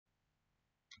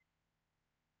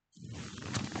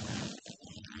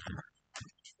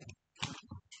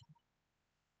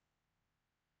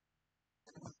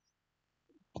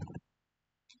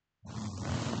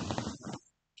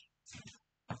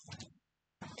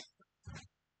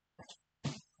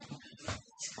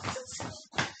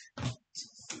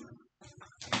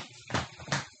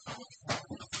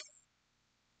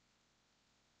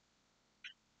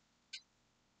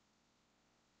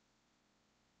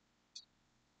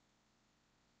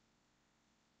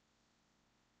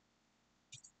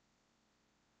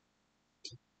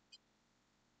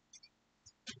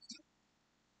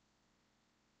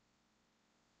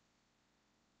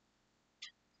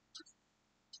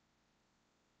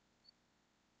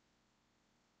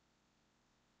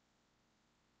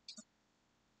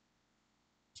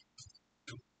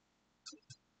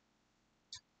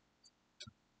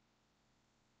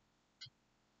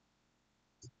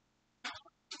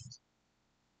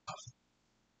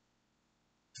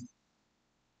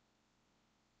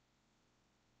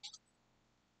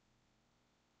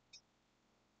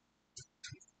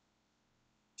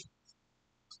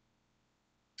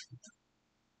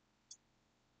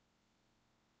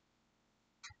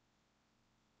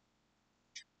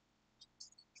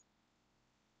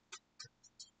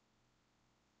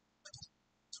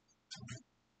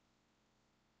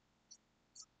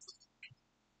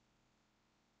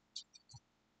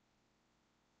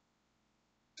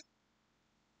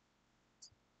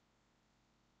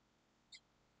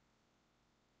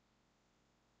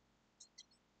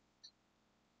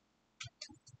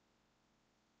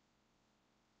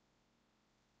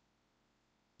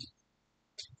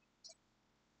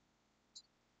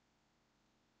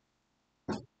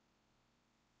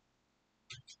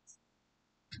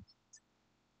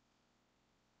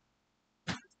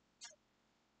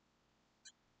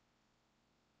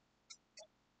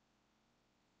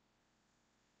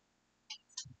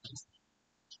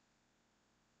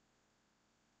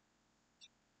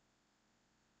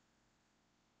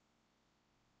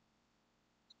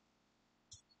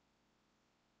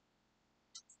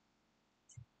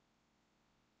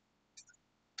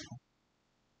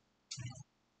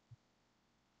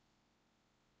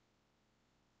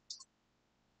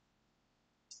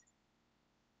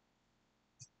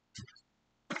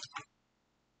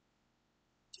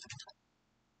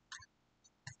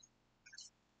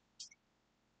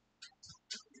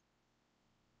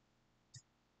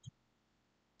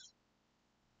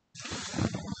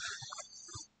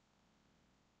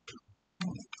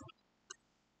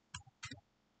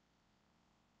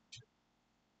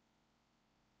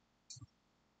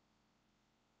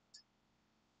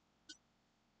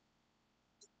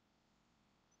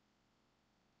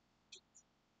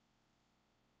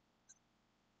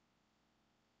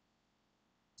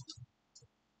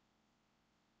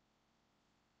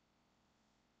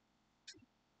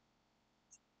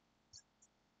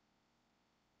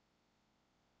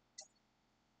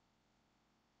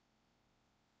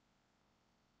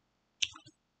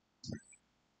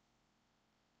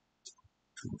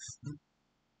truth.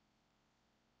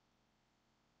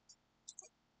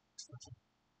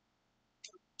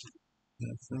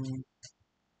 Heaven.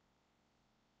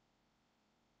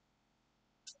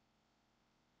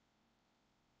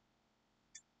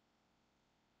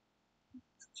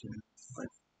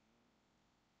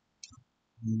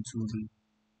 Into the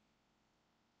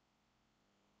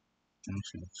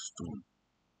junction storm.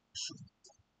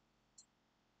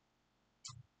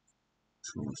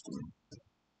 True story.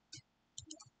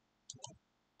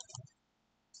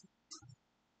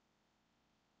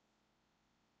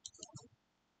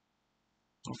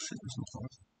 Oh shit, there's no fire.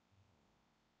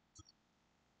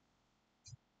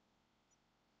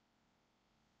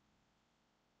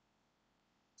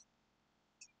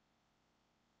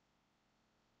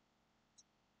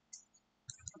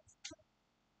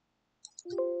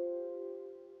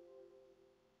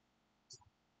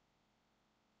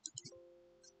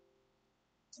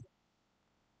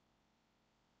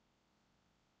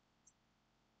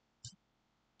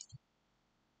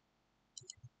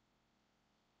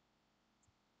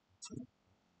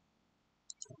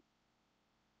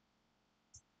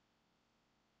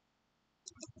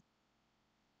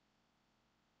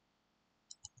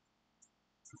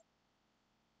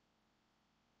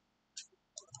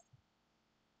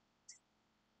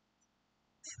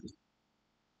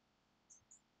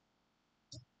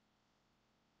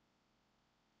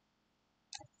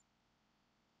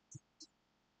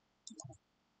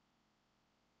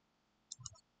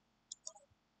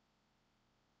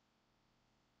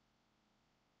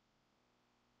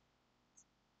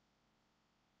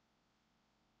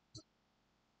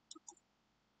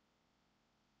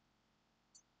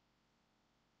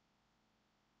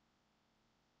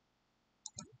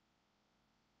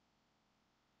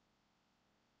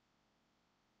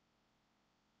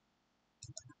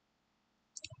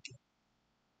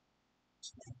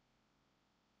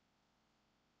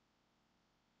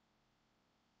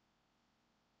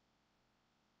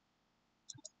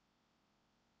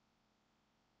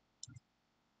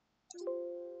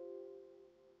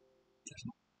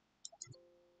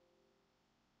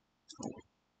 Oh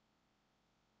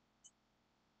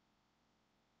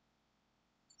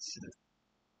shit.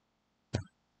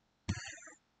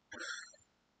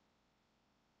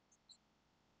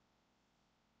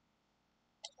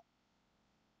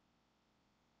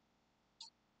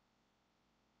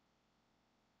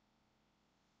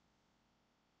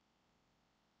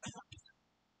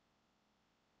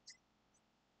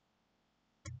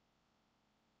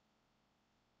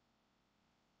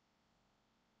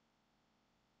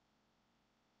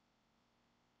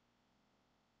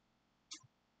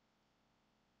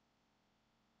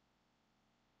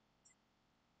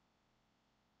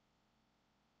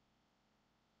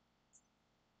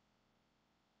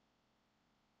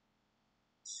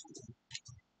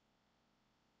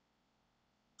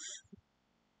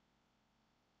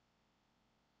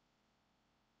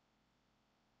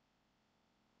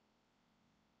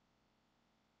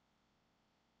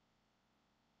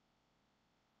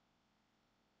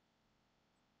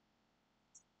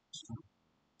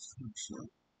 Sure.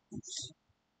 Oops.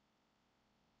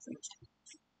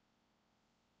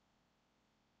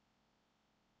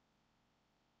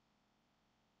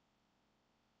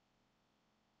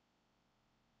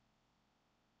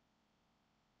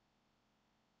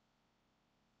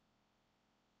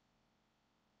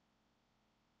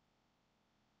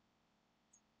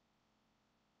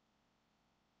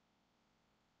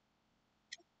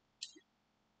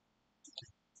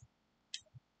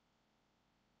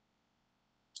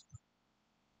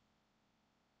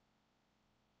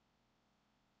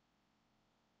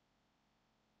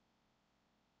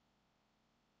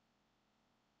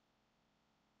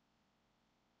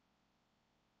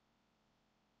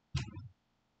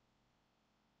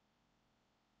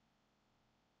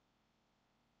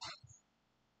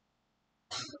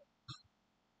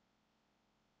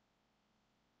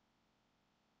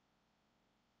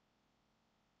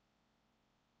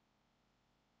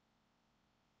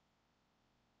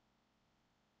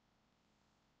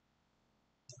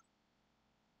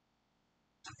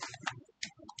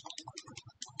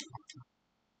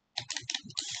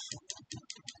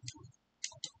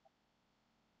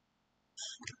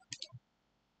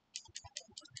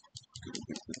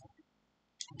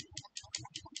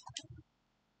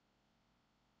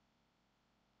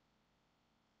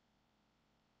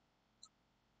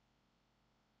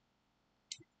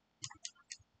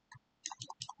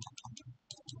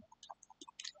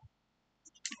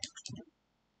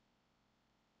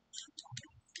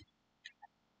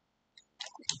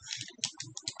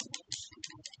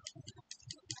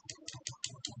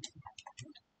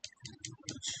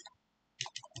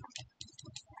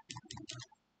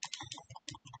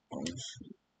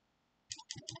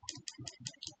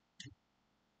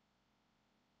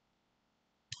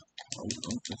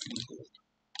 definitely good.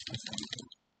 Definitely good.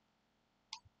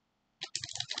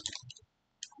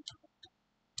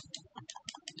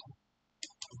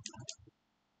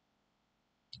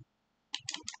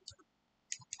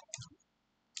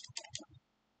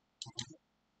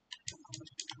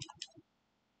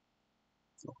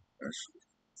 That's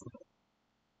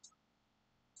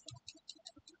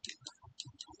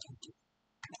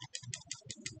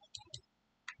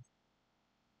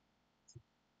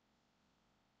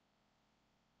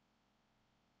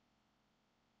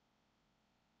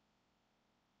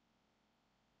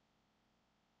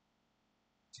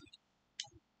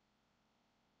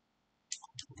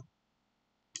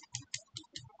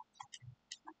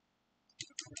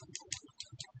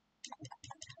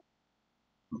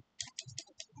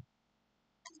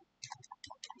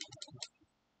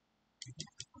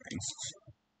nice.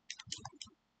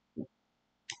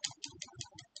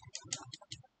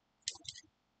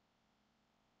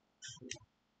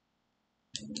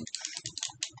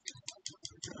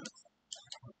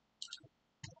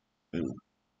 Ooh,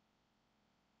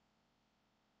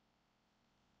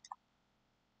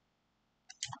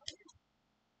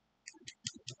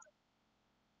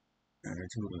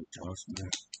 attitude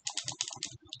adjustment.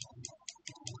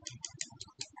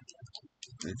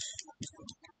 Let's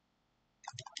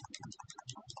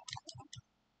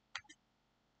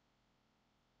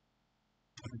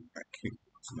back here.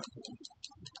 It's not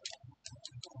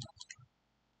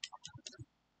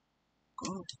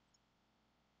good.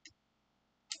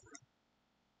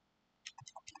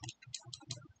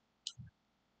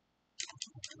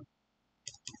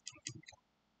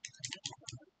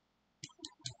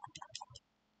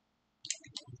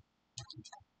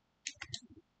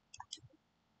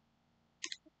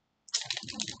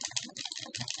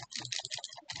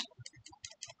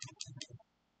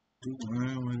 Do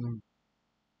well and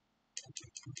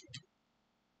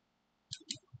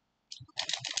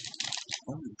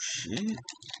oh shit.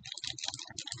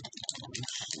 Oh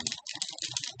shit.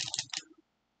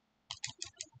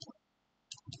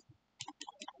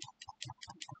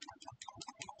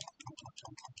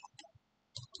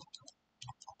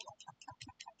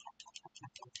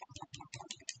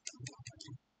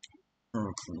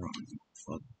 Hurricane.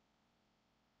 Fuck.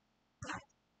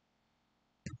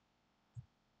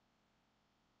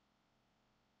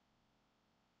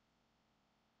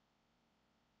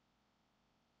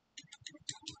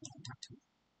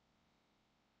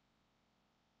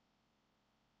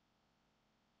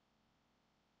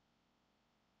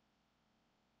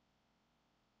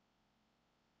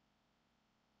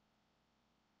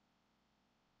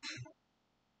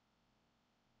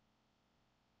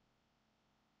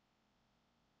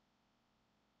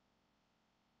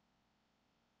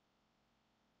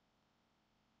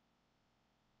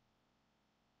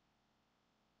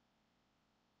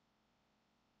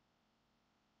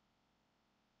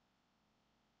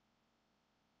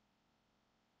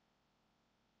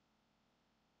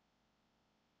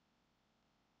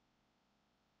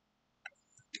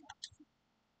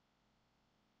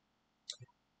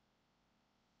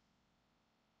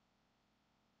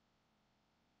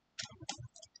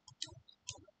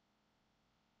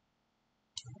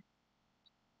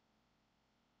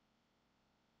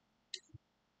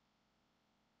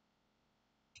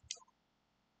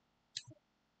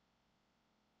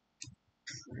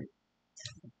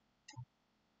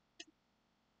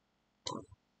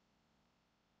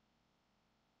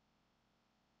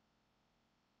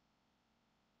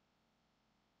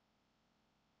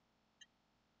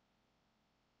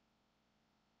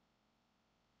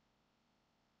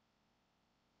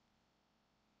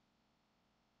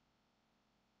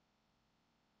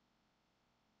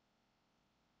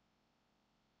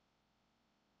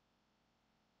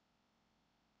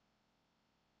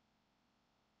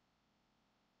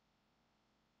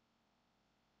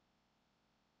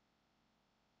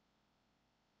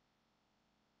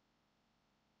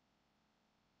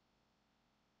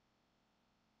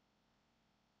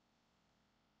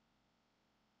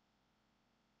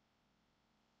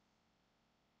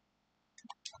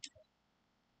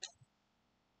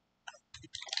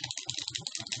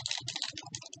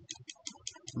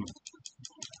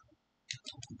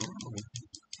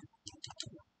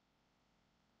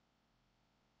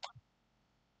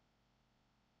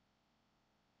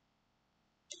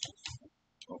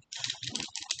 Oh,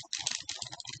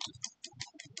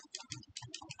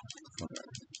 fuck.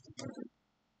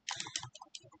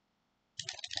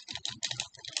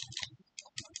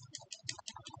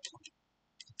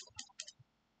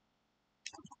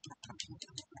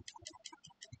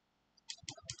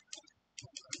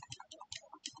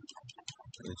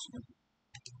 It's,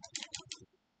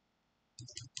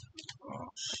 oh,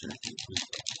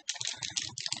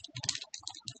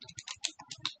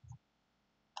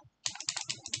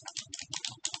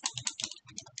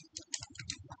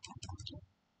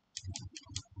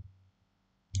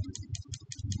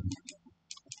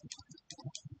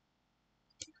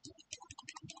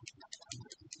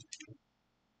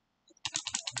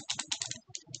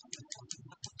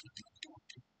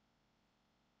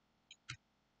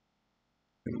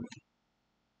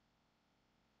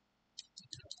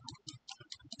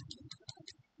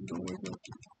 Don't wake up.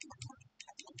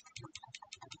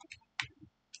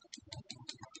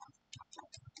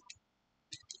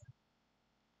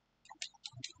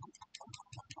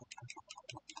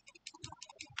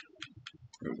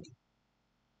 There we go.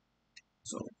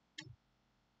 So,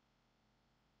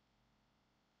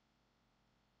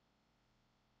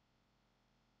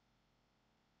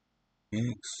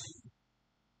 X,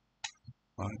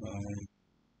 bye bye,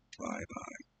 bye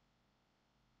bye.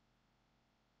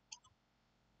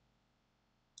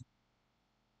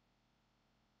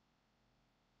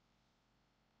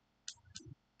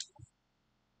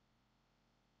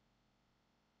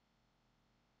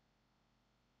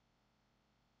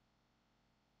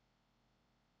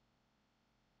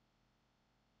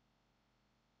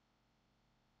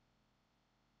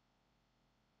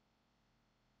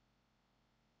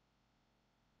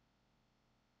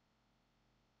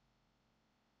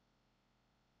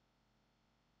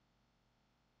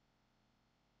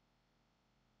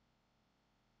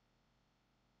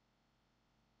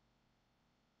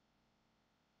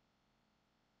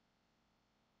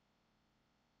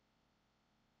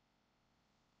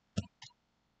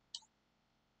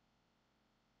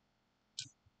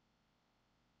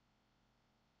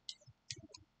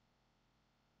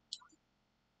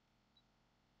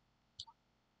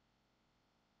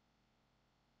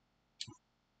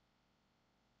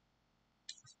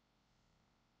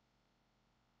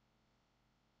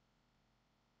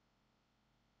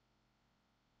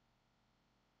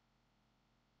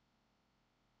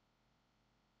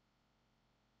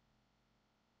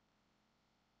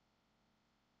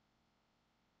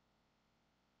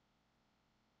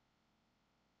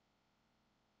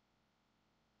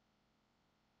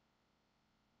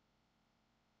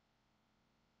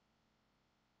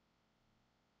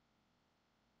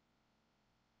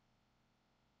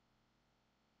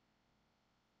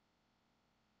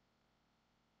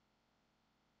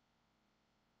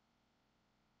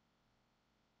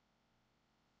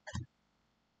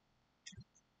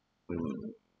 Uh,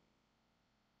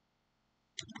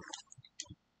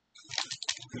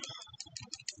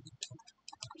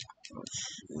 oh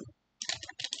shit.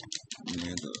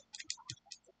 Nigga.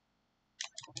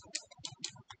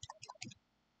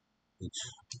 Bitch.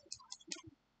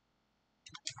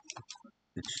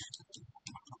 Bitch.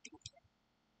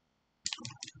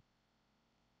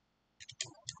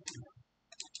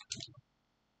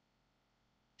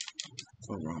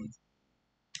 So wrong.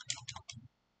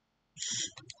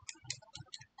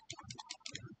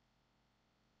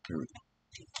 Here we go.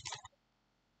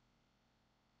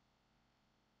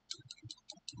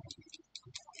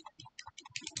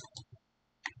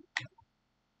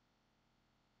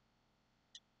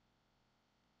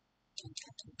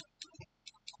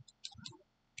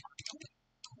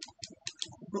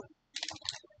 Bro,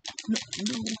 no,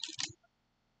 no.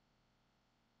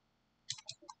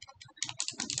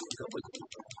 Wake up, wake up,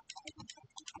 wake up.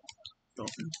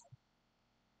 Dolphin.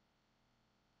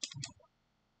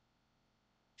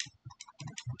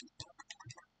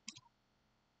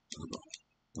 Wake up.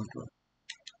 Wake up.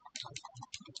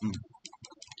 Mm.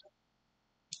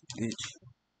 Bitch.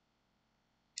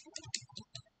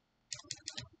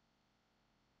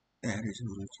 That is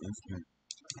who it's just.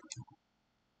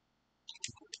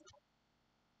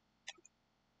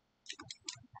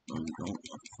 No, you don't,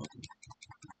 motherfucker.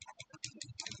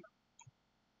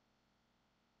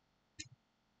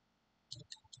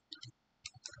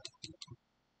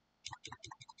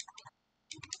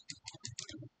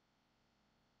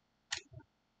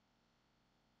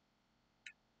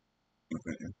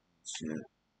 Okay. Shit.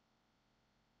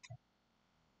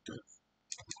 Shit.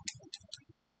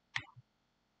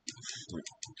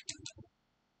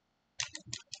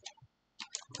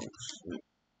 Oh shit.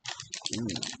 Ooh.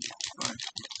 Alright.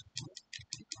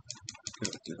 Get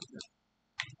up, get up, get up.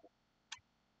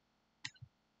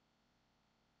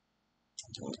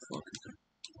 Oh fuck is that?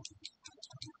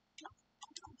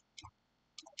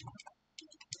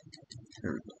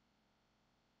 Here we go.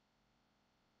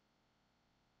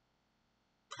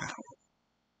 Pow.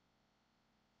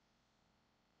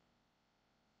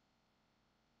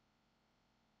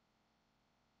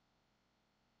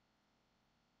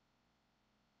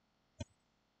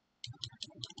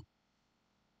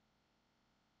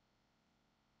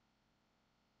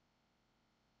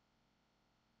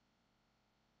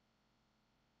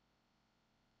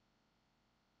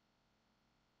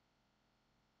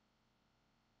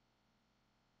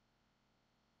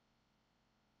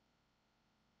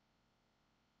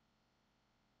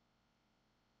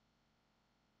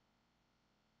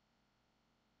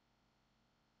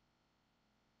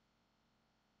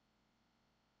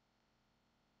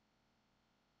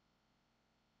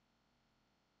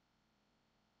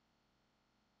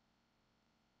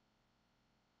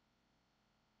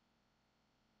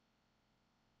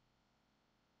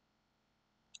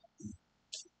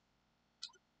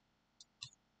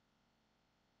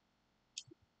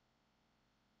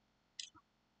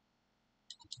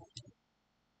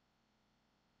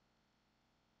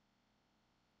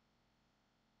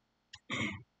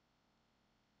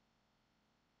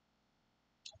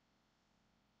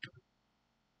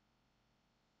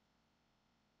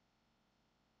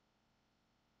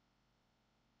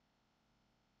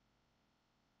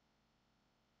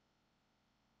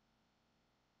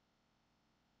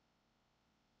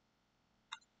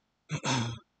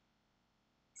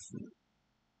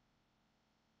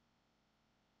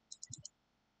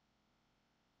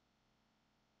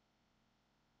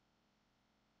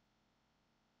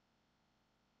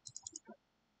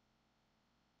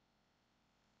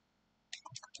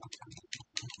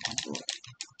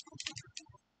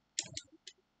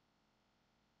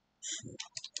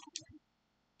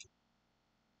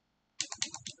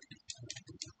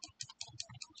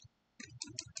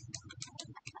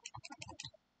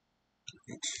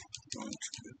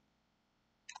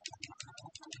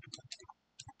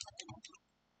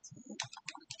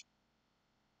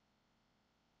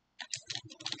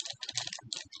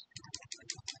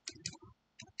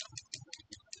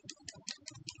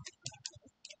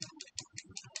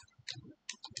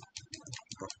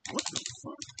 What the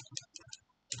fuck?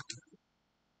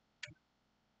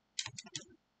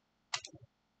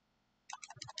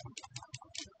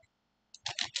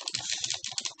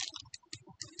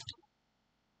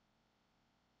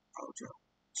 Oh, Joe.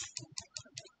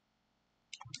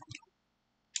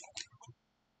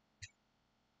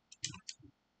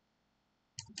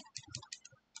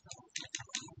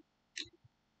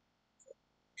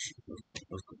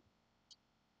 Let's go.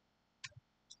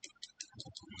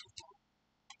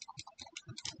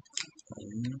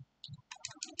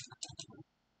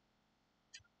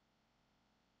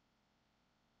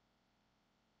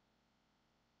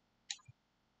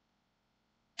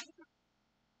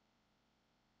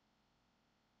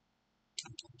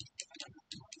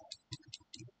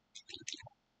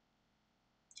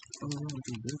 Oh,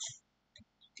 do this.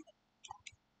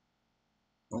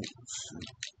 Oh, shit.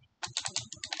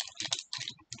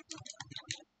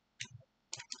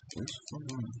 This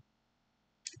fucking.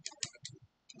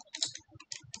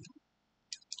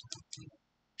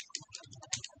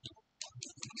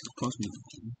 Cost me.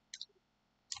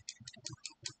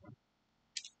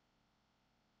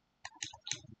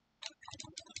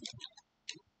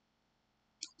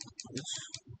 This.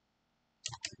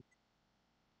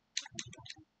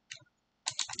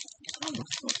 Oh, the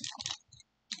fuck.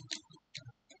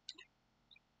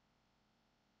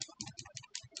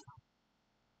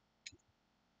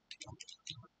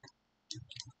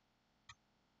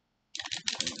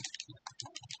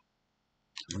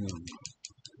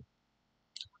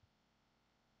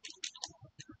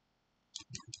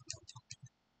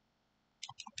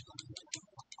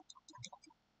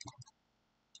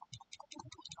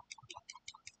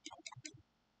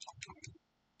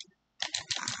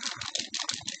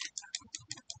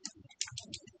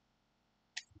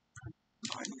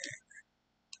 My neck.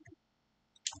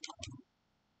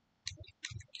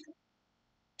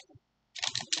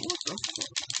 What the fuck?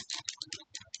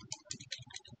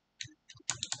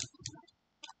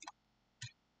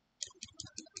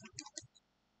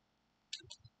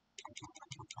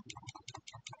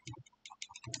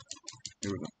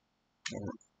 Here we go.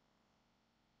 Alright.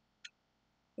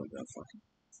 Oh, that fucking.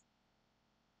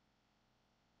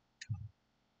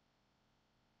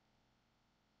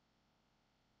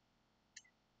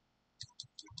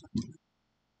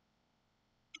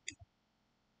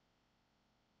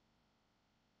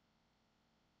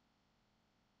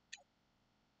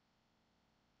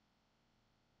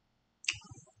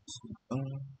 Uh,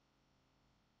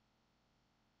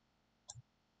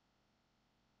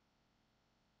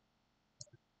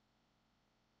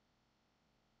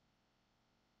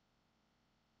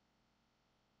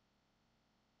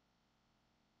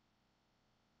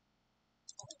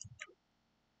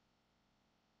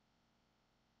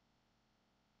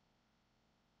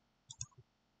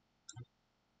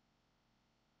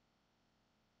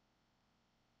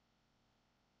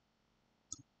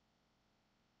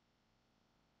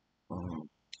 um,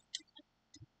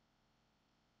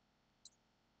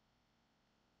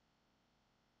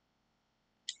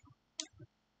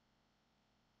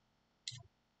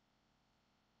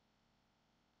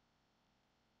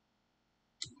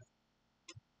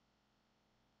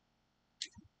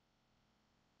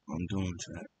 I'm doing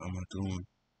chat. I'm not doing.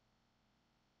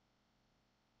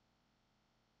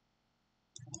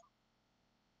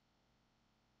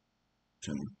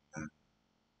 Jimmy.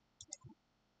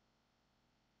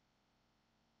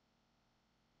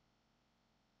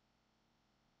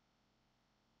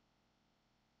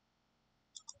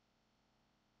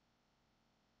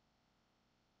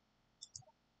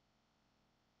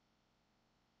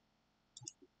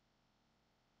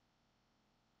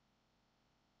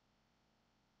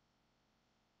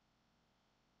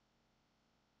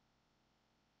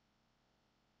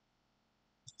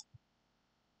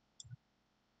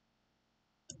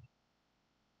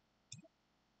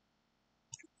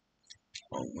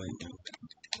 Oh, wait.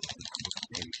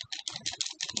 Hey,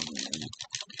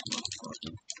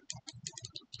 motherfucker.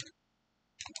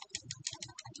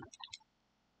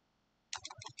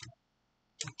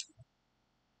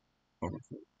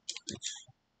 Powerful bitch.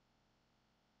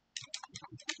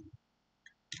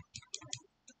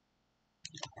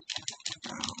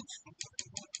 Ouch,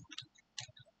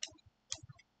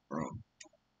 bro.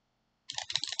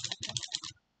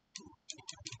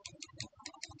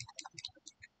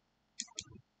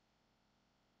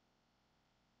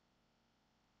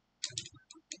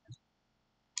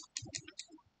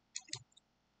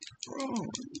 Bro,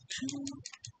 chill.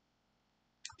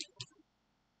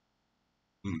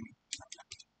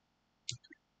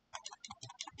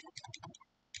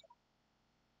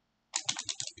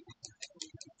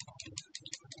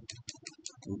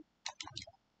 Oh,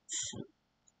 shit.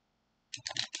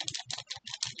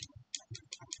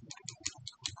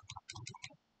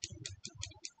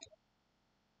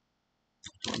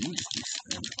 Bro, you just be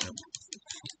standing up.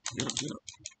 Get up, get up.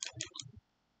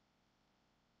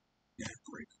 Yeah,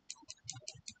 great.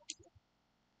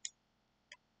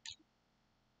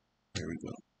 There we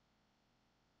go.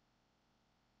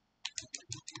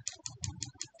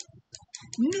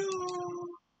 No!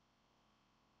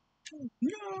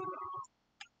 No!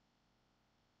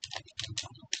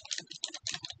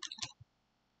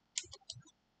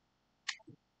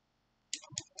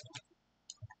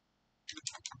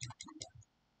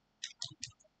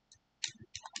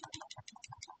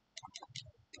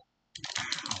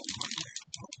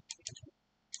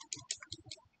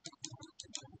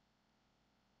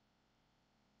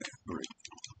 Great.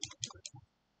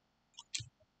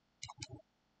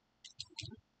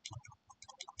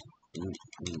 Oh,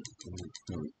 oh, oh,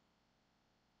 oh.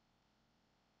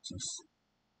 Just,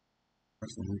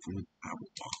 that's the move for me. I will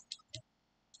walk.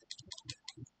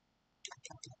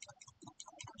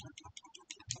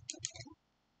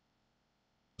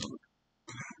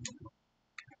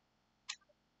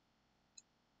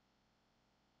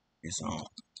 It's on.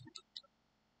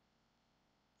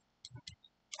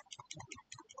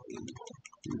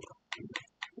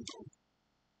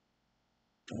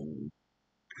 Oh,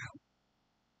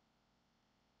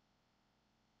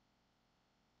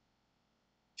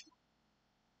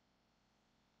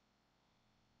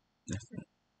 that's that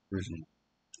original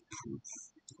proof.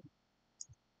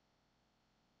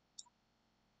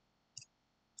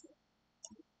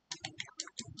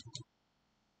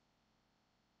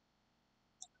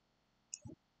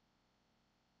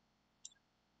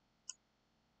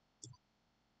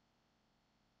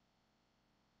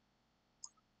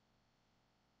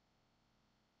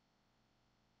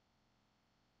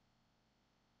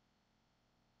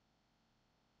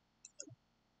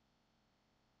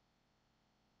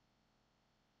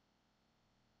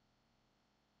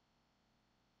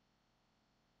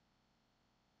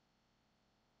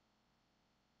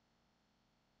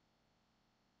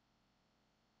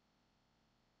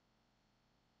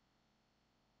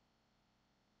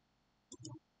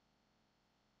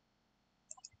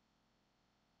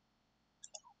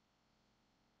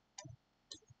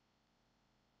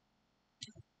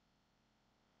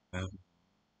 Have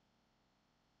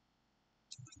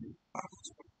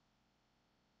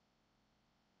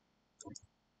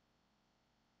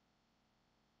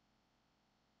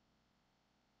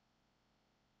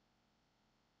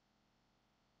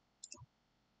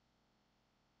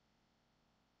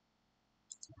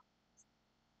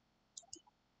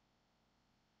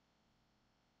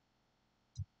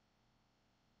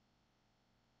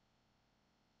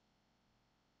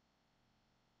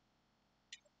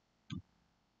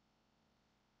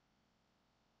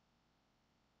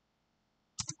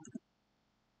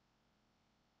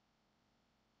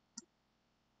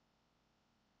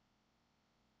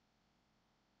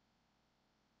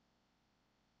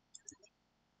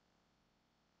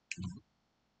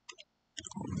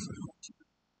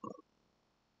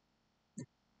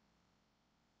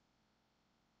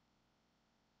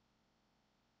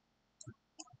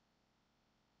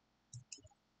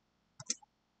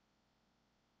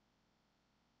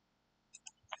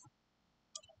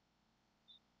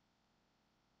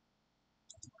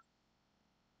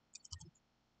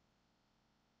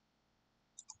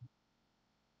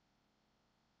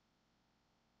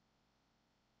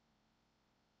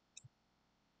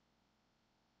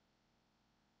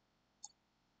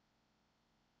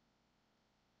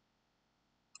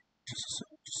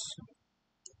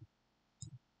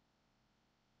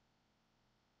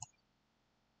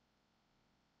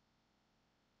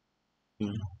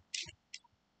mm,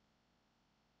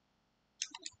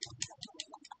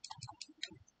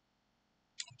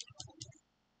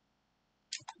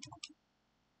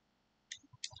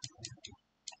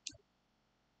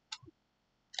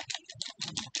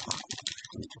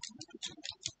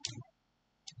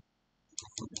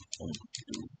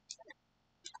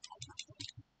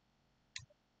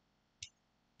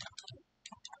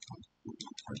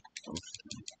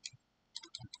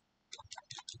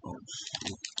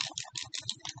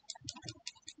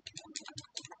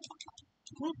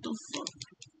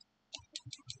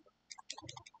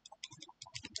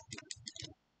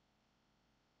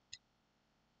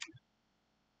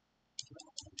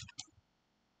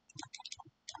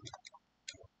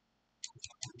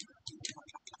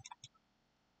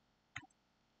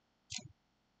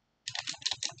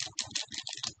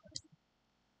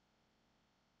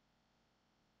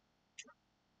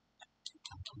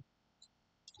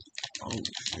 Oh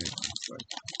shit. Sorry.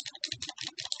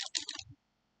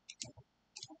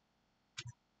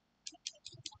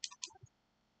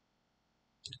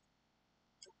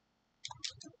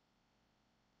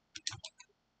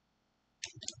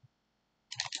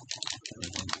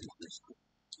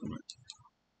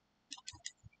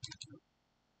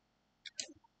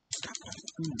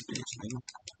 Bitch, nigga.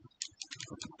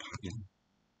 Fucking pocket.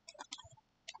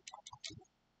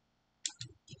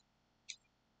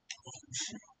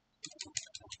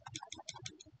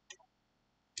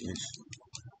 Bitch.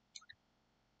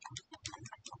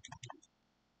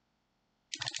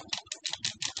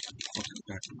 Fucking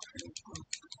back in my head.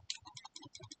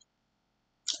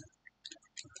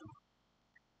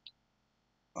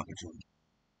 Pocket you.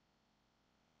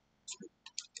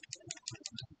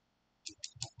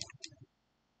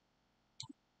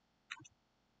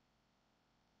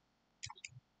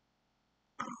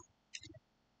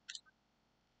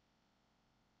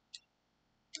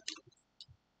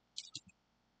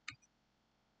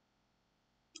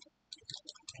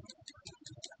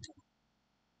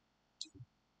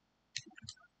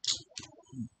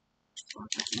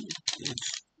 Fucking you, bitch.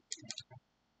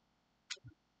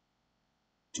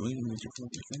 Join me with your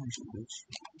fucking finisher, bitch.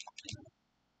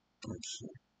 Oh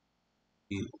shit.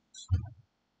 Yeah.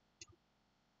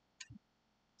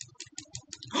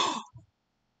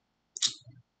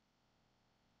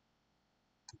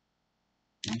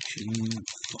 You can't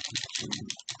fucking kill me.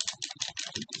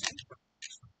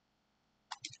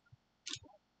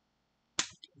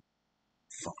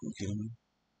 Fucking kill me.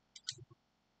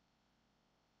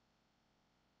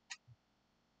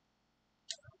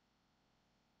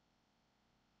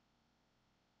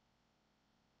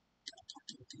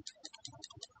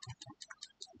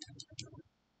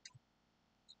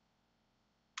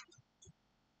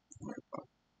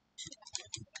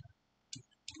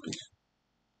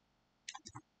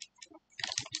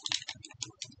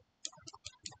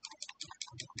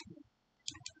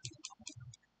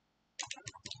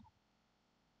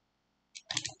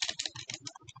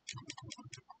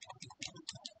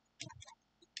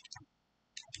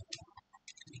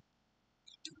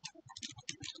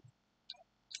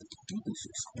 Dude, this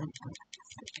is fun.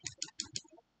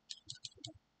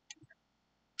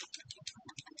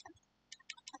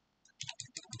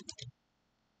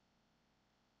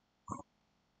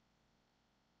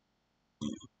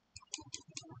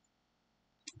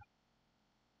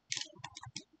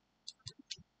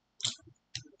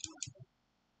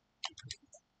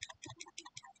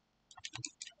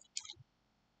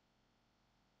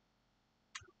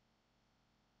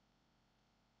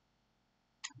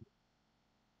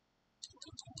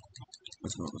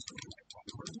 Let's go, let's go.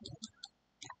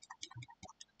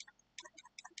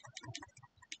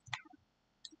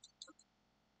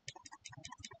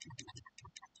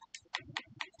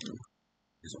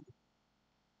 It's over.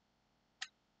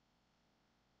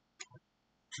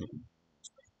 Shut up.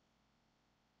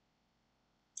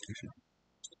 Shut up.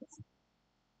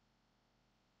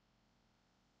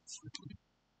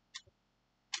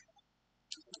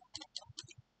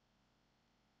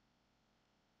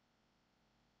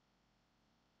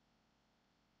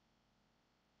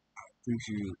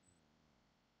 Appreciate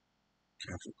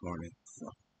Captain Carney.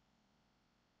 Fuck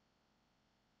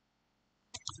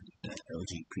that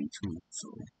LGP2. So,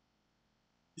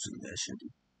 usually that should be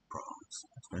problems.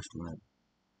 Especially when it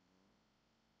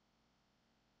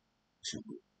should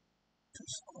be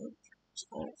just all, it's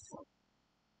all fuck.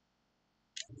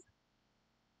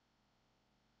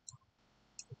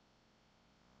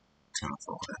 Time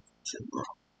for all that shit, bro. You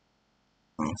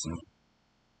know what I'm saying?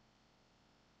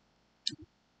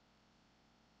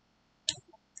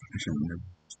 I should have never.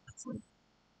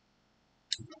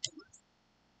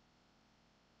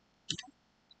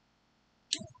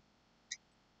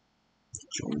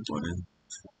 Joe Budden.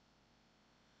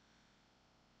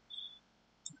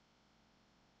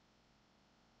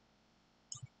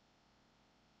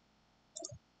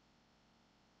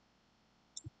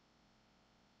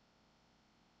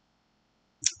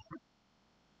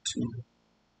 Two.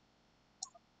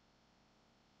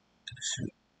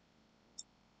 Shit.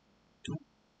 Two.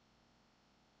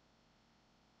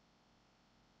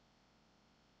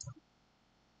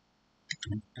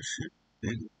 The shit.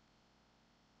 Big.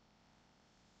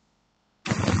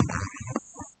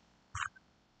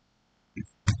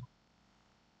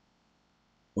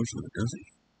 What's what it doesn't?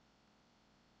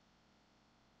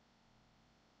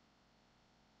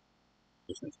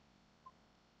 What's it?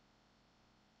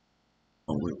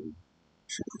 Oh, wait, wait.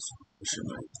 Shit. Shit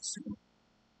like this.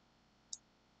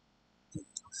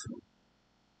 So,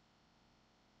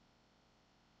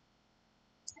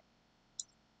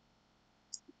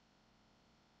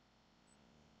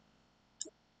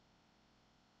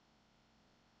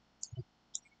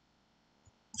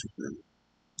 too good.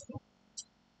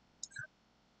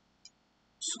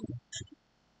 So,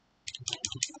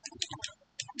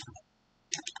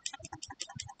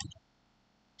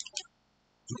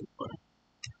 but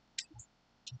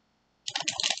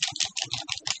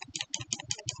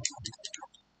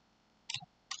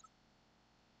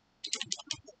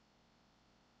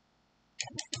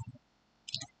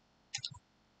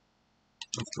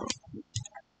let's go.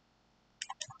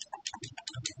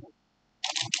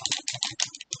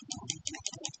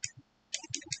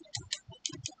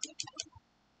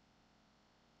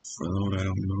 For those that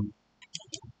don't know,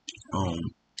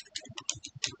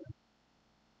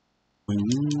 when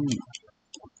you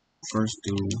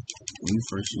when you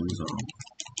first use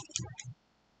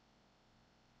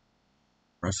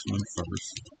wrestling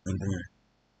first, and then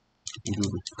you do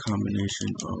the combination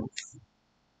of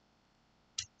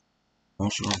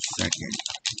martial arts second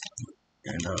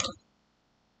and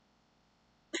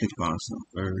kickboxing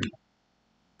third,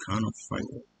 kind of fight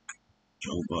like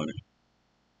Joe Budden.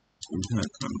 You kind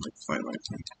of like fight like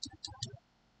him.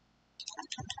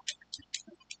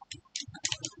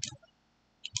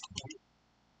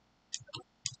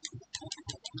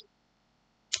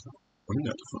 What do you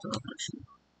got to fuck up actually?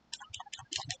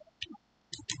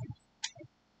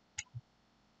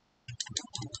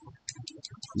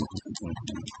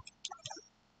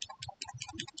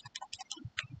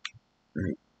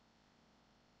 Great.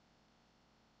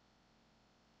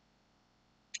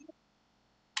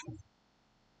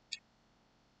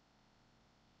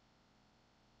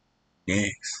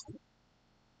 Next.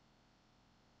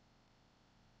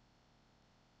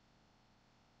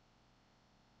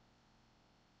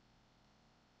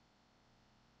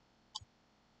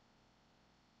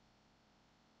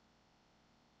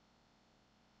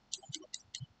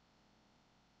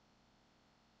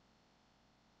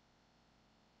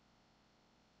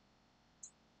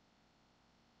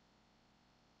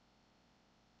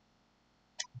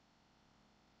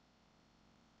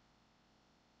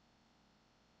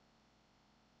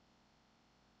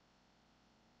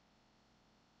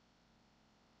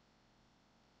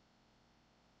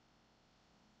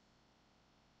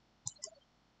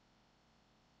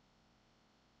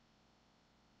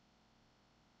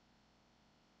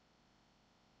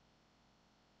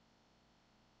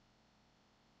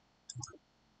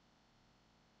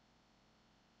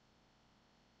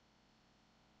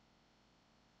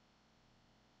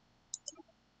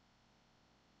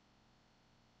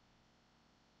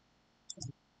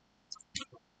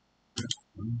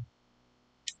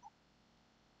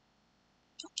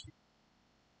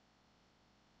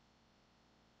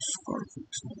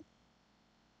 Scarface.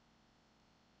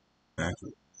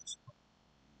 Backwards.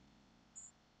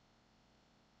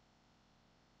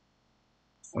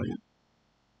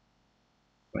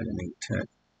 Fighting Nate Tech.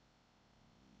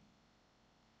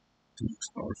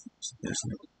 Scarface. Yes,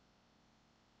 nigga.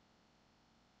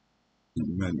 You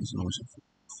got this notion for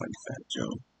Fight Fat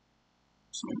Joe.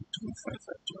 So I'm doing Fight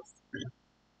Fat Joe for free.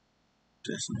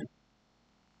 This nigga.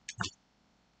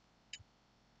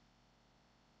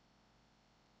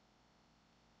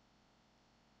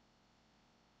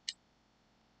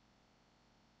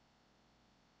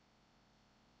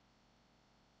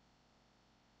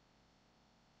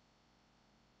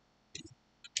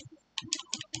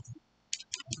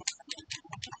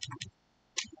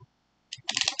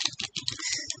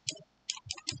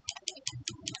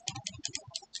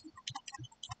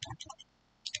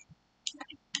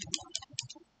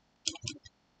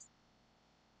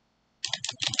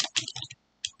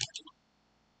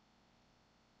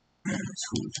 Man, it's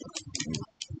cool.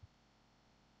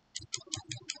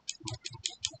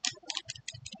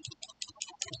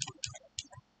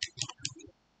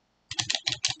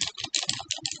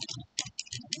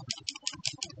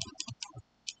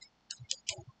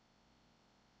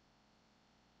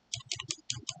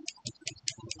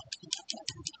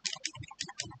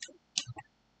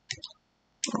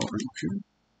 Oh, are you kidding?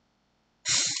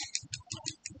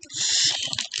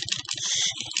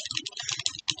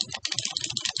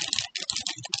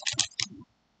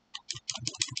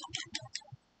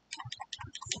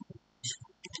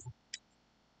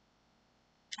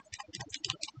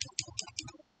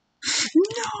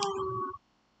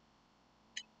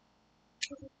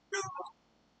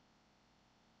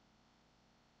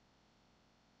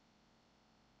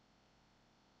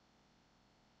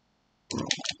 Bro,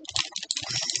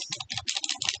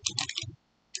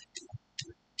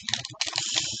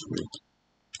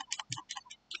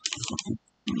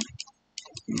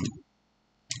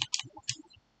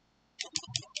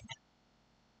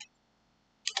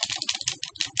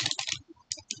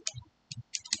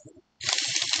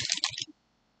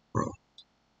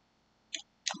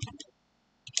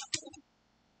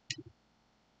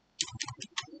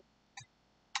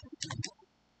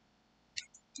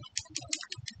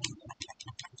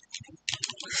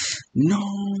 No,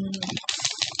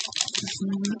 this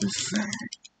nigga is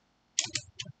fat.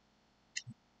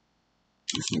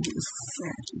 This nigga is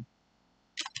fat.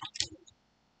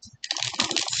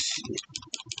 Shit.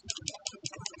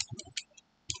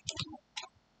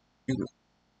 Nigga.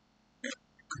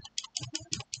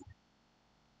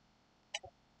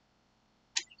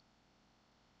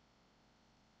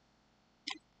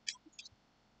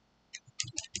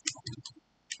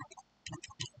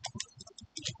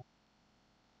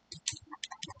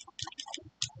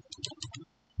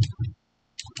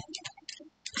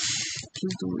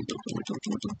 Please do it.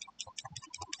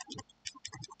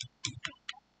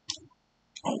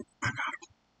 Oh, I got it.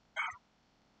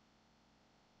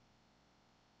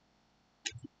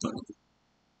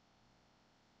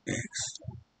 X.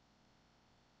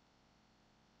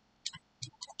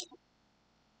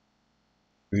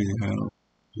 Crazy how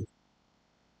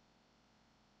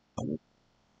I was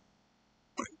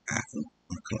like acting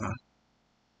on the clock.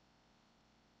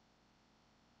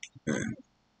 And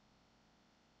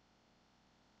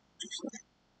just like,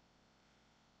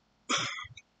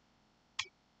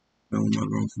 tell my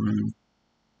girlfriend,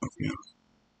 my fiance,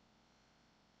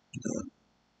 that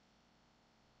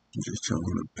I'm just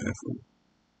telling her bad for it.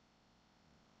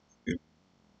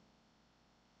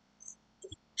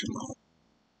 Tomorrow,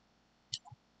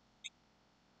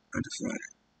 I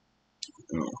decided,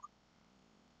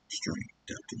 straight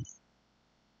Captain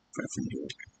Pressing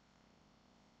York,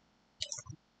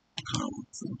 common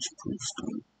French proof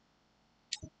stone,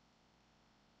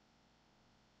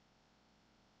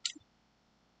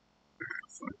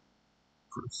 verified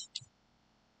proof.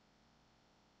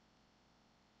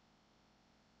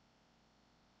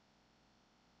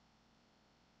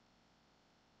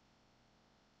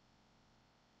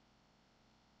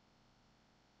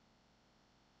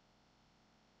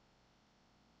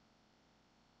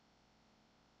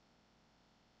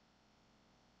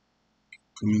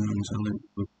 To be honest, I like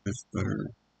Luke Chris better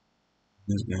in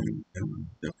this game than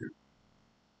Deckard.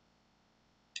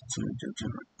 So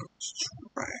Deckard was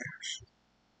trash.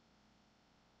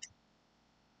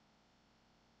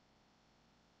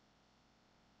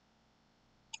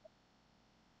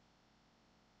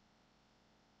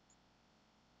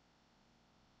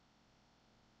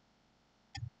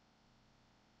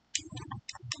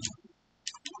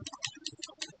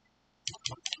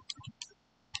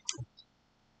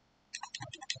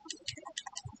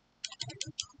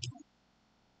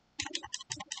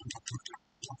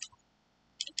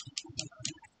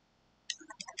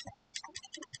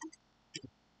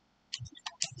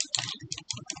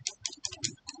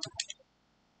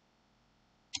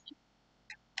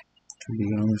 To be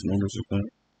honest, no disrespect,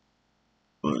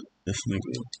 but this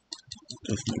nigga,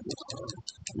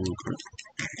 Luke Chris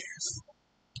ass.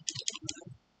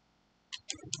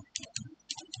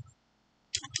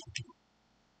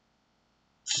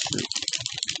 Shit.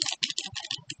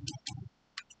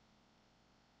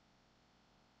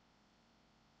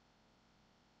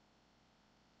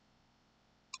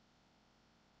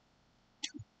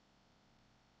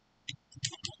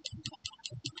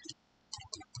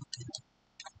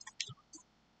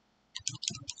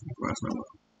 Last night,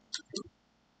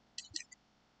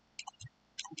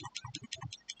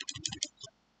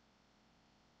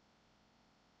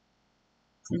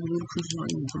 nigga, Luke Chris not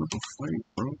even put up a fight,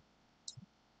 bro.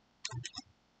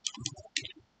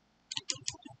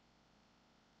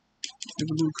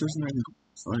 Nigga, Luke Chris not even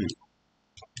fight.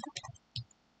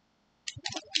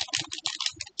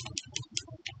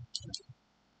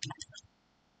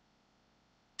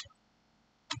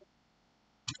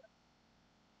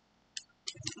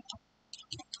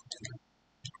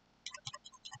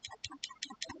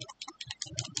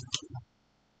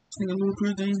 Nigga, Luke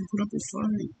Chris didn't even put up a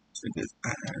fight. This nigga's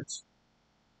ass.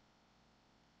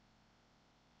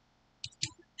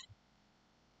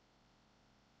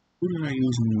 Who did I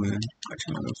use him with?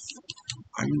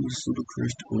 I used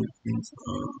Ludacris to go against,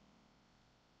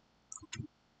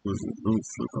 was it Lil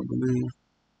Flip, I believe?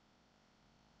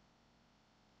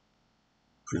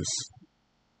 Because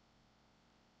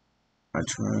I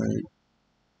tried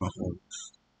my hopes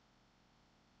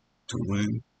to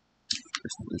win.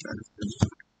 This nigga got his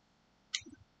business.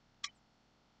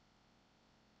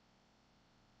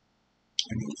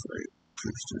 And he was like,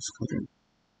 Chris just couldn't.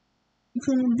 You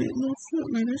couldn't beat Lil Flip,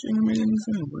 man. That shit didn't make any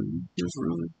sense, but you just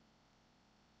really.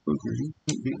 Because you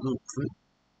couldn't beat Lil Flip.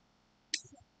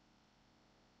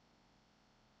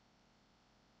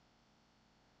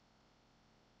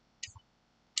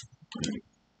 Like,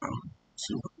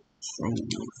 see what strong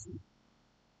Lil Flip.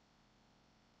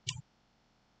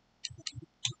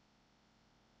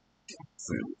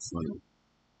 Fairly funny.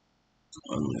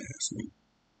 Ugly ass nigga.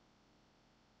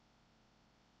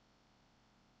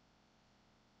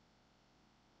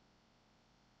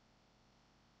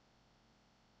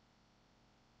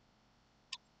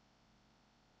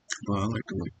 but I like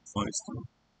the way he fights though.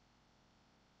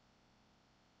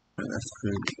 That's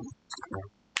crazy.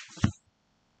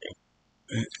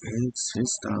 It's his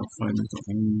style fighting is the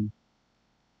only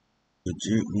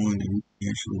legit one that he can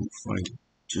actually fight.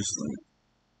 Just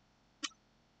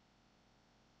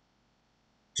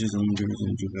the only difference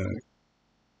is you got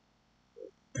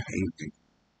the hate,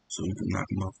 so you can knock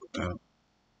him off without.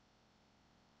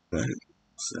 But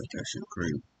that shit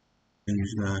crazy. And you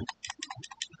got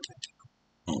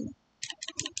um,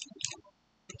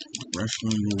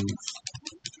 wrestling moves,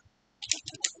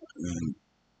 and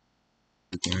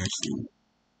you can actually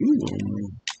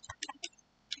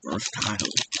versatile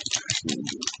actually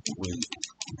the way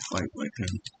you fight like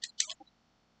him.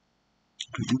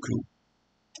 Cause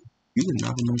you can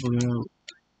knock him over there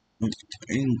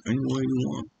any way you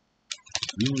want.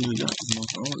 You only got this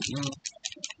martial arts now.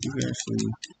 You can actually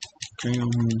KO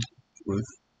him with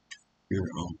your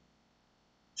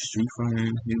Street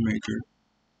Fighter Hitmaker.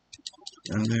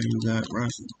 Down there you got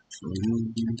wrestling. So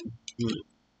you good.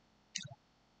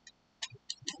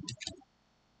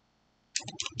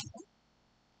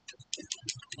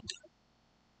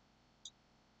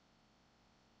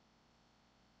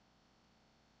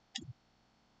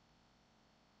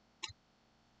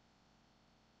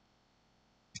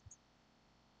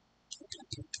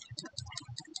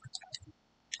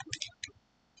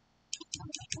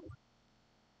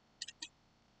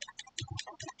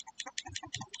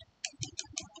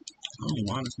 I don't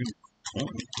know why this nigga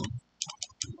talking.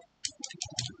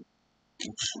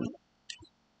 Oh shit.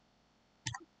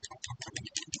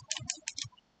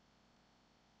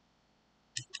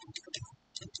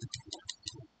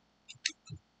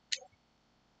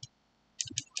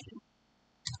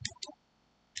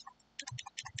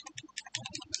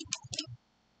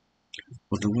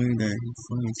 But the way that he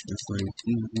fights, it's like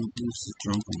he's a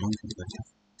drunken monkey. Like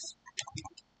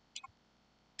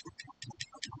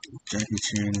Jackie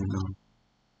Chan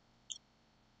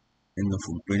in the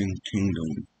Forbidden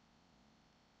Kingdom.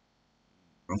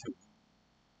 Drunken.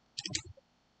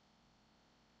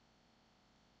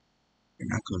 And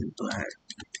I couldn't black.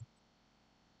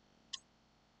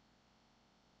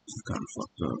 It's kind of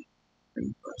fucked up. And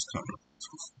it's kind of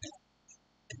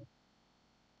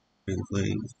his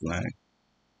legs black,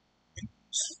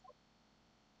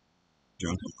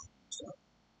 drunken. So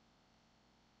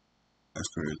that's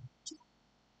crazy.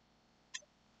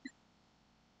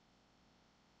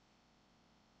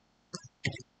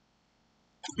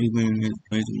 Even in his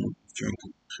basement,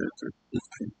 drinking shit. It's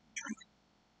drinking.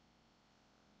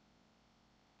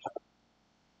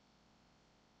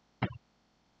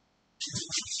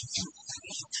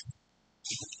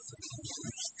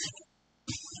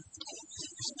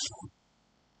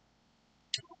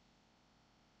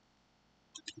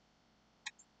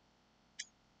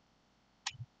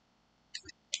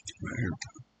 Right here,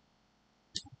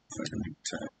 fucking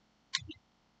attack.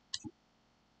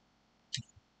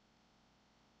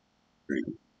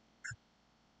 Crazy.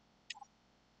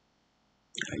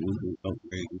 I usually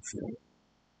upgrade before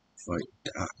fight.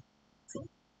 Fuck.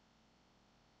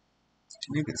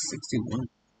 Nigga, 61.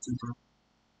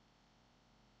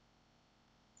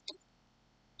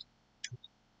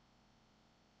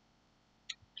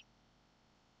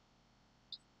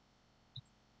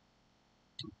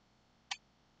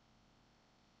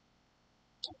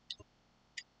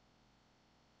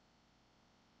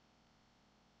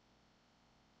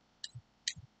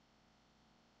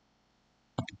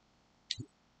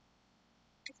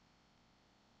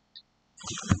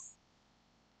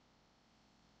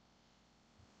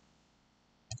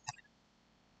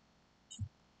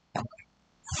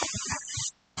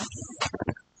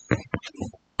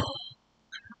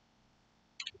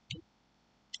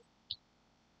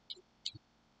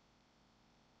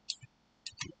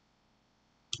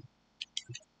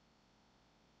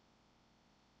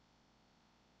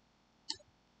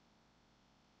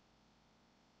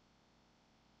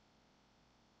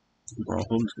 Bro,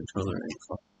 whose controller ain't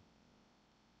fucking.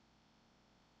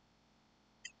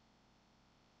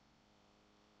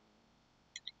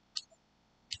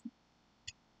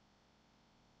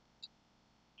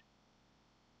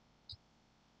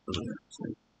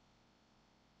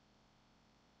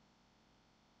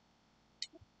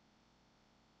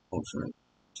 Oh shit.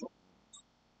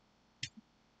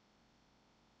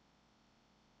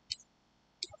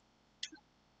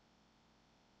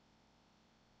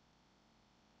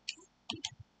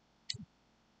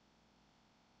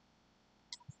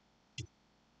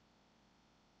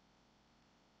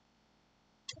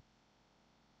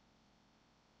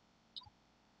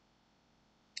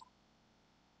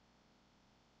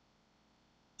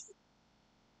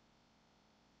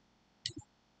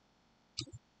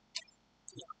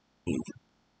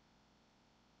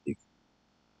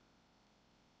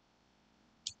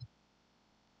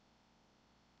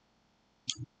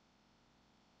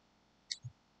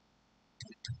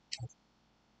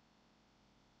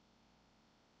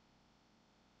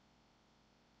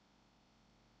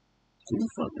 Who the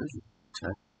fuck is it?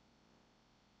 Tech.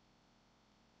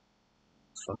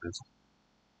 Fuck is it?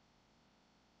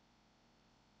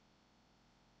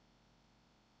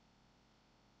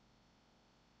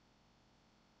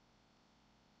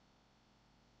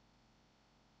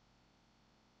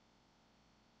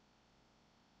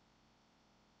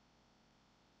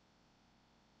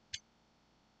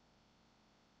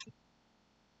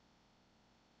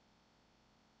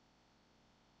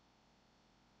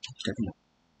 Check him out.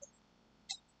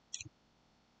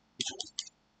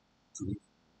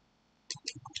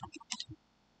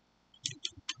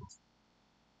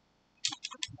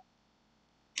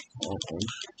 Oh, oh.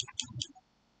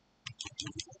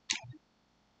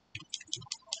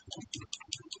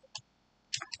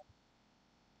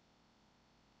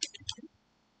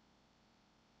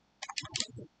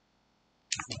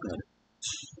 Got it.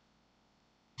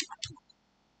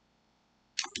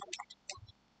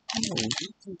 Oh,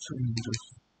 what's this?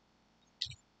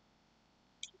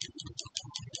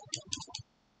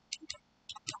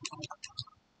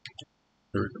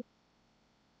 There we go.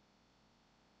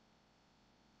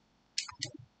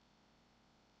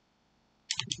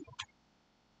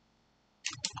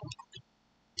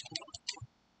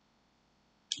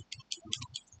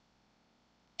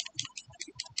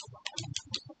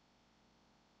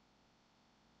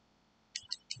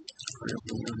 Hurry up,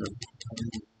 hurry up.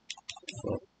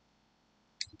 Fuck.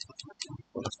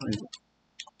 Well, that's not even.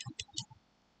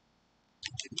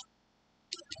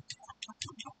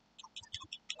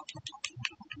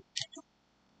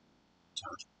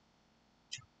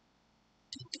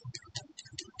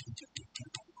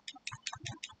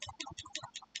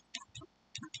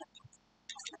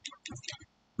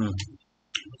 Hmm.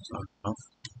 It's not enough.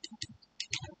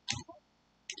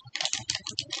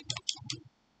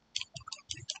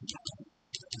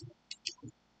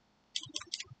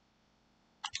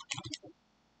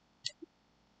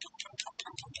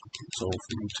 Soul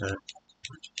Food Tech.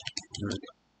 There we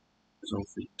go. Soul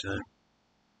Food Tech.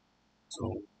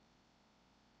 Soul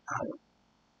Power.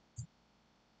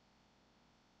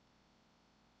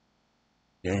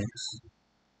 Gas.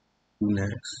 Who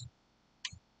next?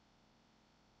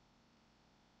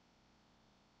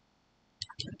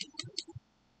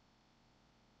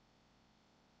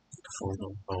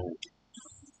 Photo. Oh.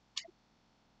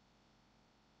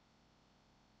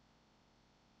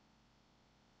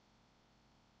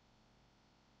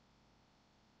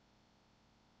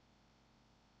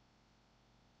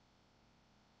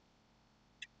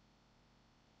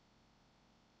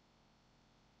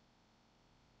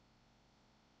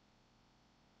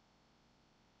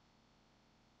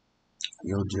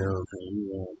 Yo, Joe, can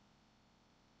you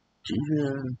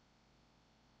hear?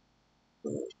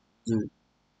 The,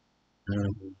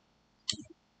 um,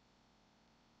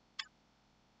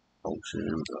 oh shit,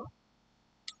 here we go.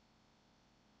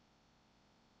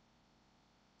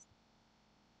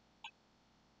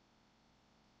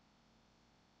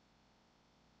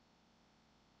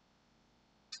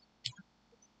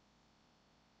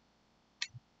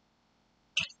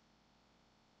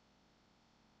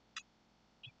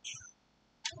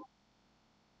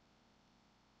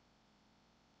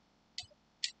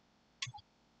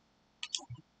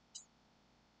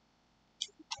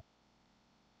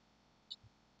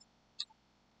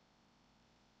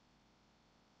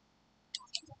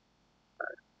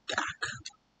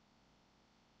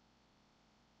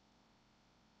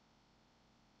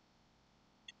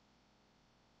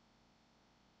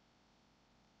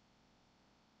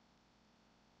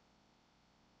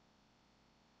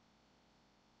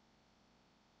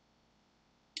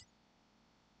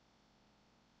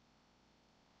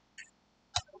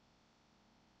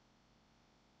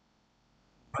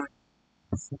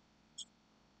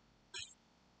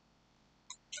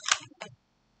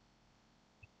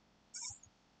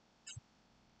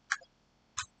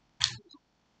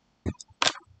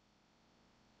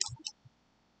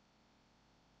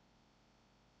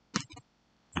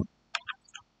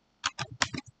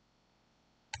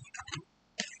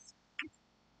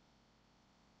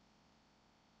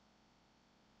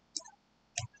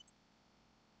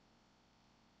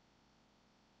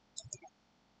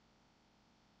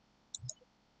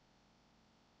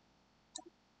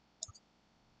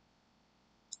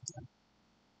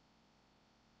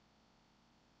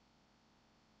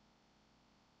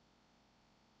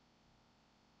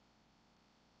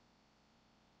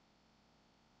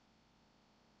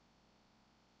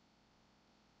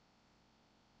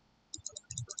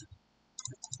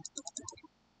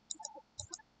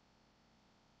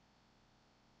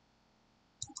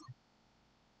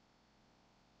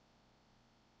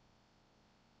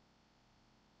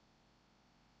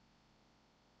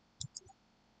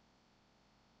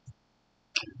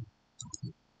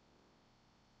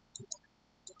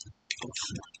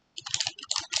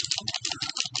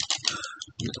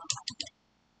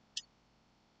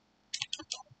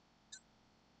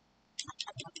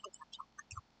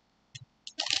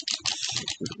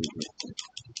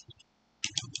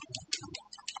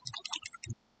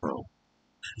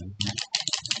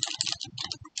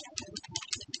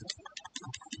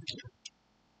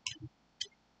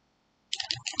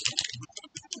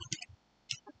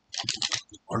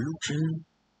 Are you kidding?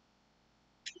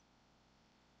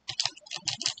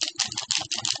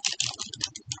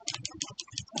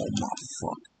 Oh my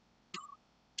fuck.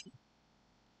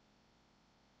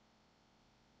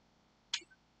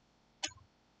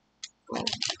 Bro,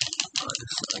 I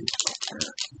decided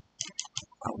that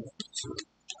I wanted to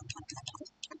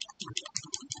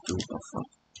do a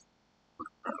fucking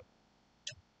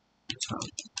time.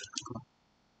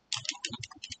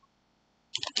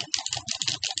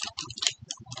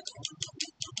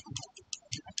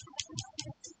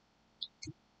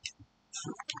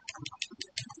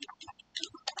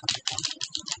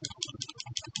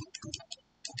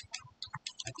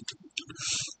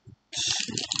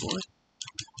 Boy,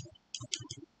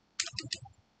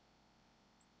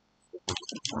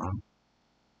 um,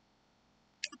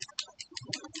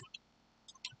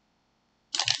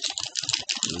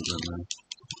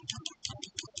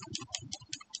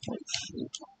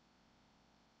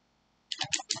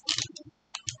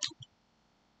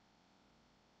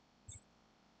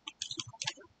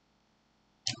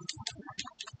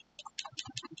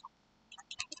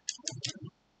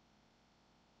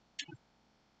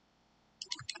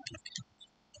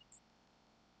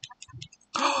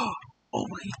 oh,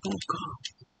 he woke up.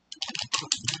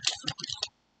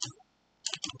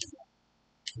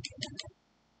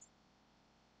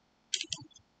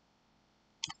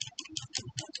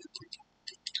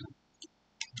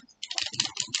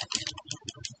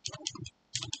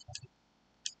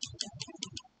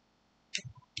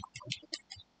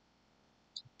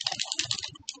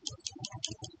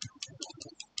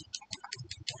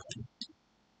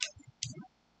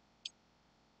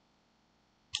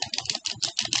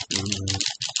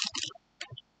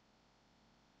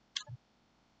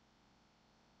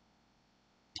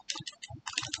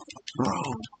 Bro,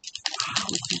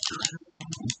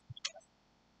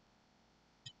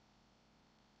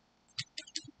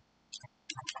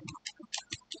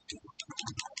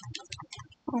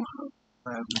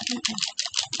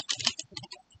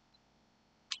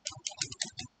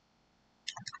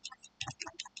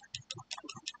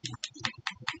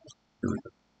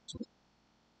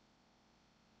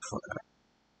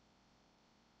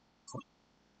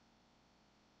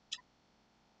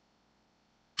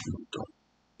 you don't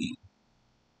eat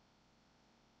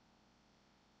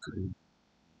good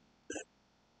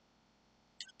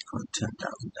for $10,000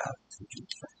 if you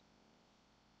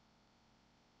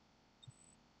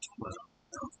well,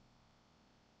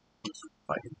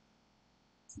 fighting.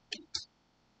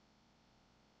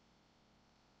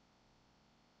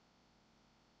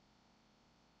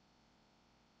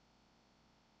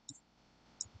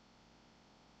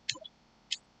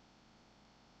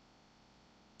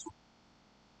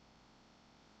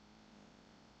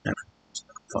 Yeah,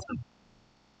 fucking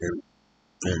very,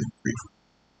 very brief.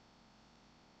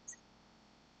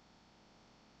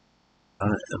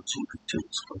 LGBT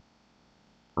is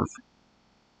perfect.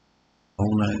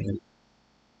 Online,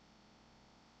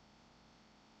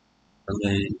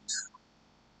 legs,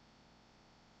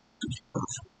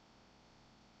 perfect.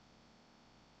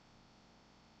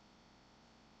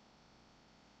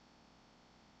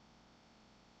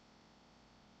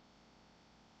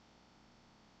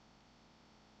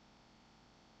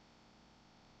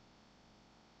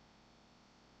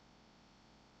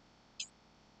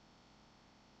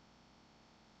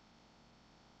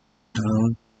 I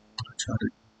try to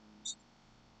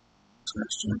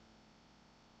test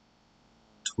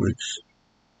Twitch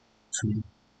too,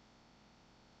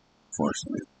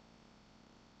 fortunately.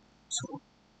 So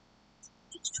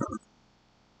just trying to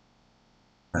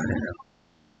find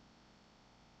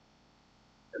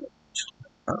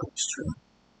out it's true.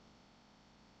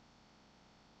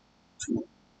 To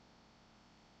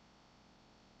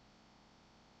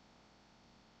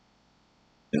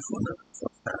if one of the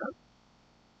fuck that.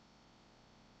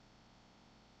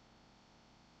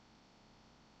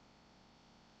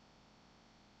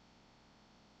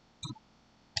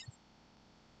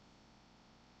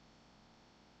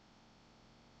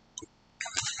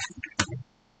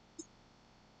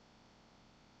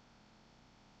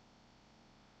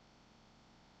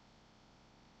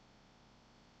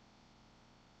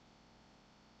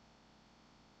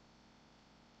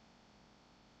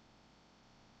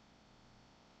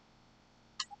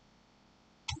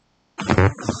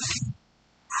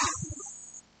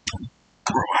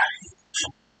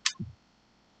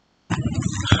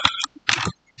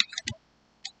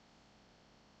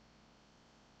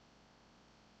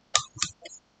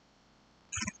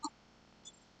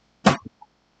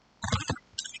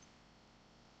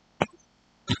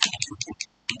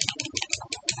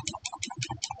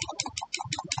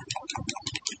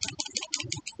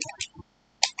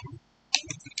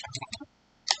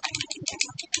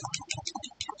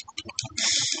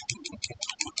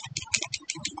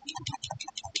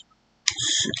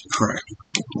 Shit crack.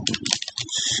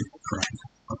 Shit crack.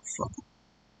 Motherfucker.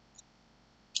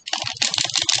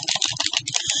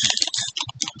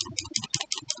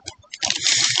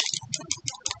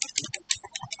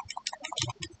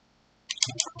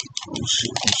 Oh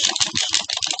shit, oh shit,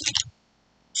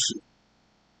 oh shit.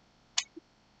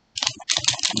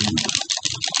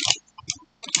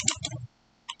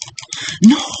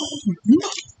 No! No!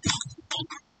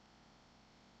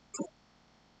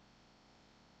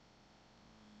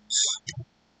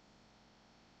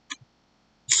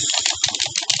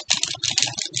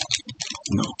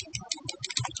 No.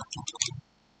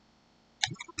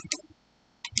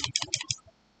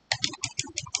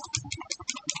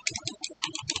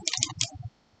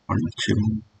 Are you kidding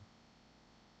me?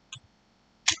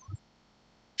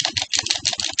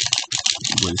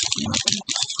 Waste nothing.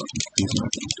 He's not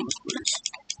gonna do it,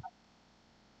 waste.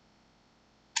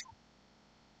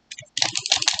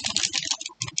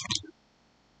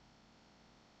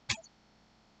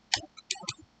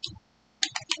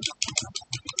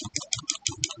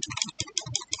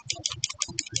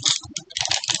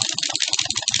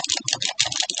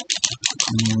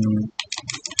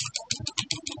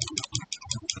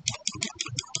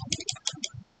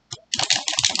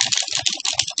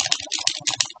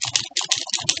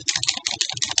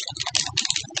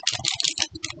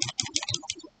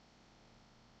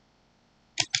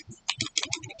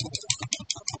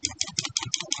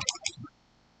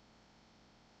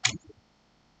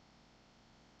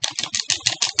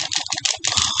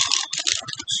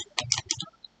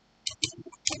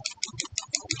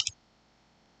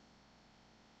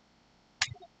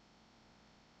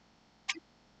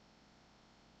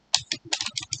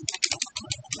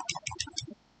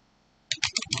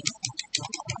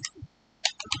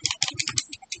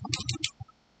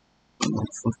 Oh,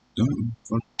 fuck them.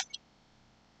 Fuck.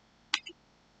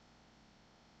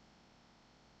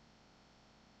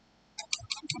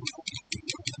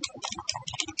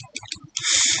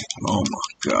 Oh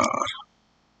my god.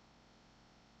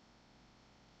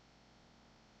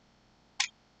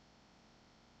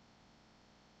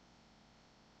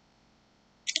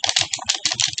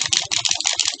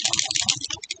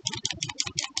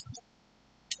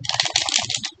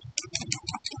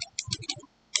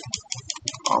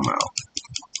 I'm out.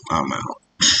 I'm out.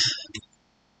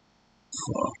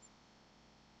 Fuck.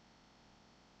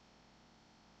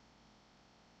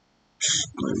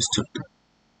 Blaze took that.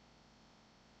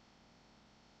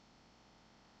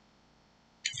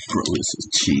 Bro, this is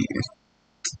cheating.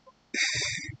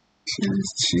 This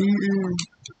is cheating.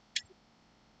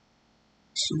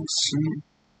 This is cheating.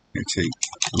 I take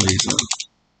Blaze up.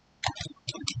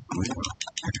 Wait up.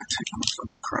 I gotta take my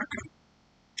fucking crack out.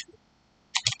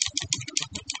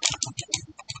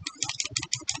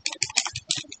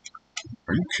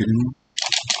 Are you kidding me?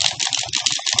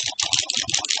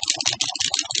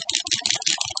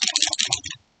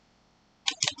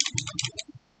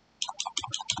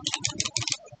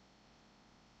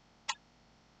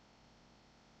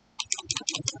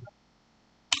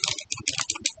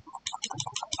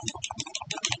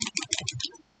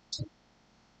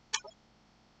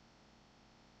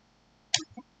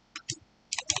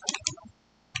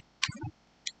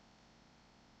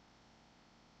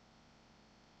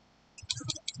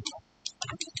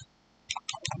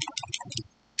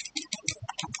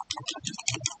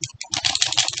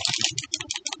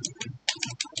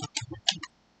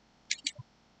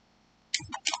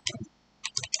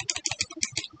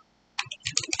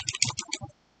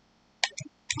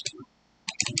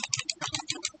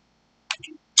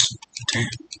 Damn.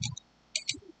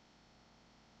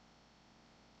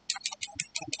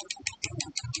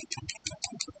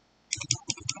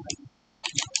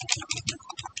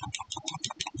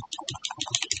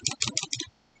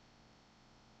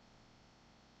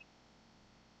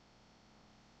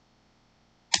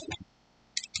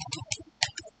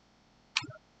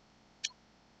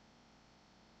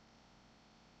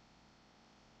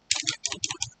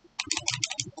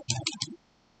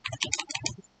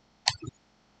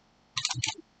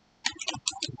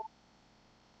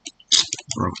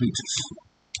 Bro, he just.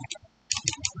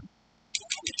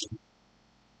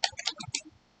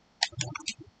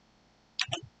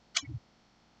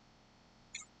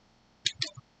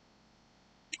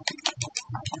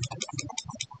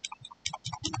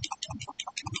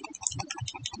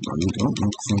 Bro, you don't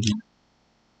know something.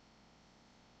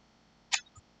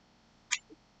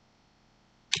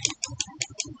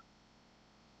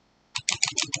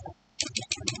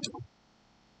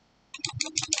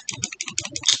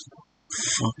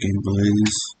 Fucking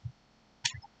Blaze.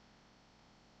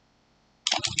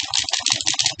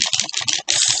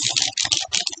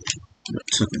 That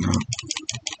took it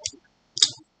out.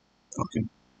 Okay.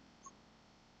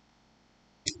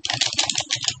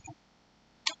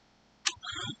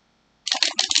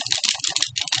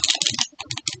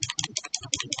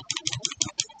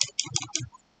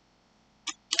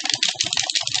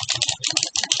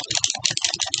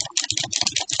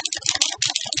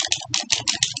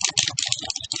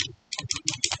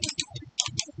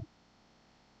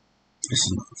 This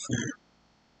is not fair.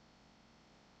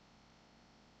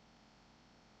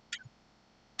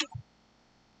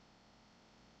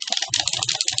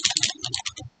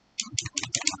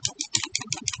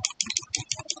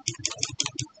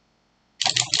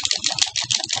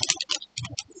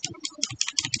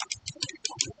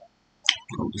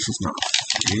 Oh, this is not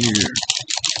fair.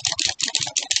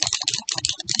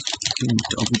 Give me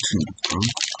double team, bro.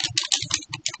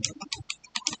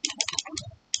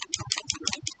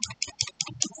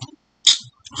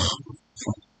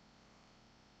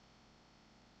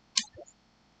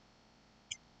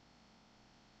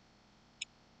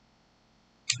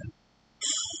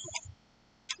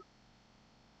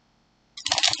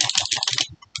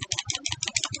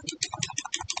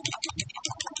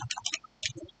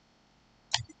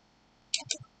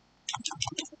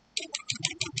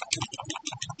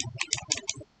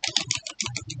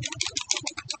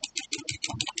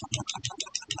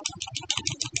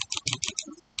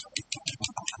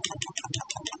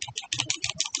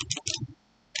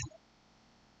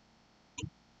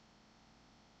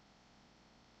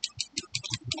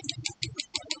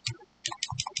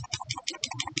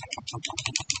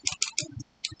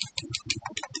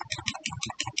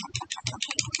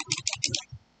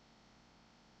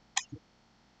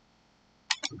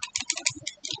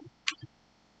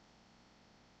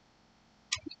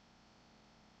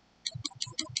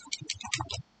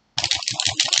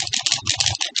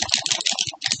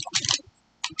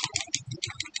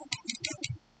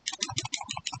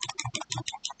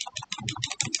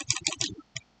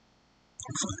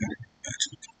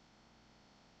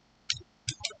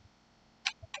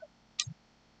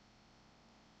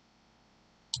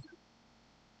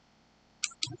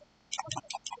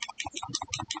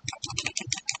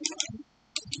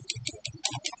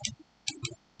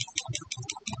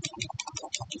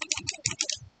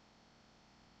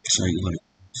 So you like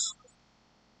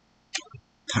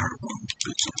power bomb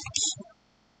bitches.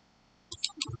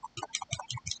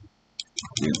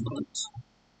 Yeah, let's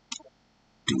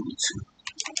do it.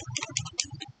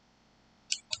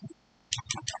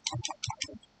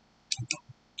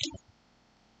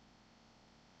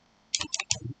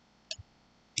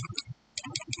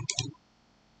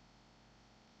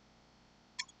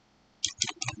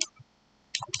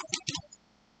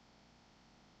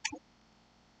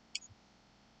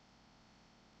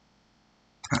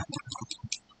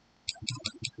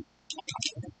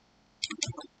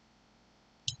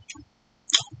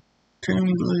 Tell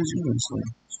me, Blaze, you gonna say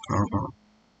power bomb.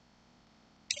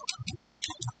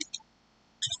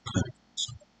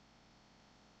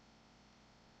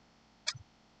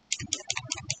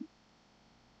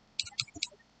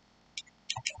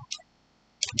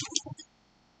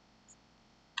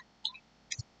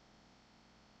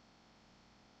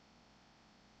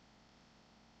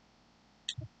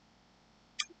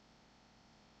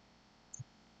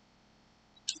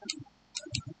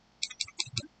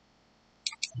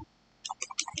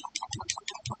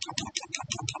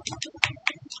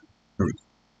 Hurry the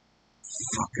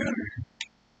fuck out of here.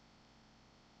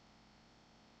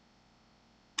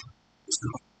 Let's go.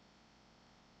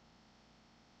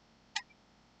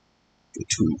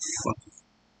 Get you fucking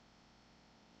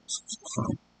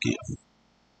fuck. Get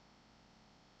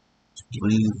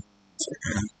Blaze.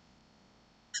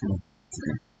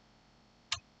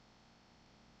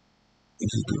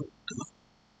 This is the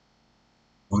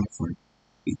one for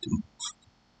eat the most.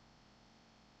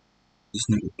 This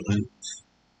nigga Blaze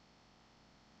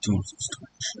doing some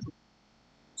stupid shit.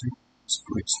 It's a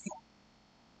great stuff.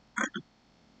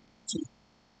 So,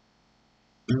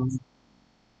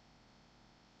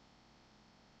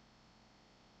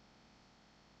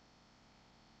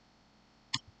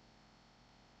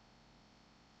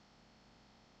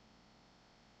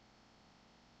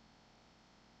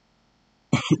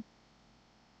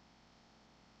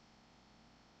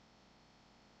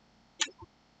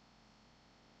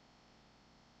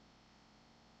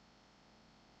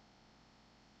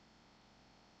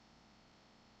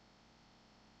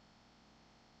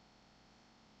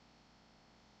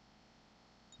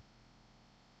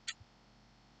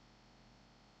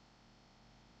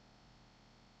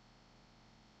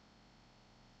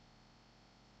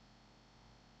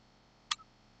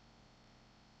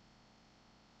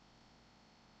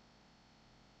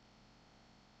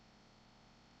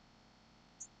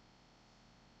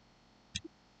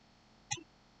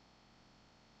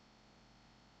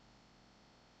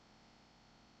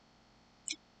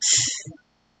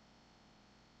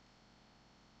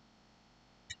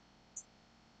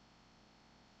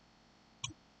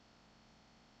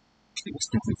 It's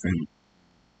definitely family.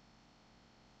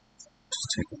 Just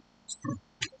take it.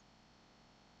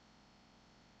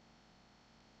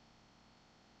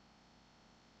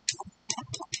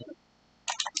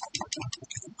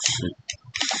 Shit.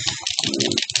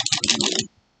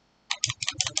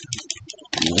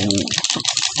 Whoa.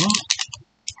 Fuck.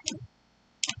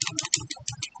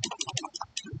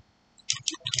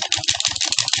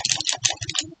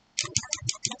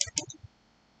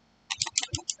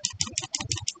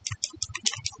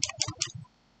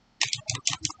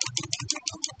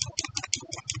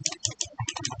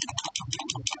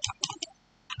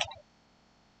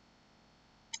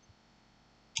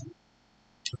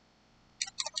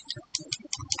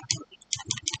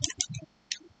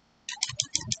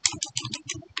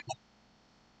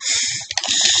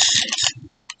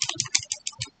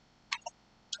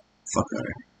 Fuck out of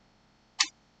here.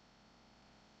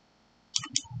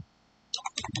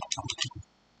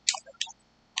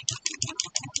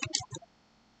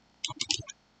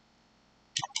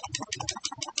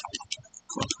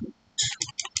 Fuck you.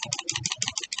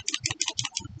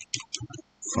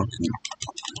 Fuck you.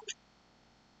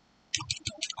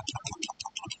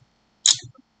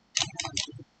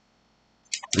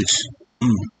 Bitch.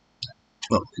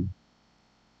 Fuck you.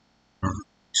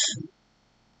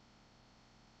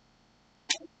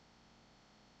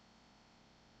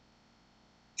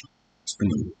 Spin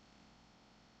it.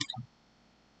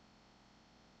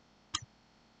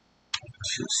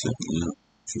 Shit set me up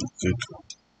for the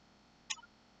victory.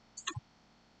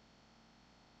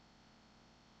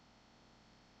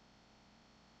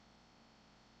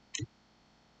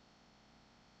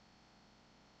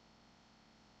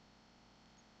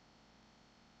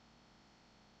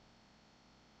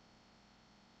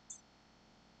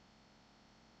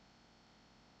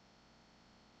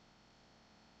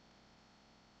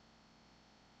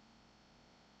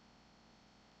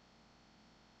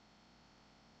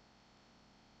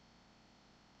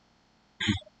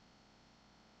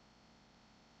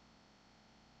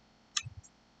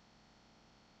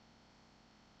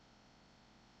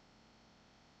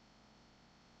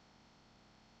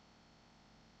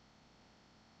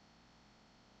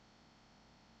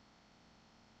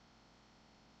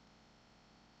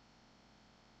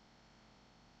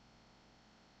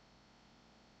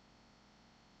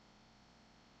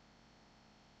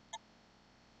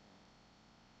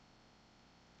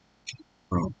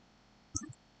 Bro,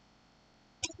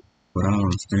 what I don't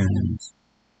understand is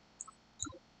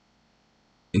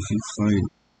if you fight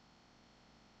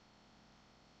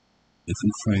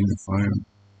in the fire,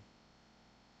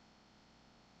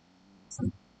 it's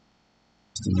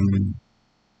the limit.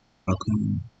 How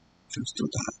come she still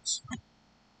dies?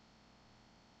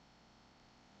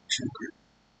 Shit great.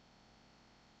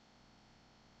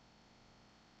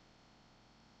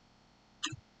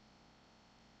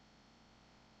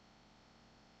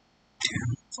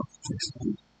 Damn, fucking fix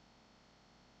it.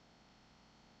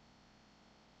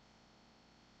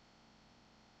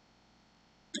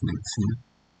 19,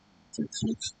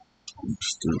 36. I'm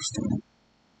still standing.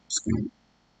 Scared.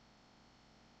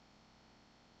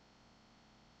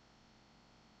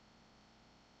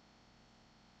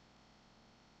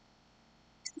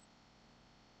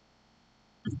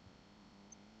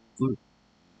 Look,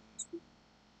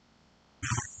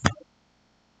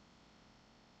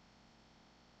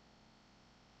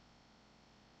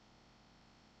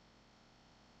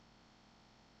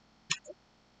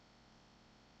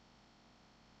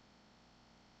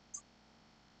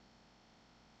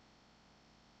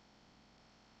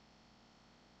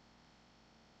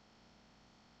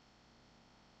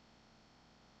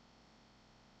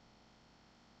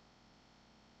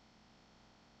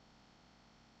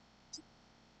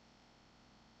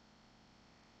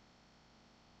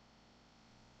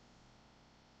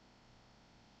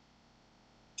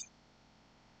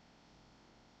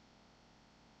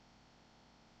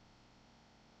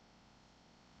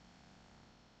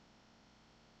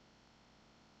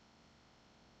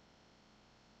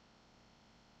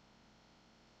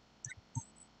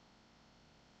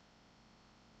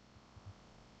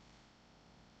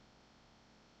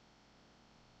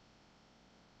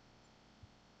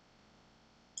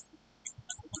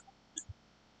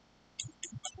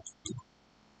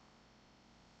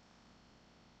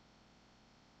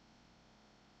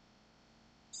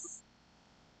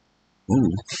 oh,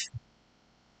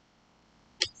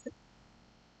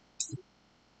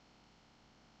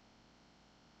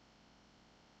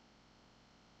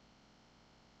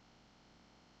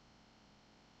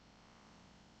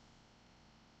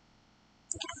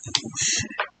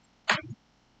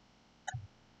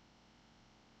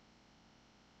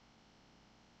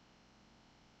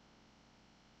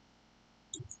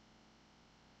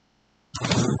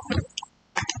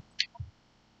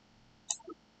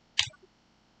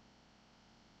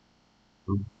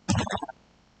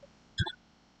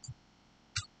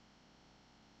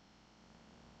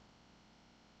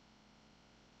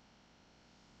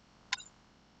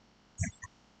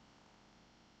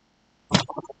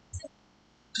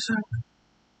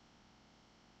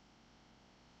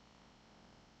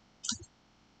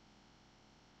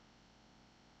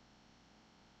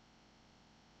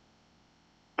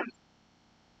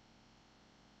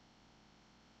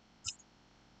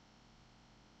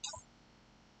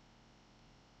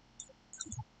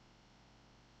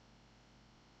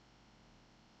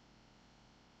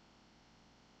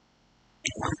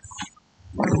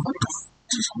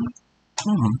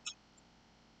 Hmm.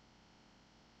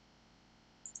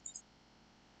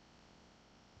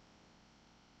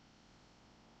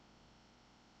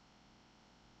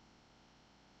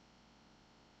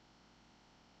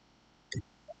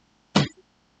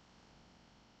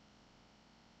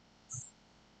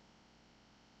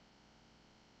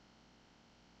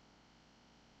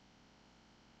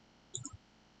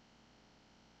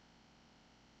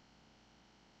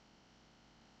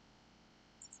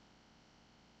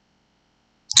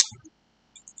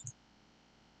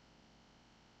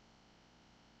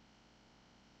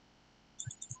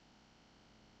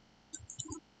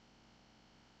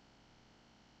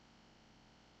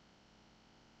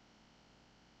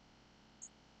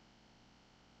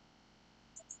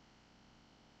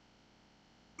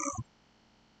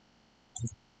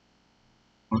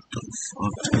 What the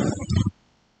fuck?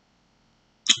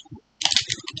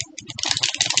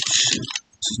 Shit.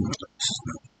 This is not. This is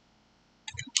not.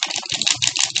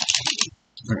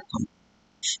 Alright,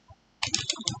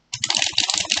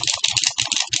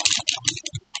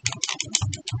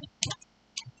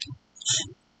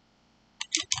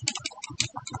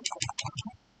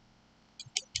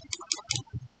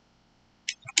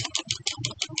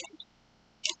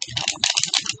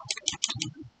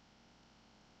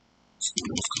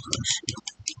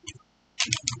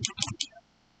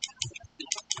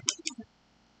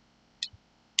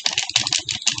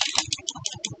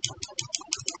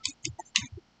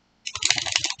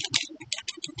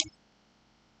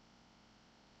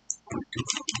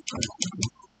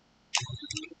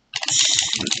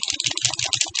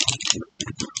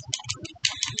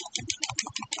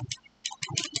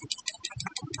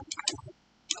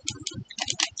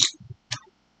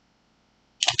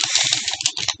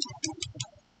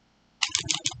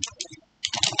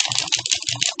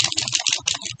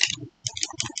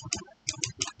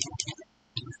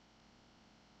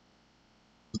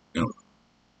 yo,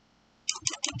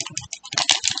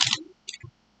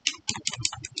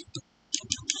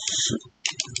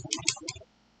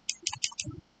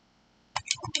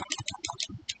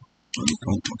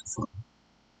 what the fuck?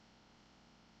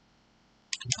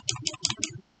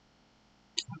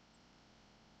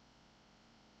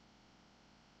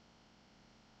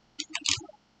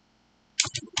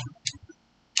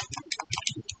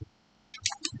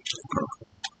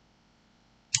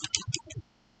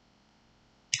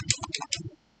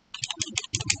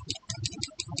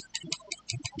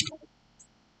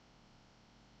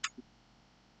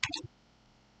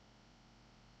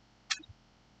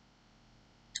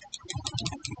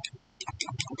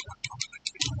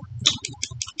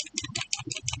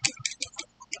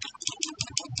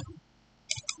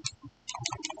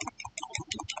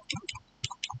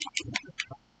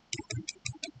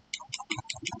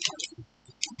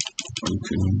 Are you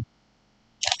kidding me?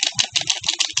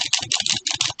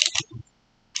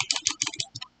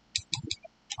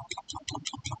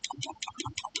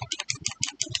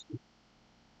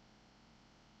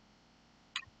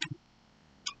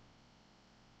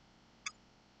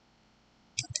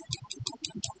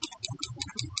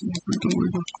 Where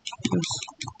the yes.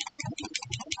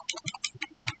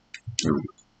 There we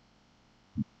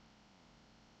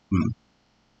go.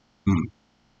 Hmm.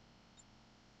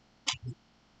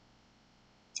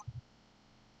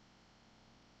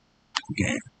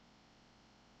 Yeah.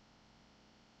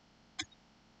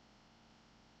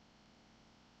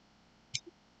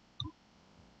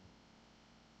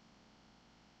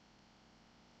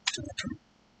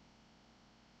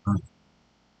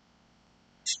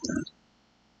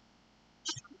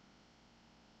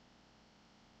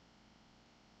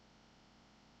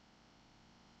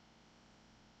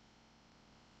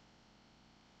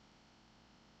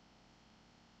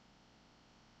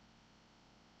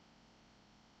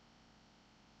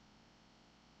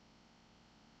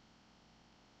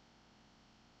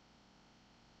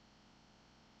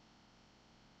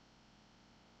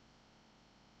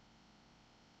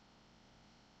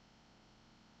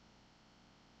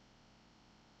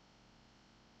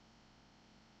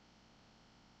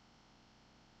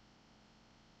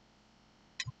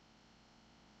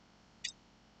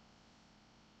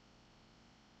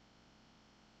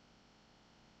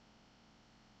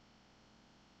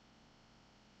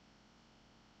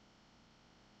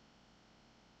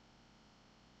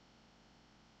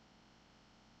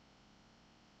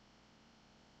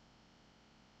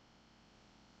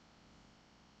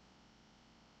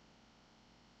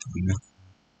 Yeah,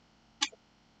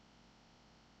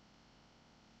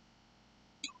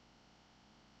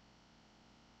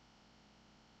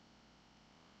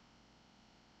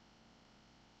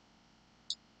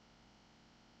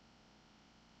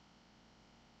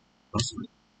 that's what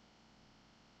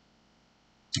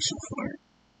it's so fire.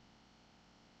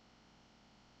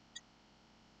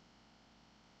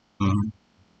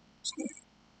 So,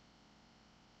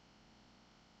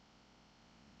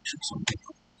 something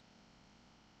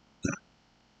that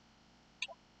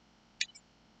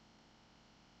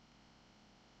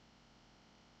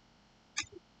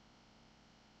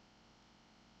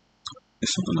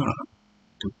it's something I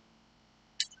do.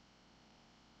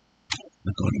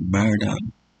 I got it married out.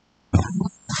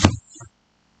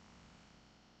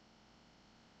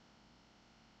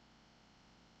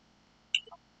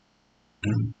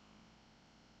 And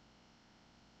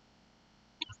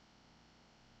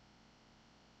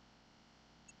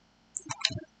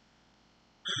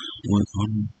work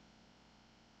on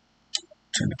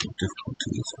technical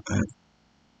difficulties. I had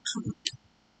to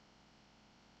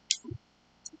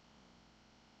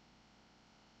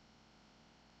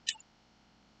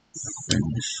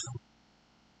finish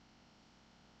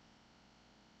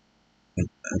an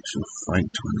actual fight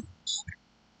tournament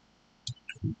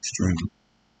stream.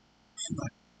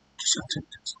 Like, just I take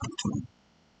this up to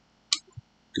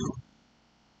do.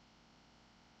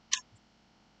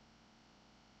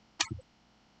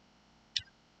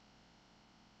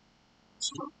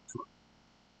 So,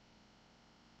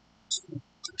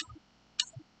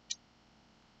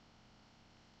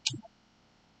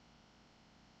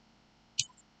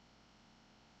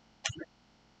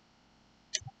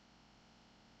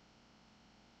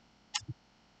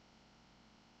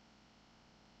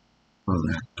 for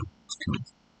that,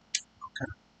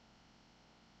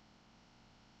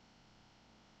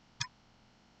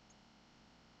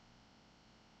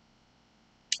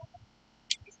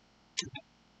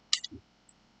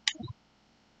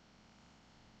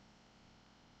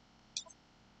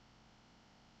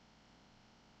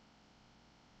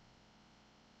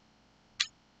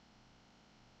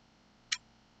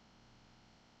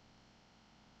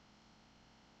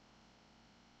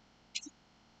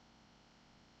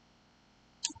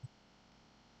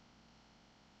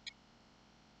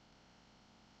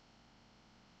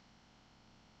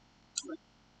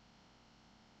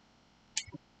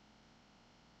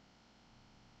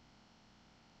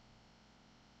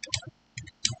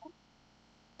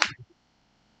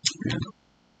 yeah,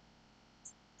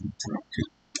 interrupted.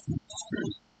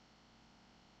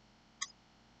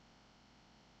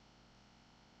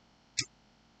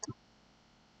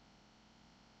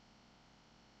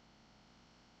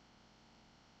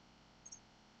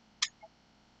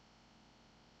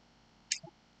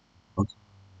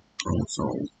 Also,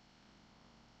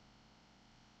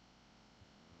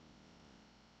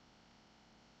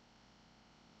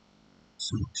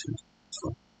 some to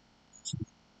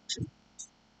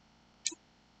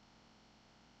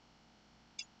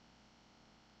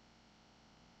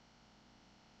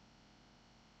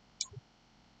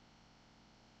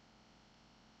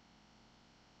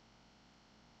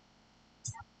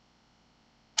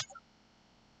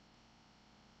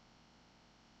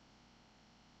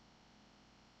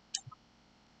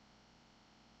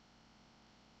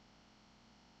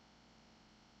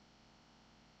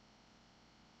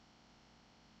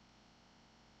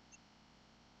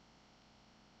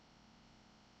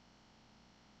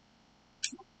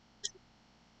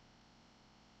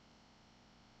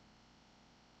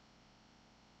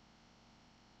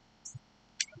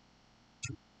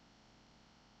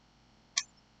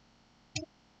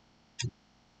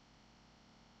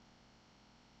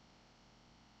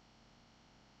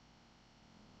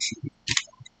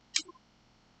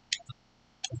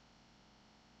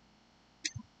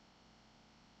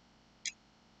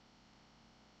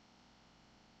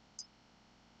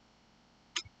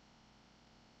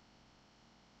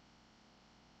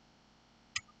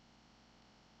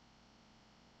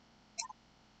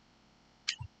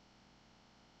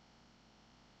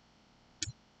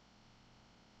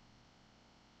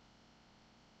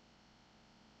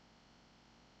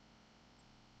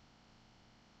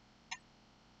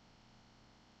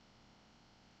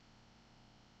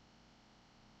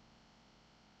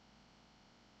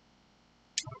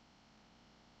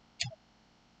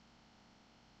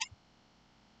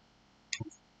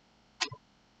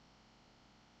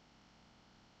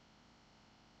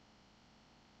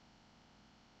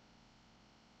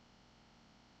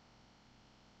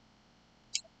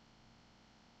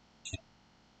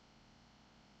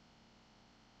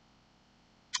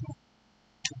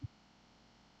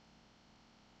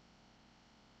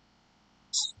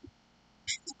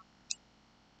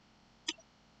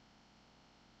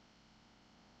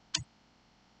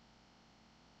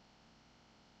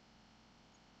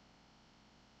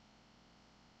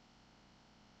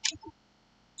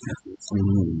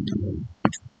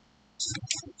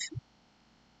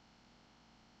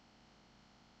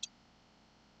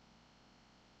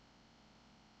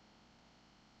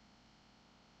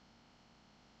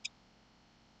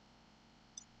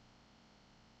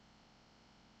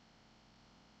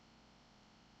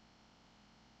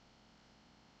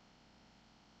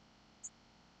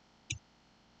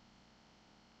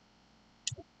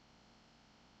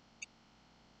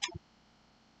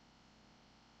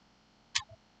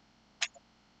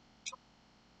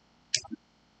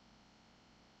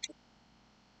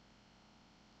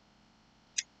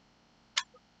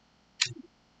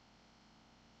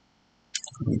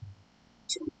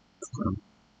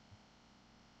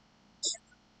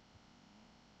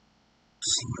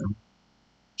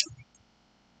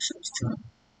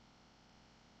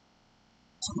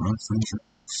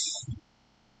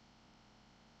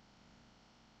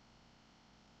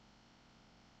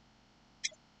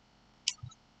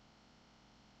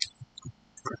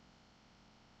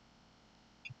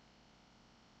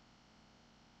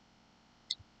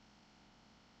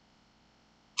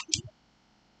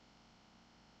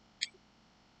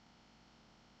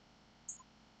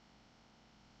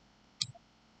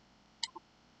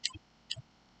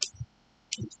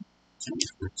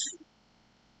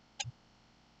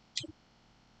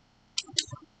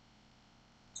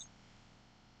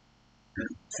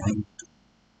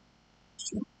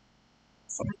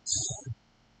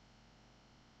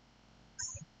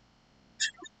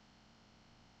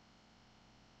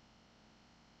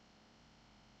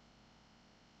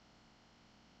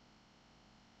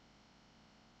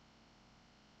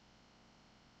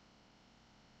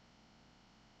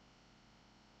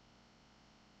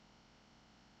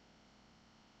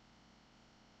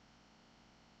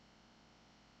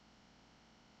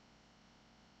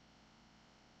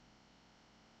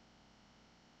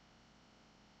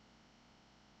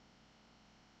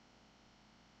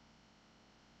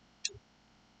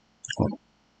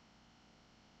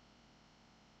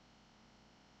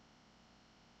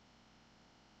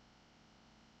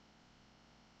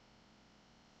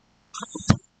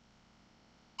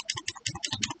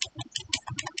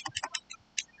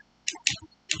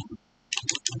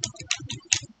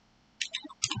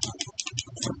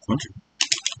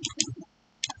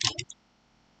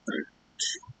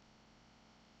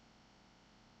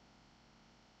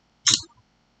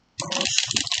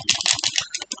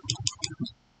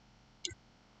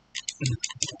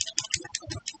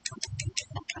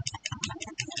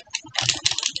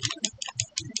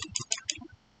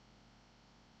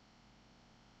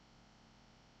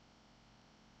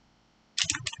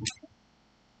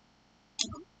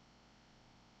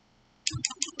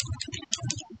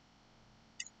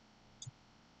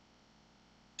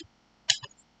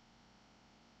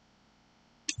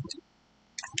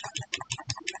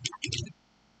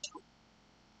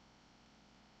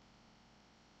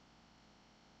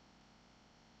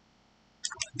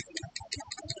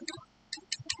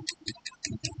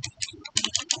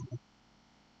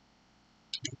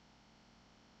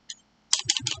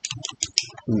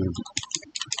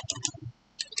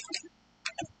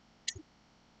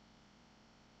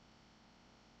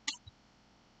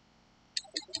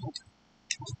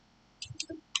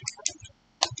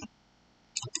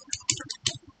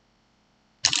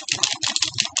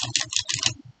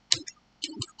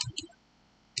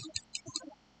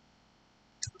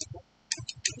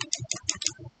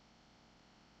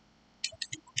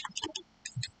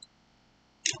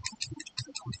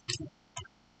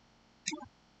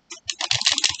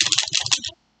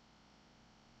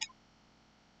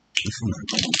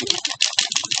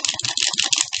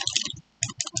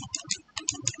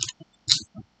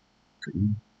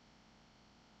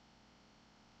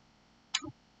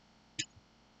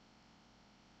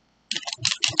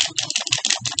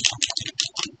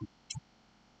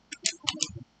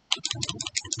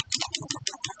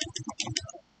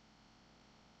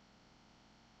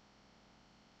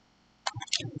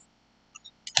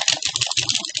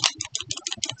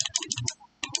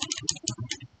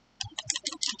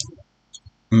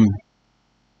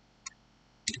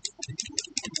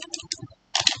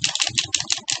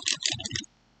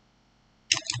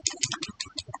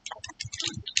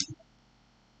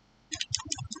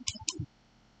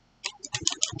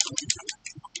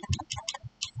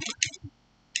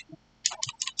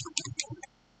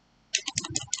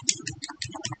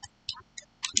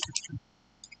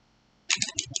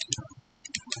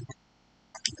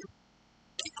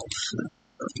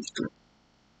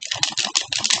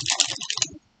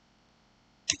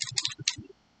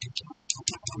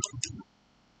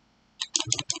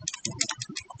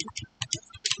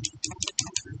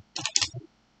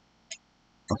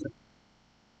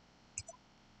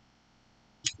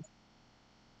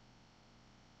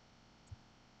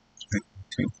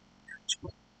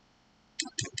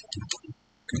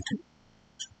continue.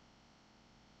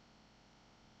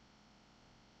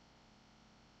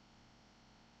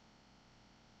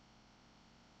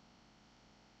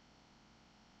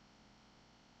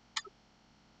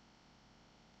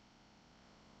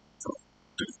 So,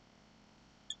 this,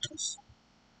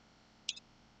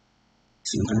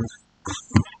 see this,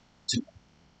 see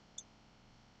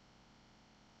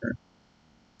that,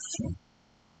 so,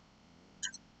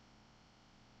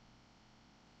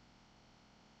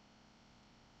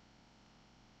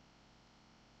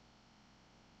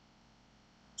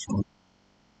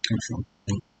 so,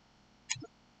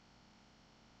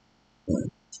 but,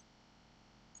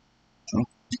 so,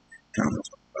 kind of,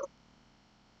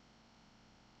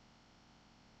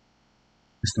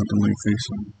 it's not the way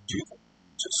facing,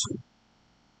 just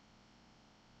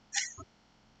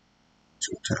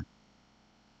to tap,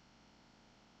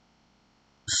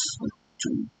 to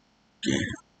get,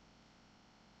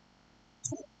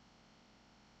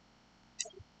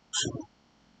 so,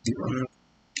 you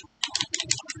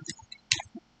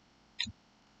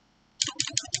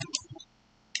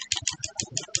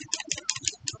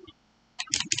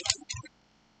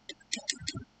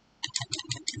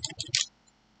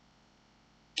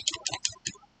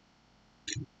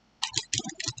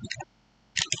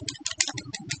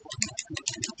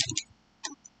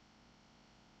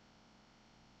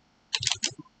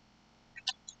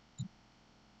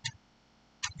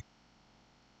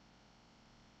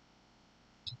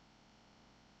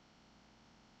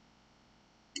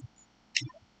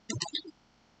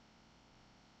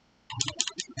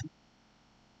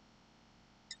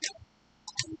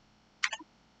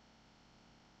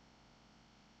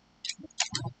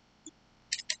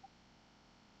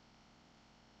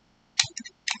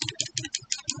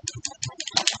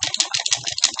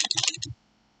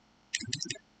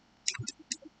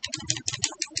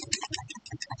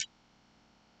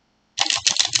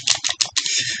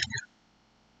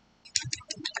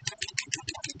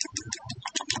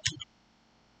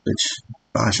bitch,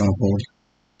 baixa uma bola,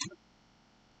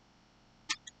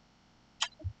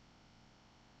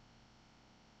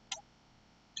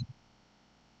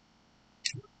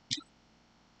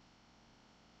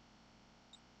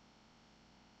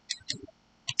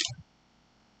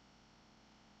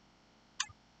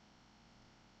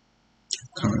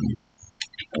 carne,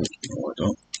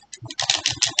 ou,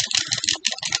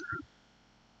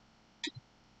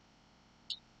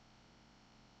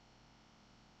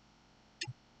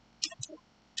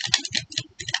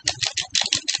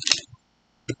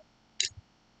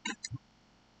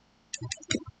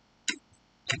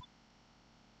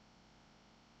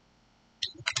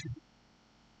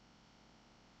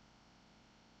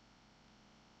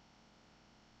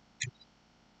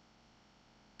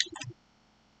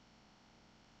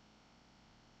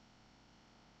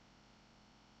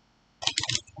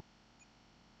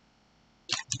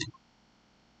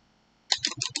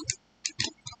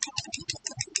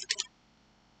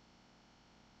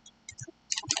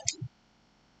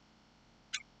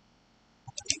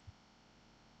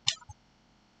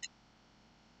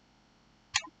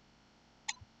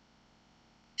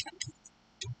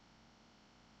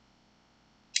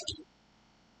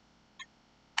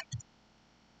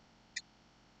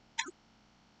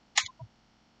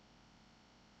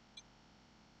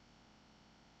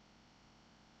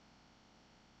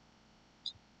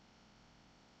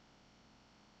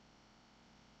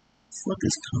 fuck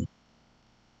is cup?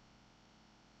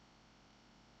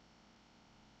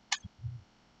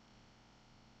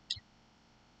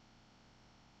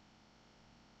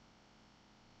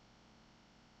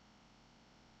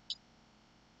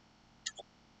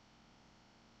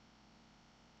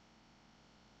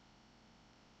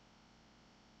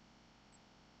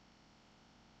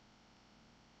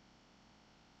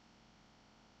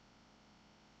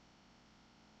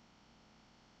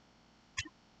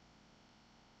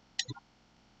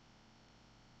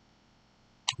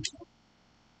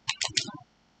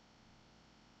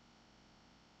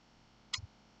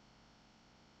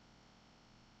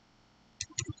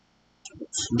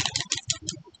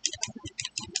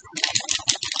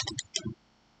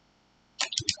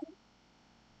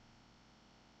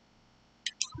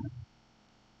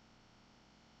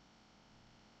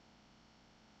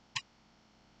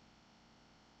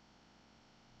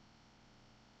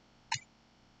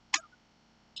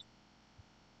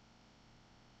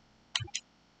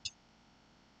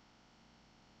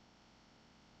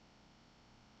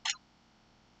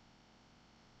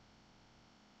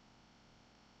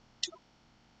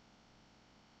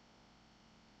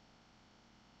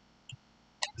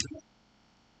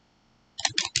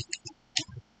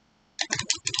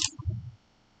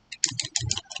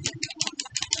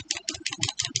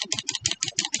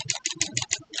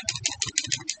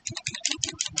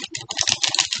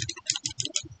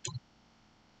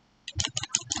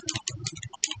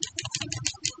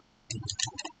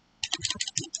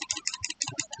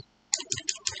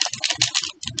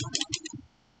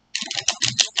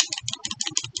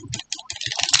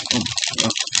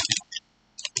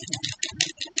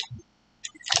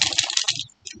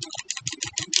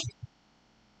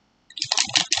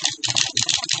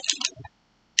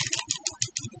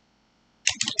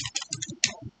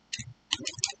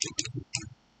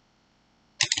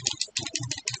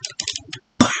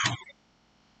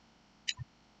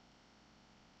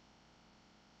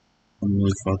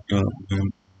 fucked up, man.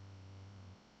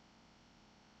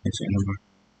 It's anyway.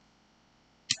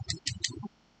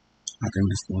 I think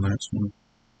this is the last one.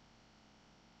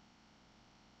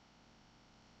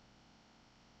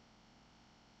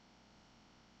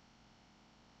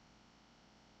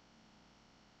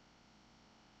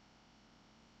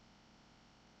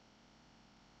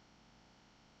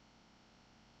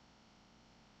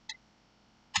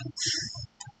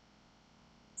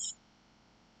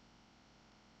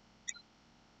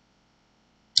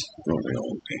 Bro, they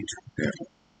all danger. Yeah.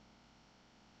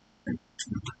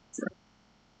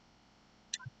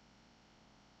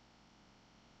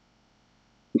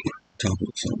 Top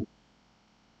of something.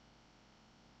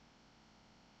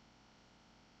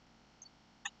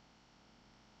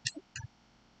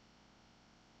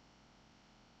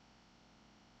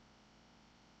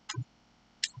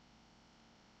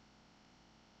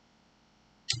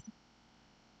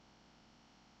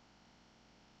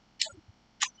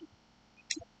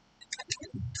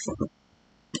 Fuck up.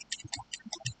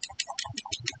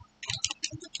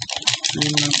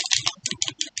 Yeah.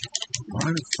 Why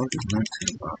the fuck is my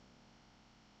team up?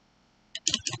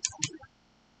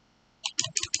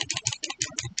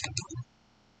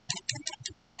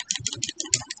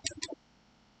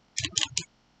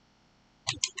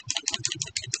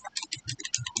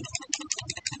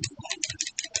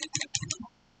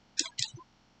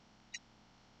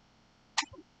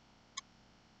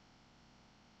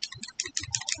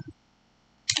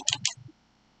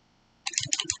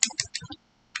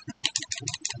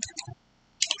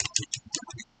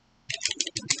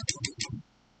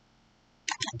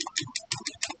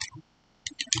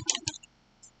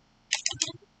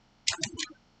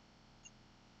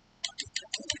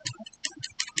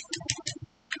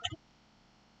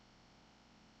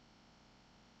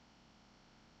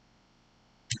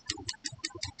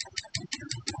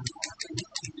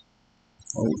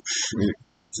 Oh shit.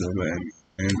 So bad.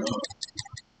 And oh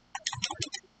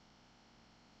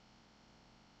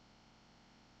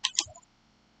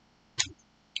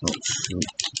shit.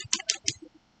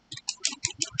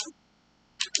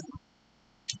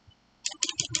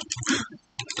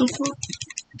 What the fuck?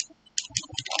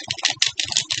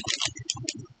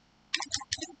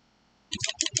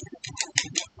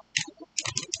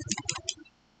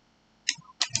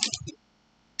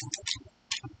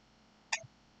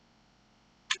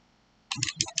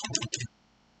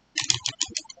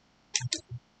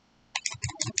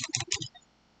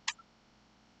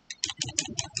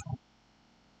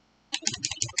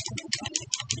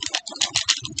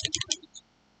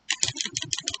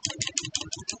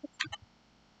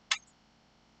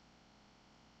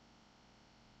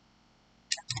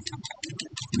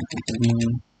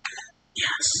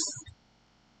 Yes.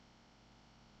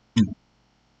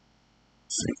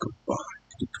 Say goodbye.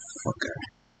 Get the fuck out.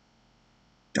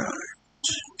 Die.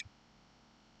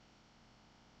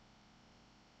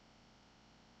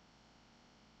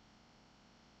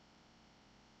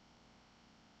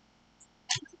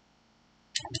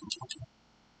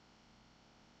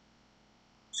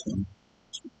 So,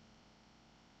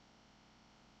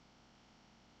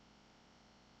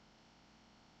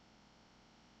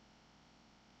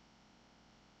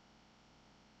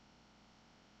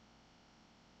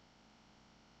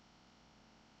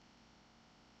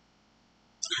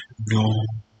 no.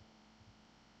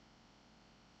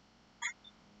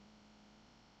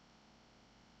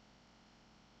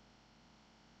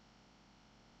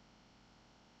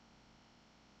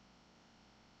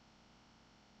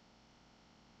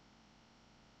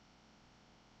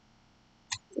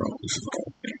 Bro, this is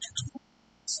all dangerous.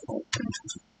 It's all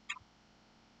dangerous.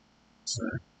 So,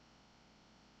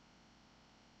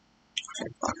 I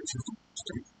think pockets is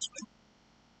dangerous.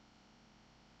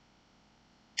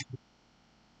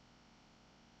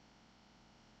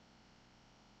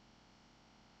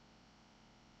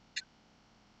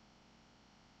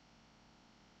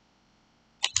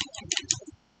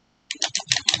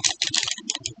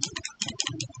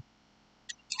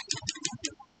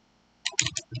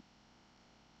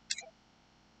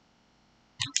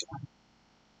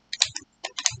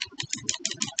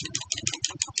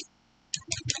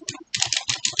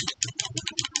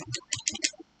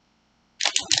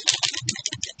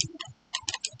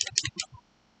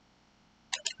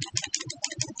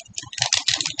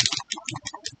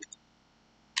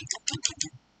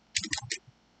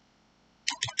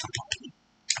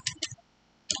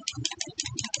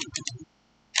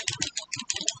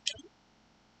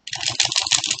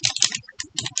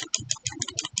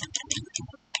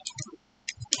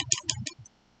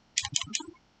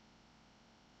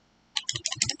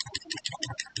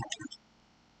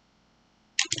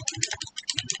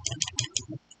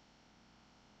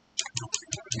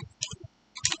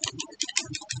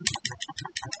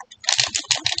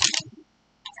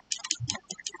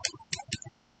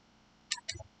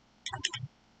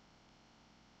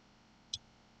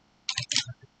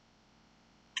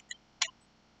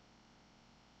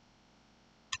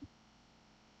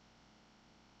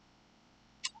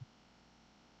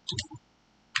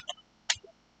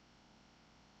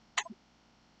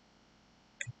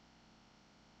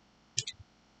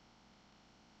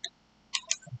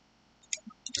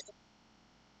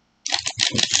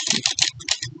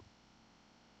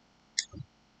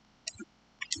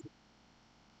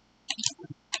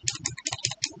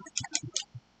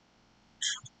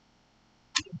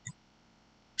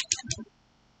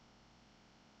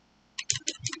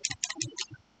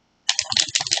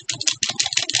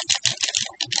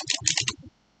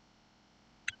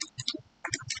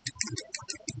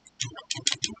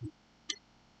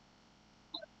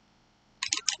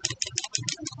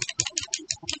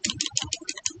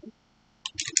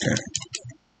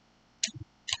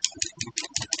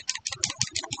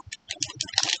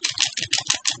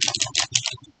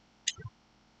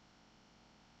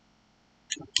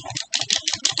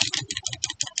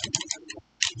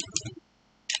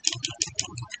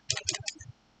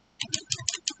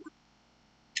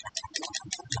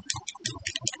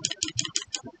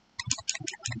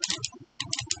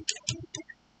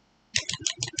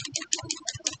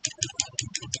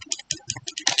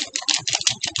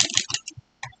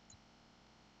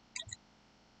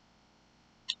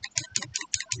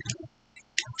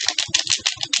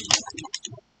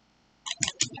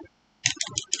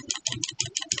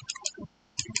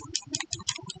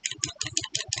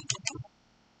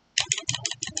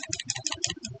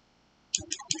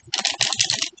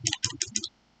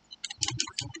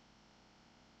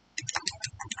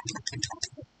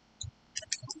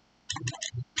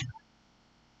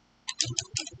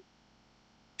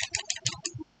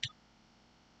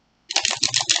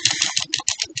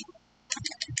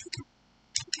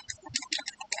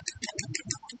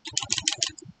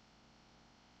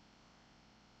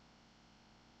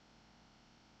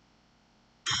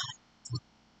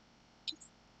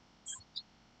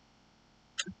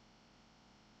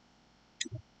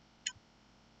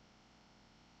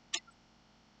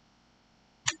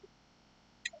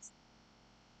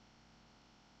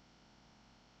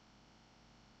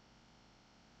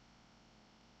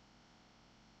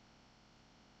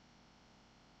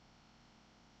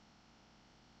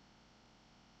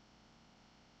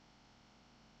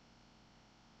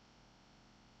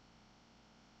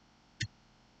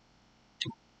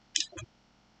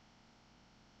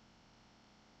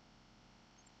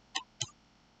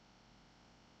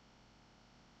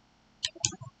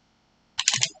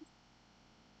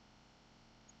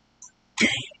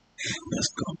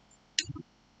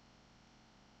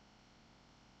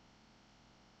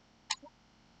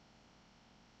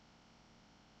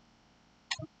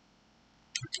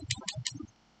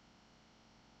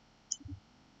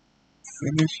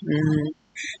 finish it.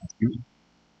 You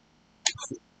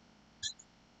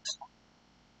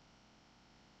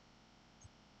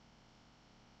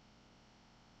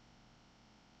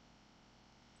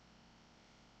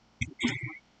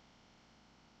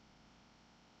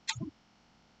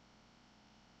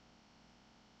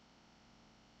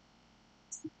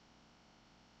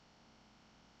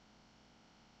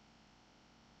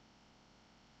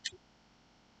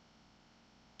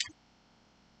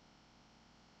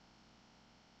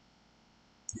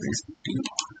place deep.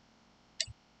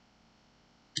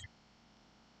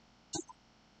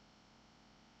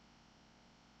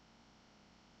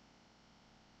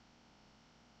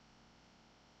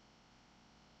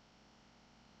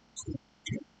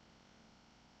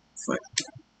 Fight.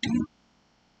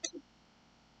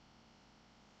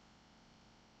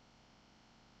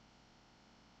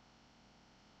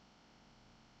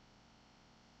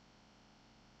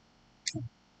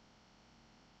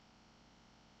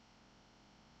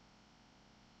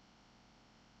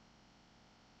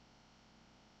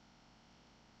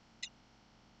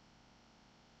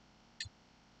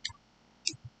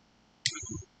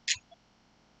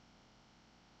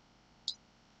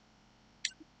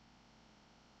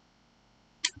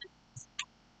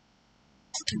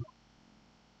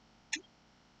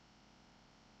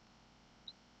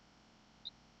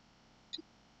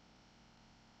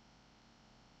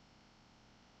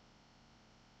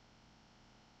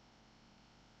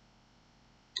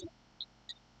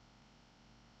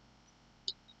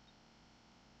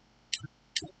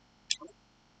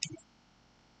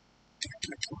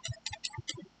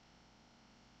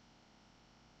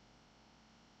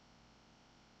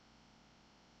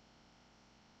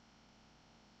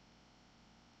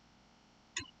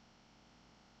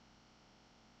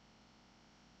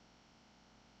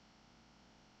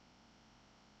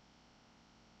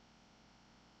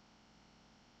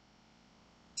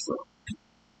 So,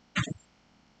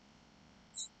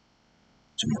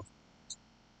 you know,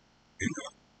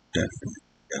 definitely.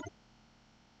 Yeah.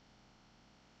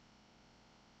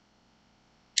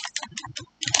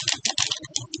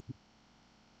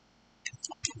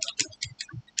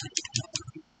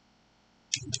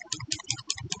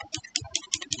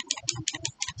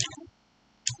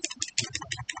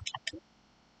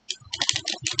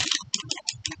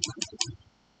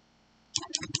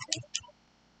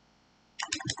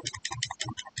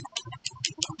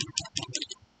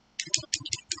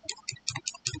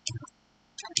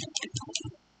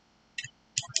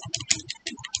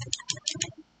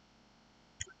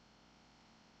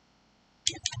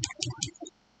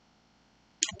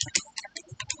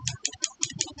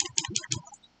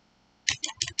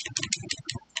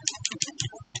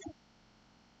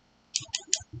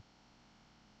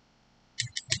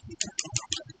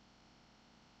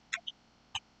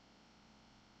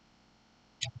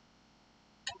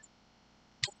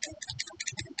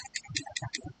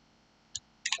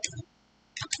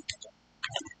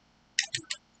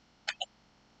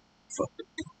 Fuck it.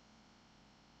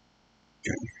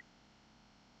 Yeah.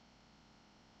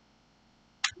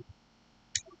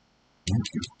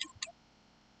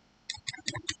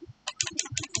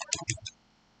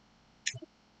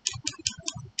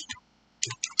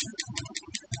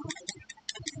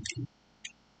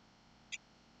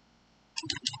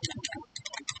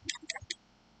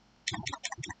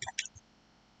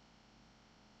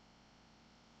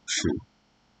 Shit.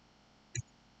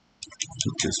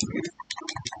 You just made it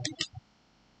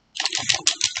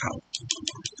out.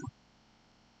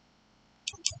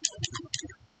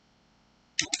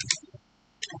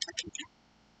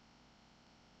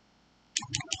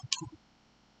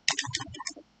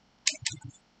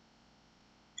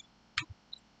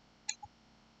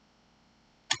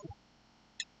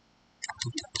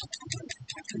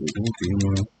 We're going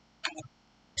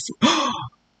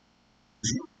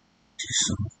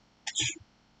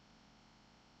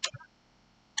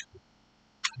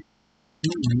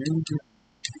to,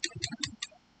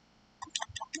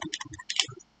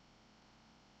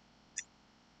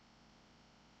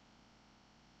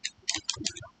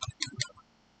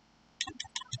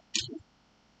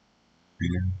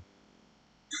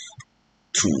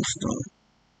 Tombstone.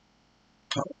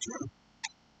 Power Drive.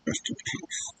 Rest in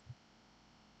peace.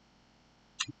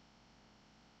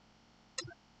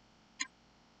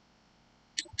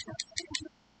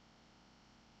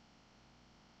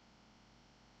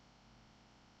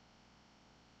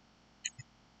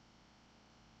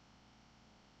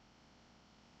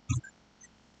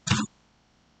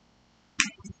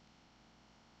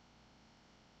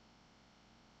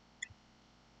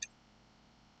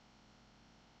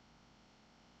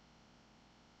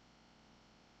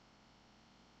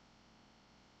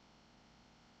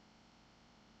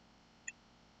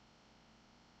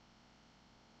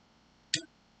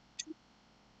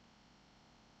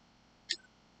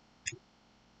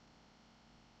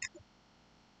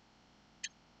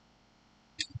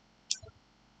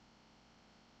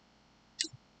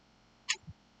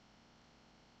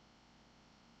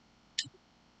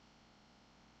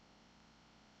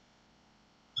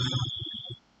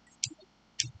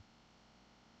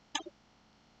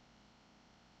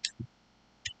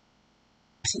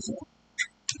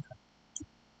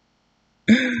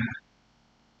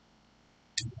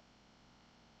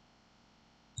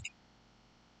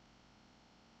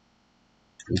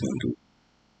 We're gonna do.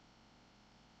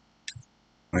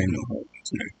 I know how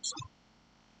it's next.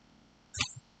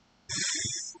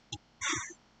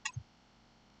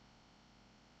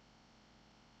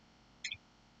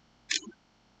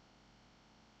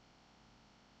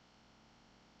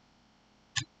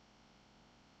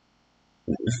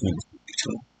 This one's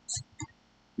so,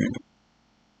 you know,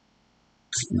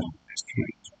 small as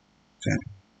cake. Fat,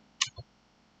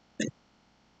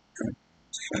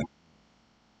 fat,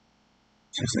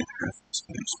 just like half the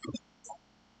space, but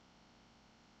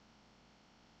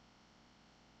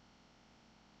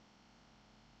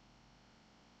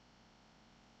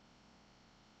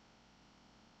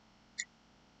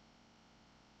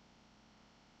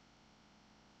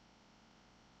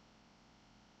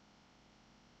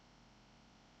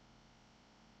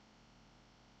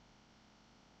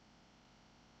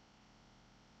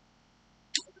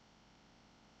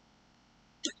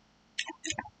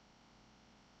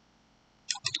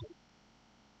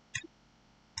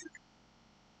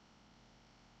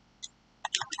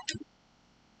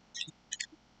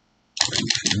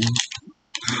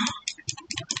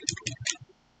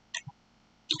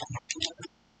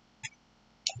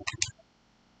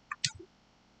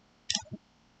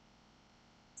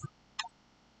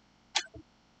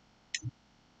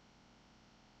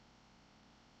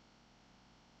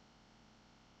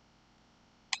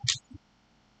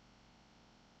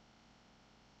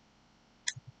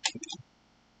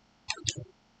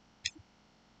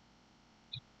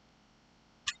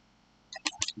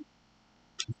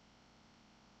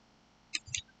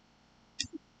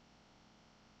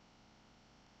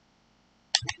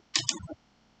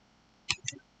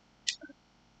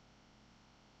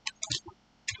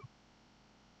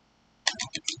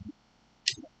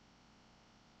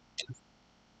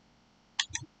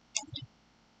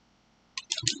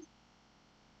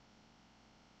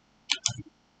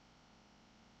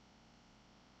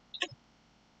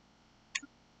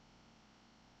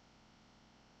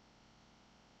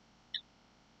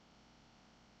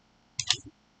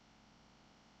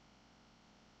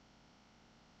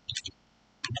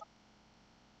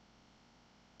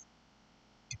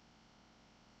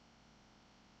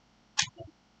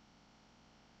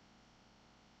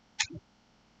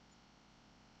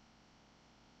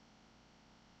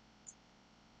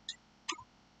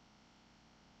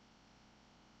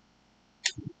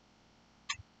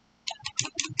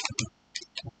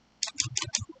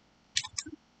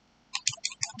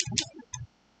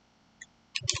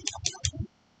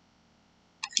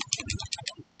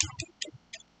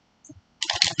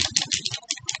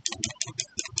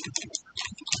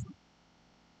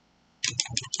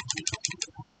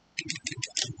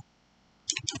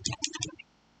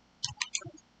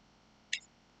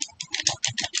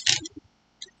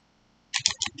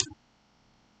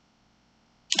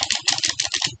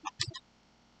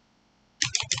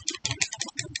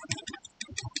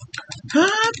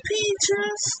hi,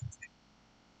 Peaches!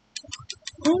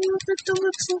 Oh, look at the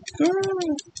little girl!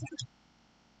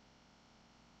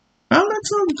 A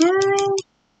little girl!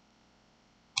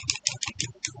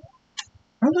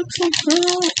 A little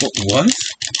girl! What?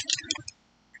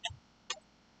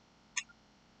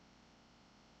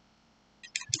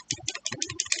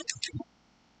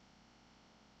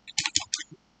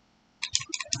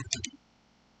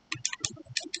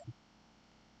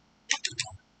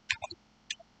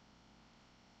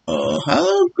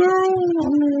 Hello, girl! I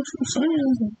don't know what you're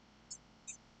saying.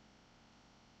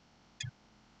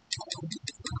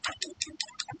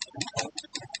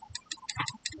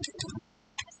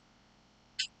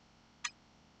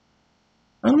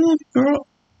 Hello, girl!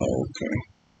 Oh, okay.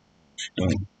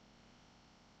 Done.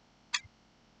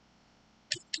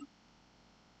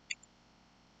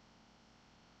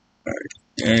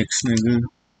 X, nigga.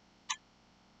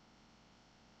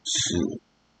 Shit.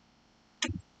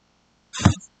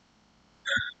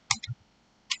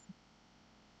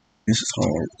 This is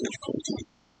hard difficulty.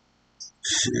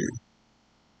 Shit.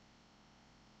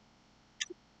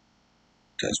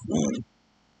 That's one.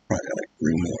 Probably got like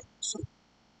 3 more. So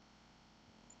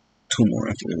 2 more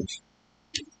after this.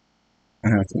 I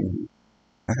have to.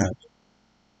 I have to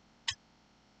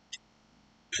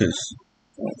piss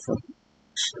on fucking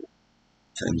shit.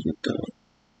 To get the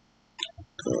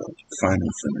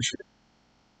final finisher.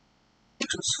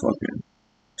 Which is fucking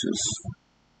just.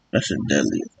 That shit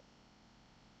deadly.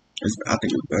 I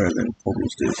think it's better than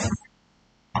Poker's Stick.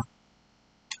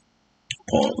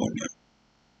 pause on that.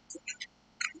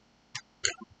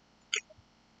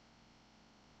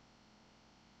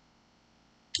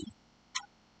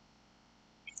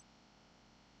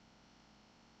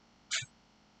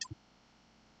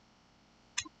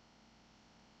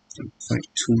 It's like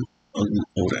two ugly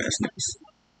old ass niggas.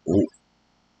 Oh,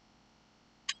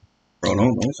 bro,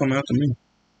 don't come after me.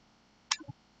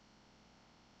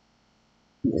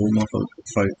 You old motherfucker can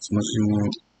fight as much as you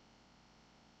want.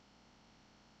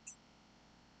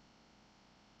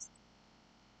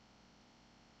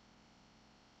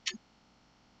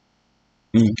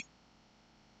 Mm.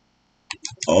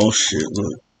 Oh shit,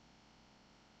 look.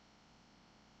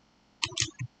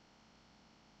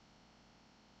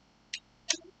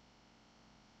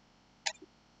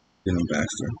 Get him,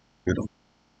 Baxter. Get him.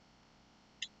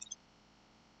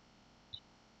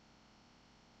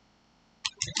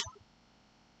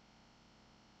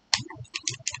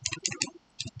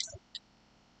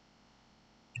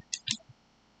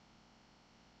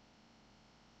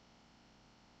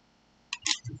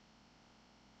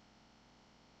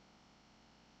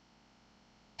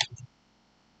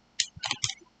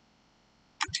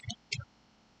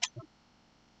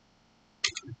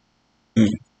 Mm.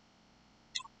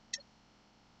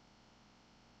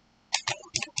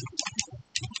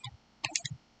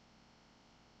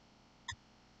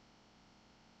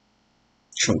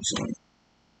 Chokes on him.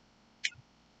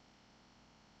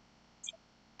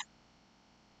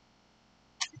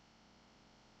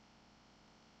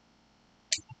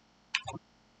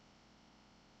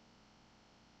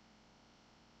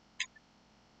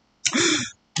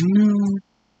 No.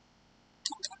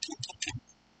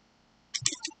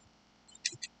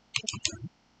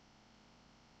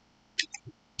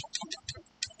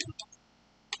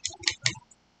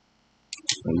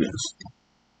 Oh yes.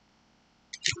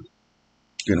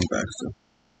 Get him, Baxter.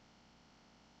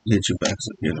 Hit you,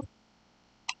 Baxter. Get him.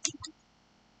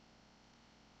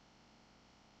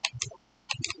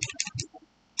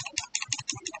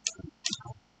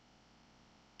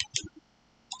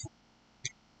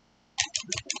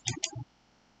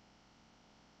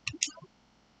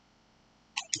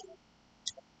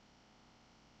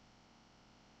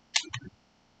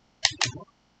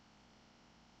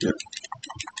 Get him.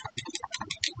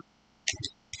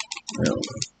 Hell no.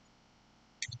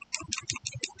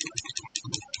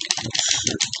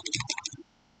 Shit.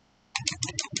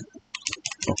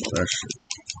 Oh, that shit.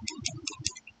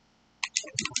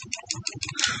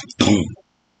 Boom.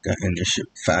 Got in this shit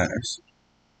fast.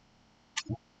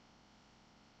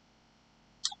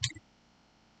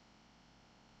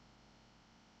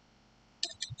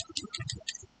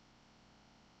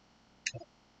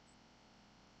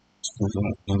 Suppose I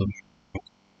have another.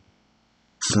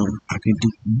 So I can do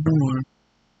more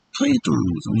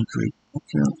playthroughs. I'm gonna create more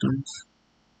characters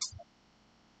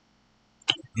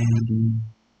and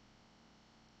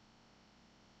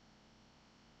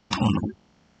I don't know,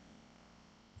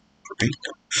 create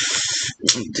them.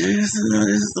 This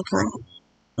is the problem.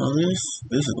 This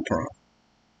is the problem.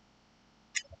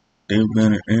 David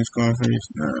Banner and Scarface.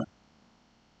 Nah,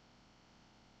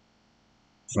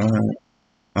 so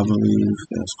I believe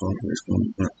that Scarface gonna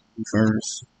be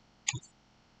first,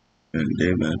 and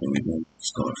David Banner gonna be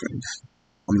Scarface.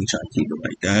 I'm gonna try to keep it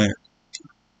like that.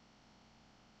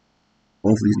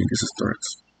 Both of these niggas is threats.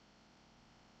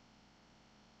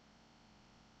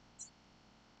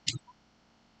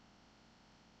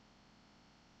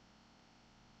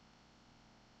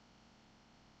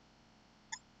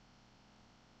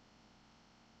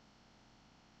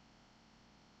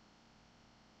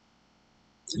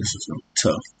 This is gonna be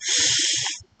tough.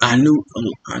 I knew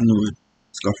it.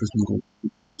 Scarface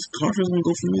gonna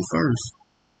go for me first.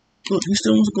 Look, he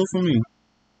still wants to go for me.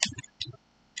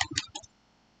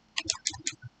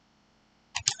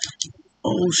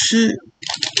 Oh shit.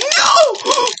 No!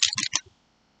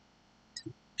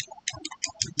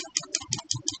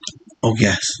 Oh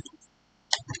yes.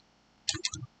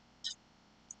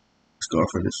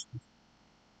 Scarface.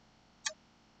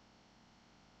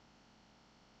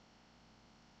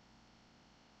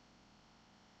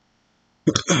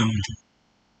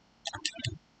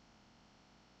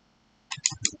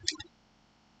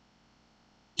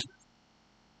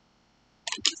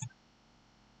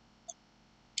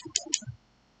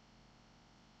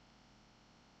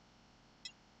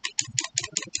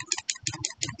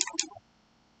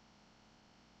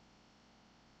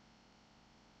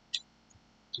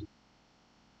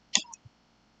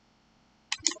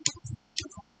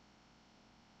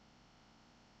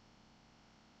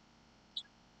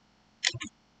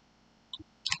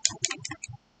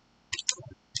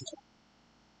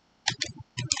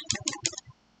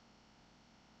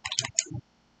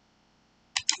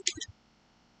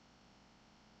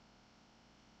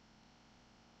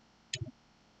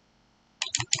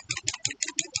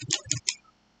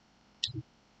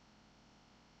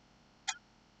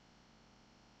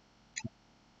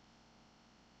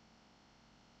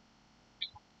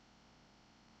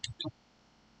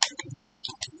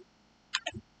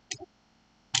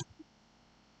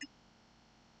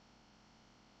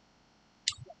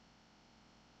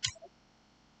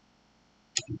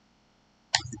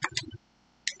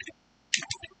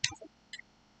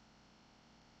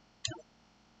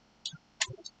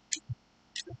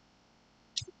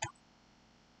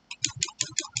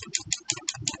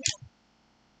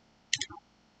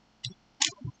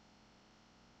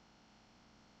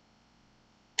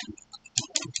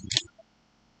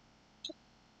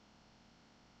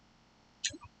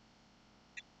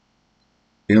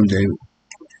 Get him, David.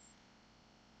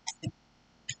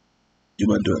 You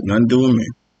about to do it. Nothing to do with me.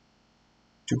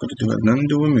 You got to do it. Nothing to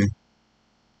do with me.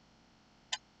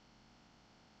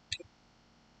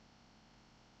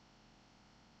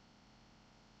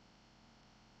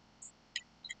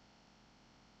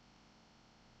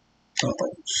 Oh,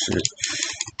 shit.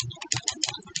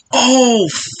 Oh,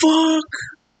 fuck.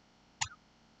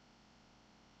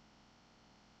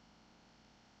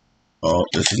 Oh,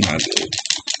 this is not good.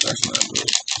 That's not good.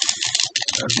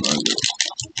 That's not good.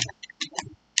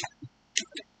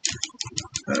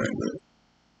 That ain't good.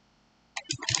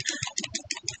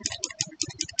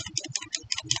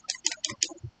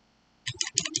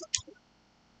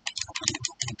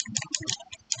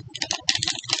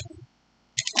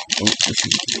 Oh, this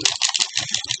is good.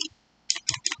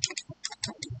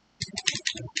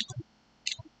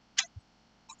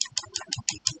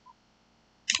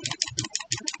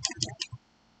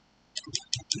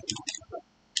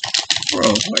 Bro,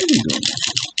 why are you doing this?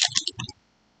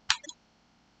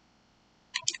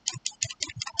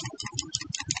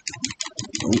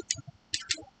 Nope.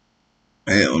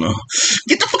 Hell no.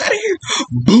 Get the fuck out of here.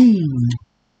 Boom.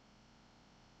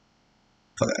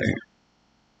 Fuck out of here.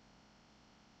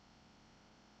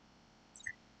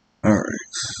 Alright.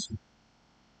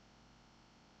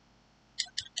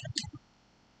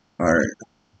 Alright.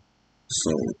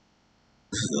 So,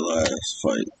 this is the last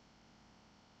fight.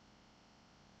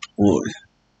 Boy.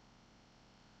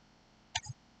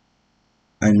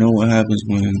 I know what happens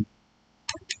when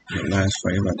the last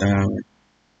fight went down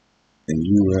and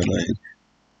you were like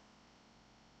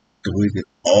the wicked.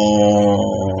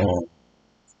 Oh,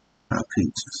 not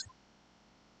peaches.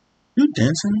 You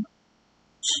dancing?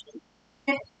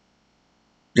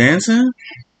 Dancing?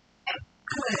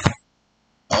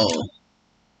 Oh.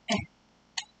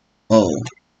 Oh.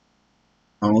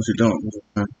 Oh, what you doing?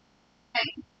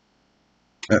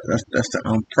 That's the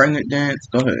I'm pregnant dance.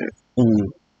 Go ahead.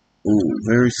 Ooh. Ooh.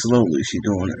 Very slowly she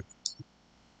doing it.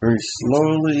 Very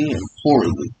slowly and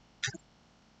poorly.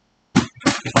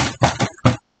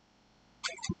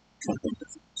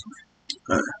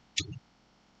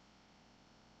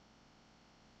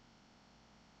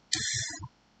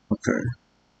 Okay.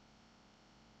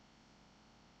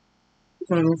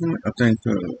 I think.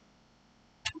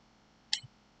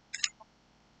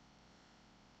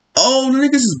 Oh, the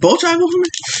niggas is bow tie for me.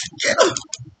 Get up.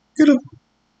 Get up.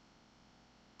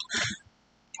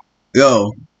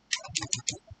 Yo.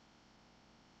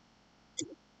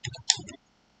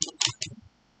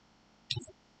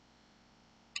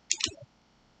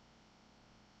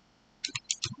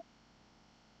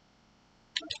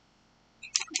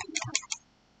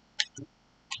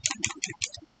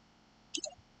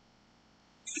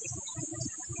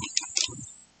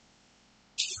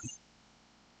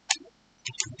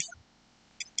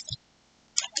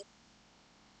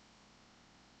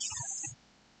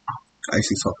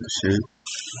 Icy talking shit.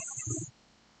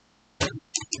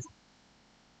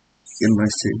 Get my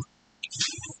shit.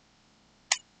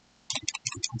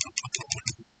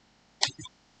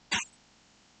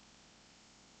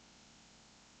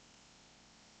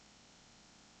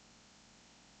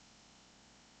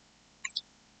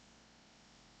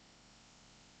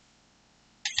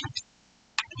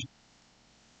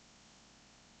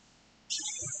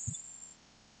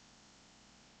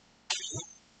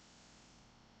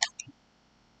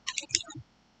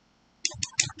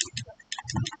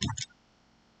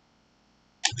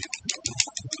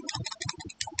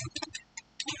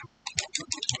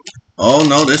 Oh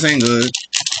no, this ain't good.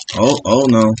 Oh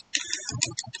no.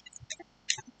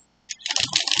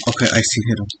 Okay, Icy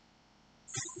hit him.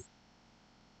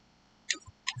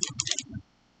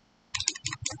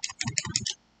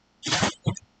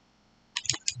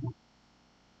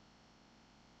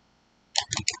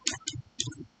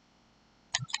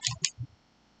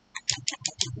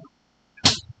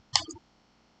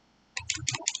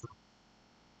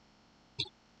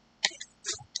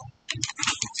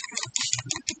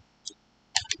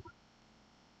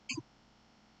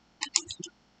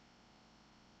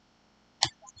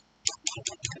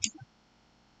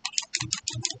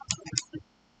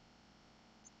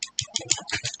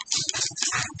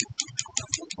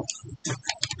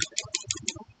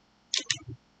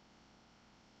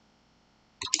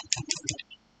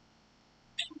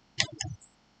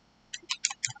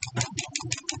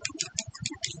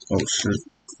 Oh shit.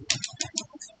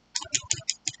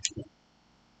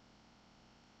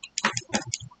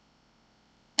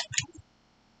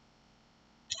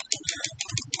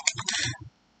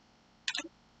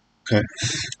 Okay.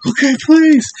 Okay,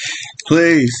 please.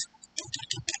 Please.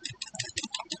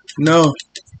 No.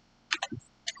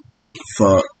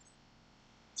 Fuck.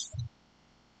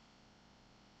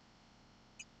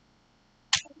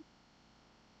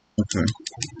 Okay.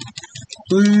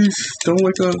 Please don't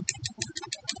wake up.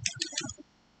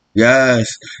 Yes.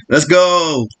 Let's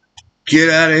go. Get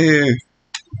out of here.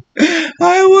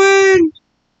 I win.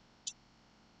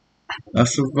 I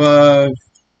survived.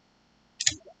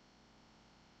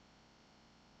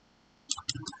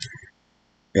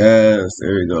 Yes.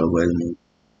 There you go. Wait a minute.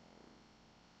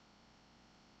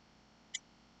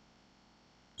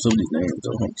 Some of these names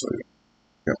though, I'm sorry.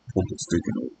 Got purple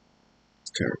sticking over.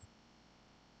 It's terrible.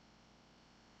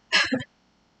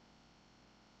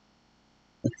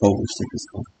 The purple stick is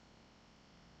cool.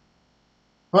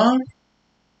 Huh?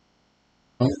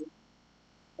 Huh?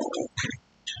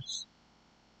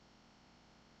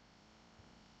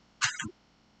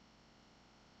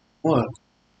 What?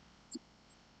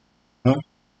 Huh?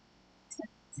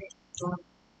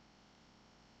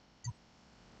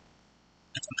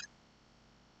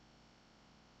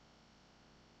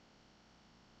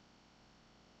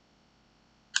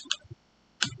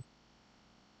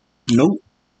 Nope.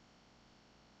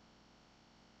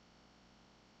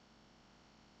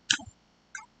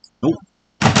 Nope.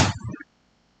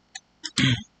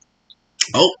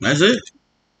 Oh, that's it.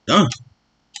 Done.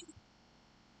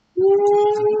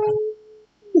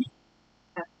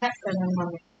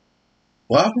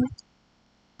 What happened?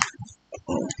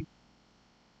 Oh,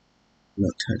 no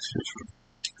text picture.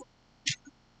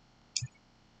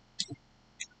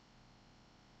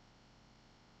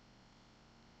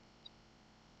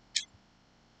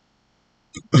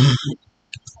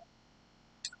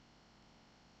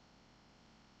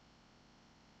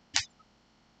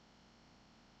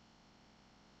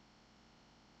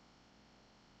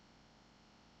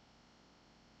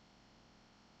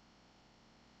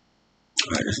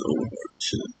 Alright, it's over.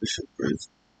 Shit, this shit crazy.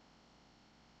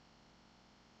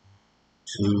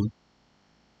 2,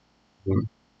 4,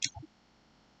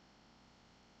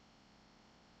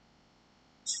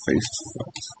 face to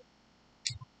face.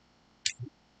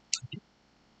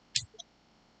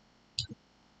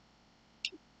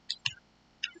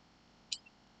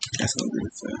 That's gonna be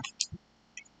fast.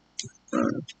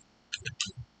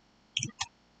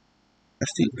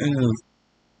 That's the end of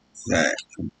that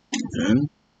conclusion.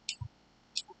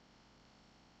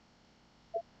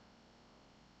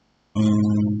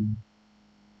 Um,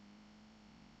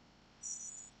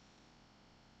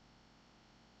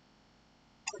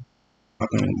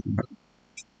 um,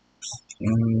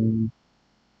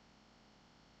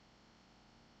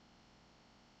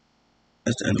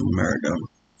 that's the end of Maradona.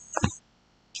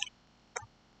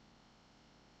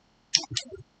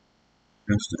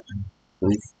 That's the end of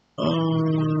proof.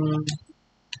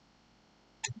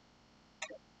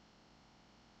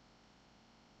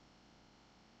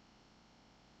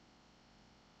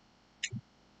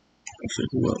 Let's see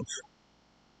who else.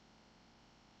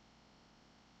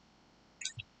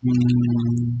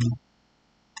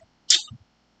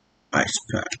 Ice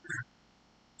Pack,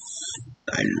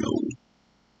 Stylo,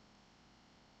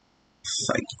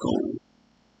 Psycho,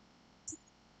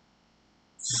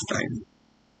 Stylo,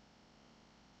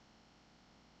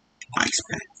 Ice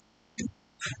Pack,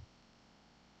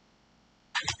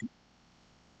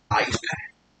 Ice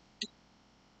Pack.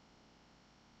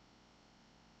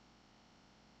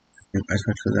 And Ice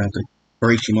Pack says I have to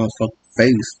break your motherfucking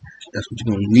face. That's what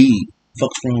you're gonna need.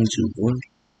 Fuck's wrong with you, boy?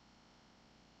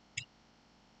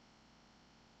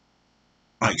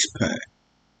 Ice Pack.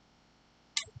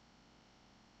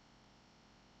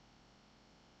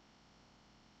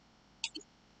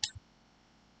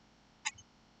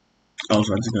 Oh,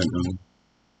 so I just gotta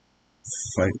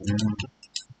fight now.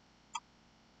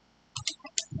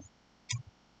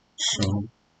 So,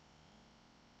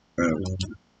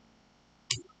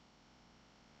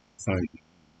 fight.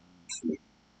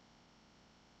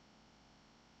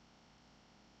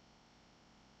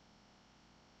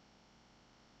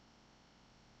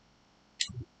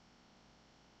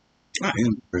 I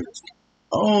am pissed.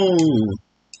 Oh,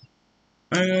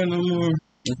 I ain't got no more.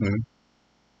 Okay.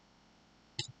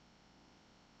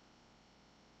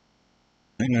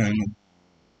 I ain't got no more.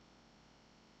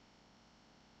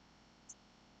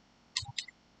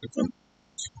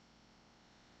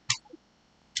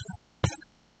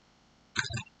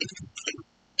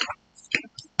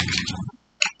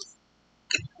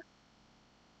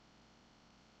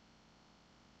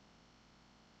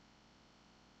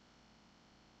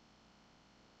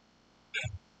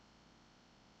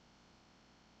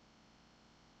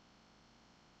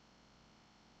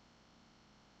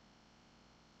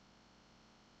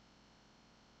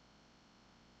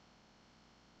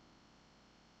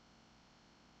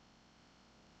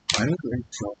 I don't think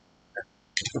so.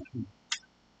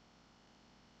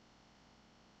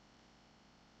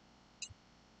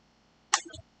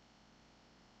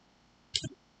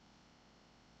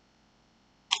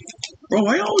 Bro,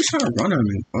 why you always trying to run at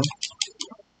me, bro?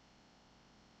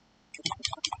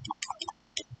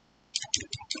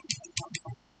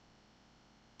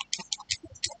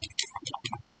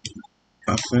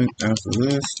 I think after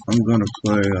this, I'm gonna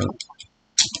play,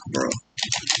 bro.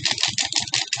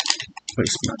 Play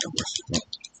Smackdown vs. Raw.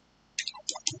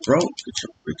 Bro, get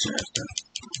your bitch ass down.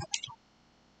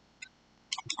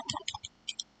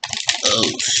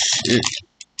 Oh, shit.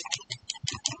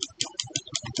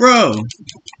 Bro,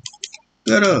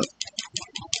 get up.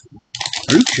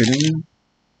 Are you kidding me?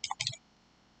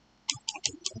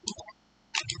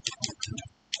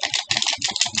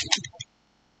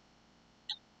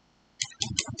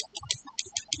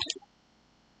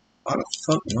 How the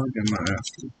fuck am I getting my ass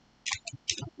kicked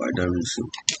by WC?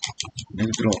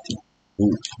 Nigga, get off me.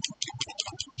 Ooh.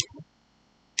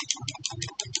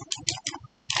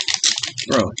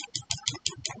 Bro,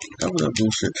 cover that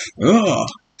bullshit. Ugh.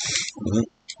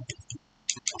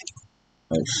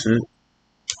 Oh, shit.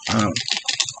 Ow.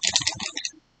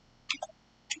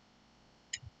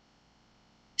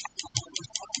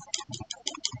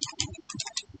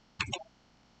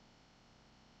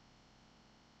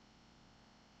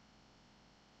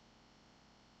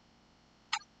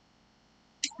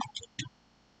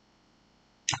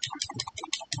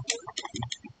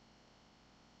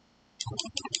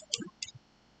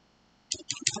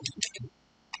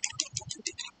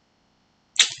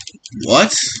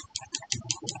 What?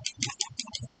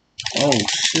 Oh,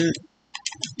 shit.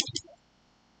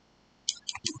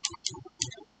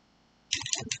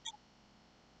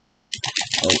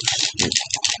 Oh, shit.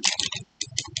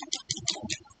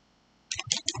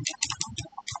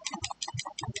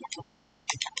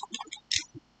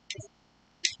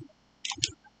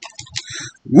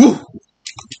 Woo!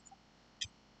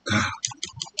 God.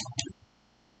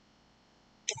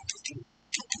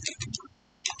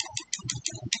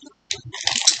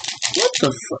 What the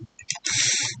fuck?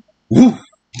 Woo!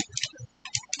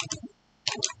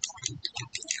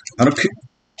 I don't care.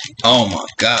 Oh, my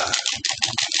God.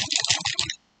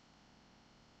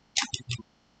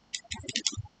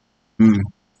 Hmm.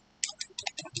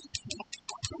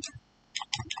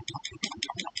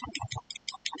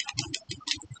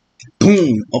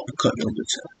 Boom! Uppercut your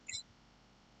bitch ass.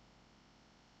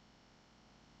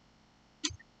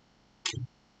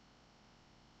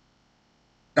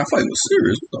 That fight was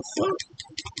serious. What the fuck?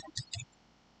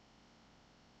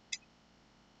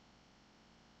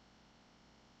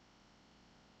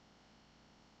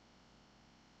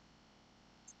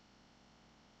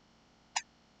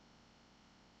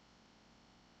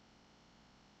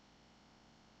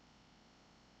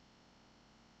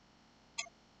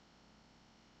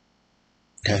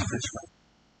 Catfish fight.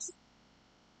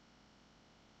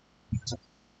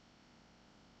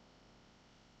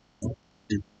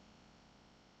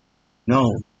 No.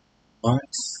 What?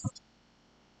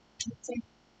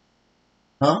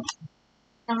 Huh?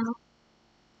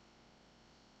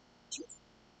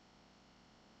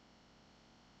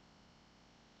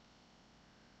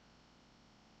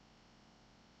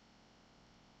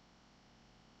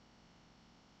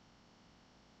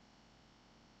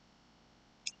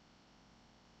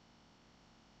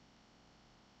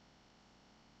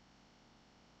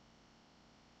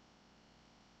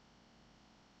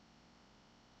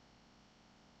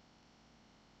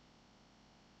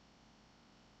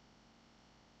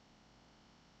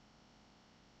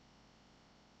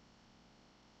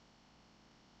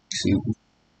 See,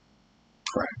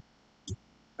 crap.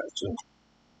 That's a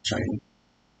Chinese,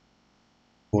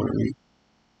 Puerto Rican.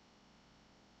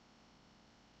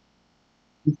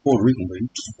 You Puerto Rican, but you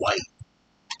just white.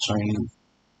 Chinese.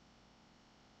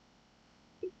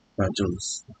 Fat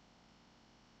Joe's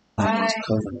his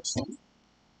cousin or something.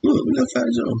 Look, we got Fat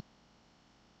Joe.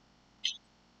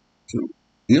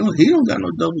 You know, he don't got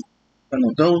no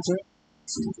double chin.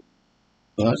 So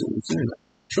I just was saying, like,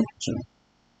 triple chin.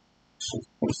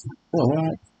 Oh,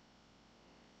 wow.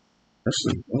 That's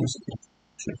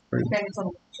shit's crazy.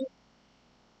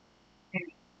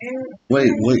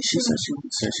 Wait, she said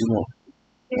she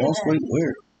lost weight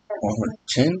where? On her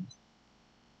chin?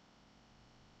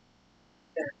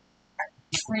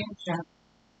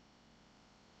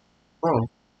 Bro,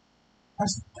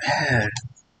 that's bad.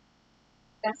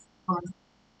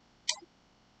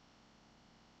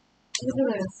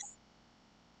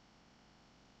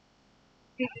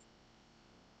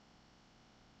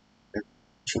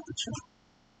 Triple chin.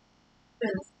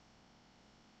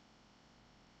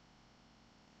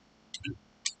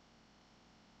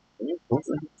 Both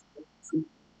of them.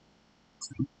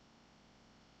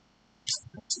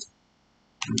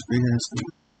 Big ass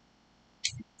thing.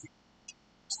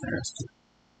 Nasty.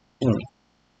 Look,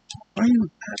 why are you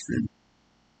laughing?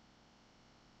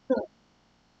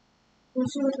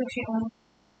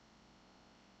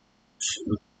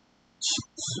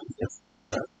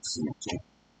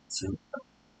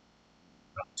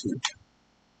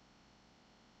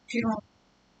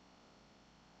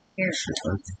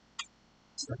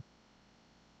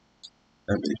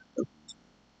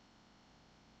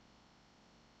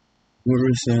 What are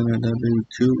we saying that baby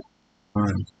cute?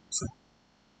 Fine.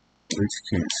 Which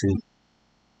can't see.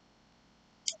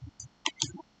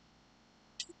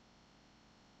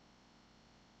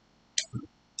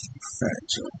 Fat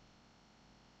Joe.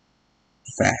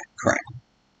 Fat crack.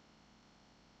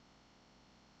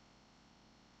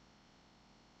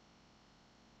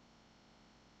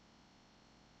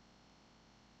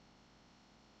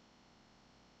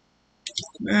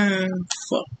 Man,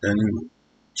 fuck that nigga.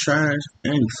 Trash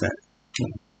and fat.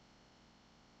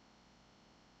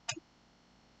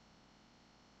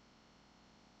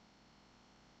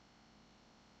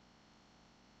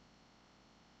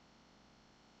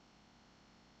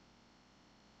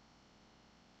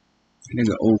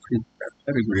 Nigga old people got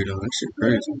pedigree though. That shit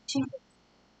crazy.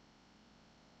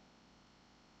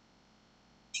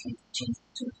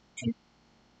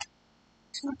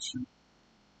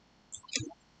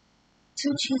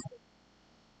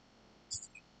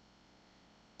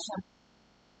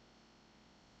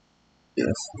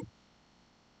 Yes.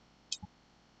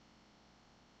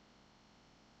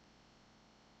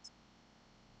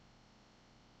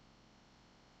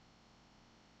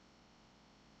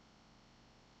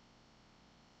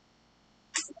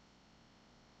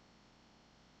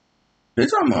 They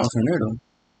talking about tornado.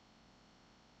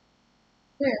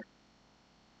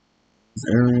 This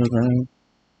area thing.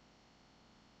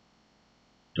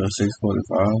 The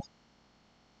 645.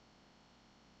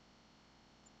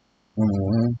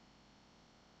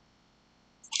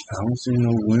 I don't see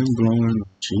no wind blowing.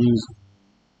 Jeez.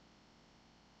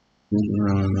 Moving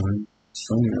around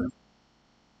somewhere.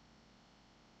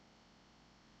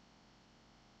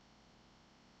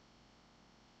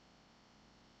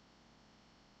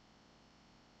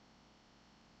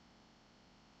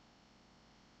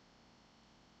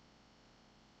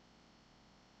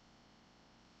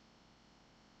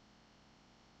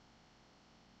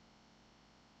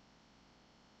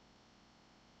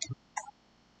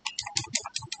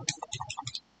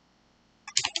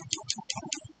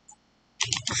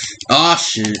 Oh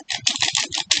shit.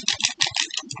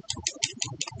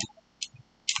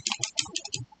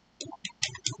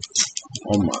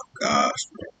 Oh my gosh,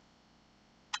 bro.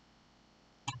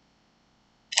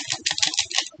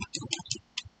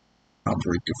 I'll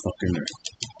break your fucking neck,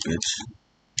 bitch.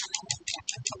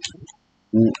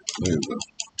 Ooh, there you go.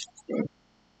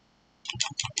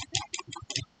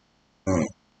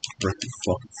 Break your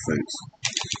fucking face.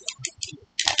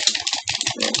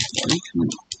 Bro, why you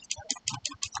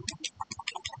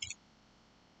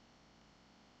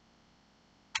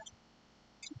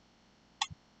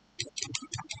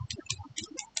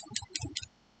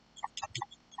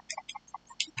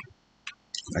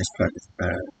nice package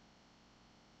bad.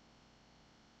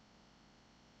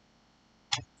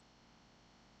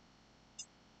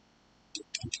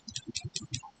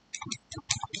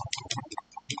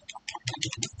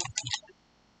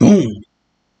 Boom.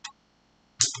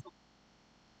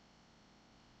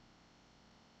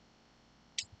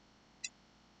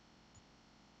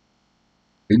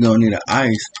 You're gonna need an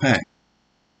ice pack.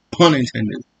 Pun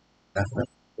intended. That's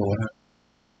what happened.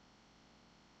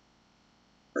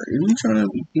 Are you trying to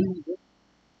be people?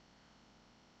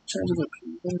 Trying to be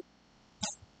people?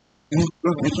 I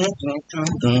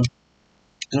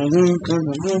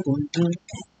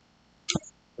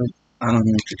don't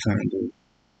know what you're trying to do.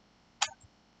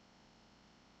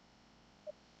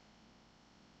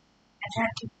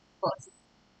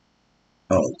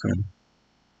 Oh, okay.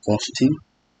 Wash your teeth?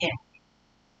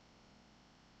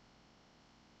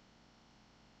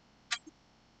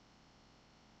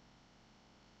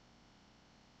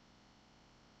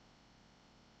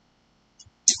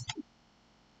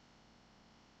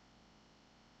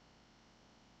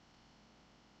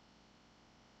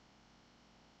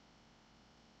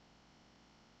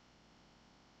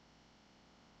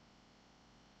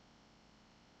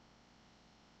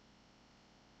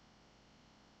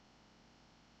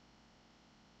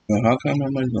 Well, how come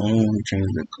I'm like the only one who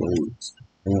changed the codes?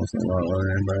 I want some lot of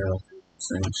everybody else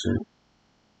same shit.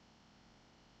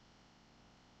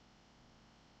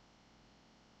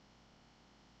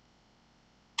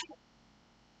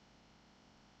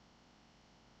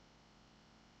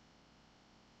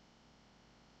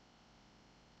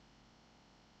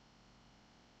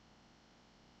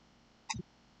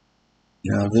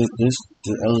 Now this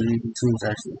the LGBT2 is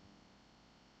actually,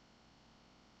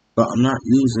 but I'm not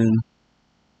using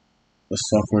the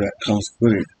software that comes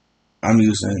with it. I'm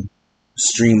using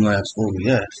Streamlabs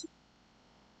OBS.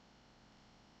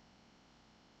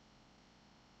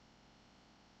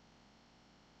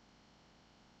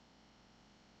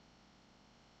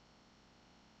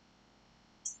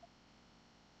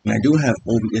 And I do have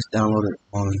OBS downloaded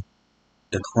on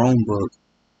the Chromebook,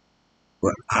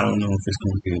 but I don't know if it's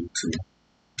going to be able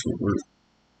to work.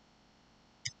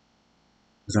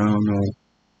 Because I don't know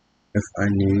if I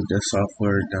need the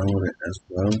software downloaded as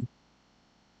well.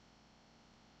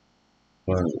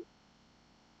 But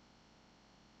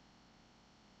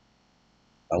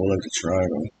I would like to try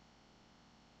though.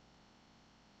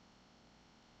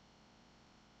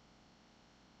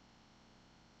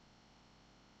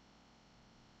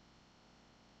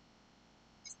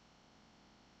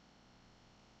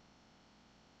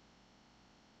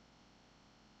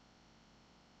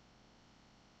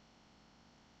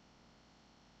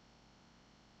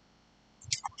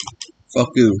 Fuck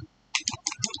you,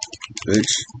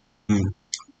 bitch. Mm.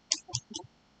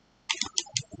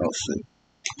 Oh shit.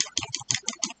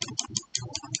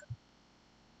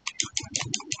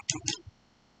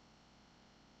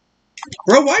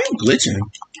 Bro, why are you glitching?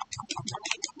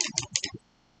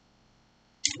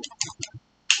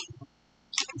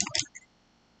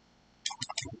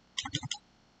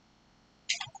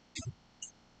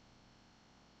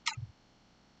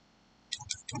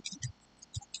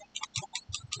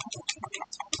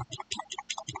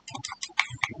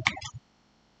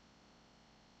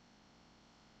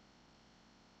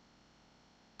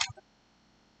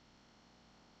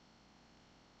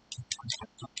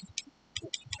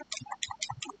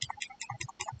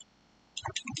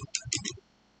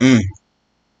 Mm.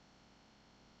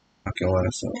 Okay, what I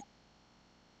saw.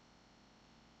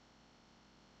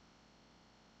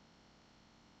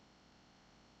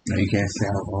 No, you can't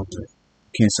sound all good.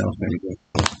 You can't sound very good.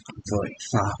 For like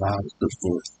 5 hours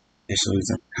before it shows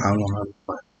them how long I was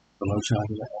fun. The low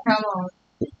charge How long?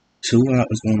 2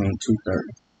 hours going on 2:30.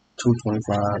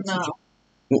 2:25.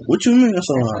 No. What you mean that's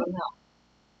a lot? No.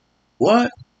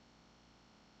 What?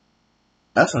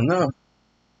 That's enough.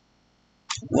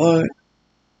 What?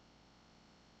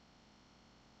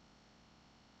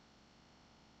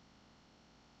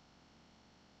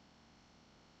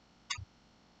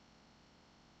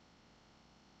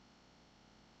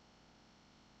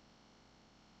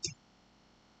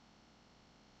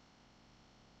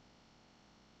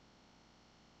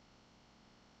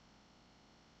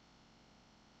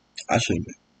 I should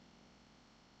be.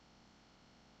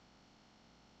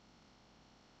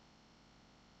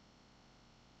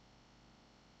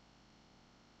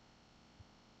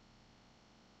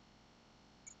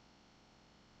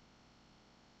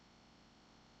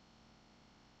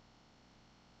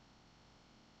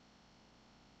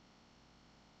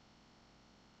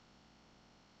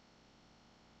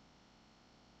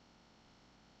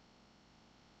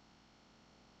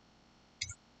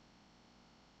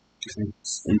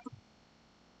 Sleep.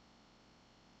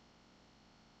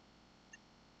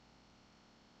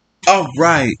 All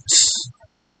right.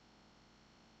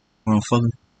 Motherfucker.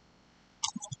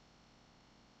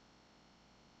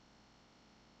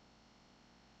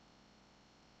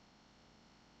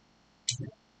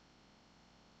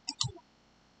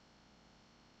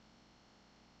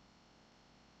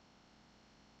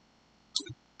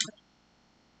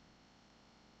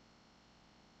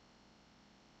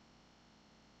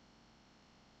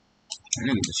 I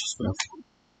didn't disrespectful.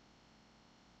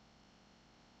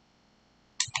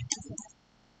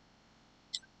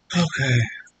 Okay.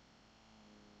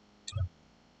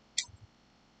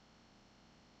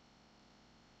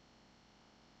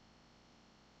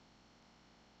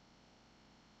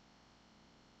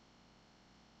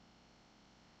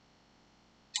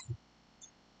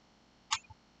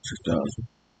 2,000.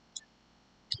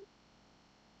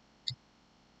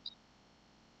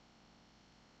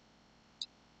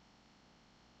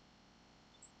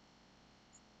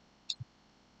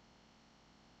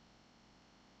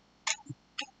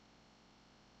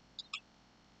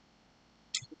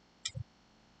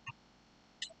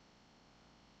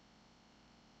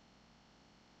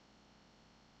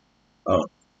 Oh.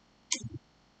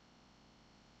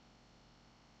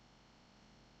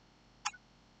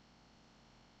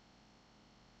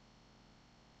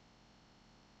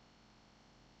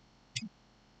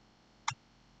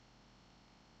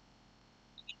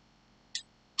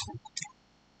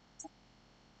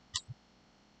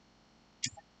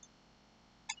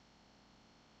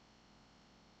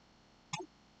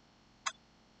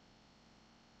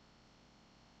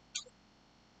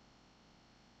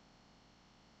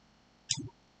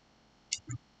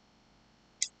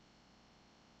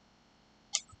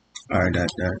 Alright,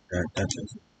 that's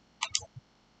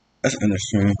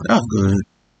interesting. That was good.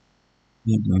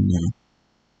 Good.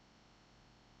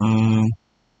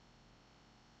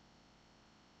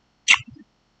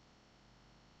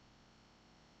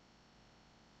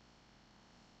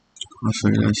 I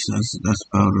say that's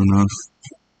about enough.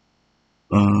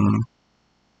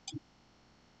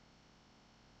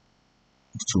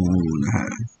 It's 2.5.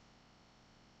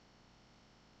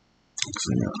 So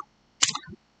yeah,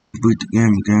 beat the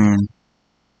game again.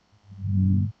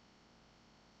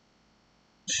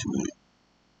 Shit,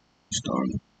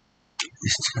 starting.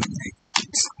 It's time.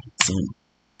 So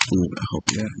good. I hope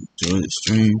you enjoyed the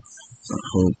stream. I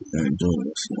hope you enjoyed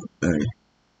this day.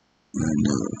 And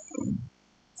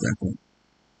back on.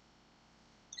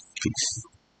 Peace.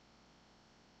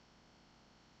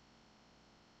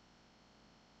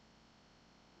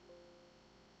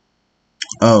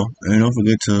 Oh, and don't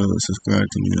forget to subscribe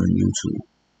to me on YouTube.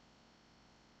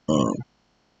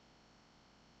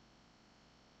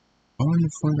 I want to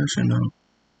find that shit out.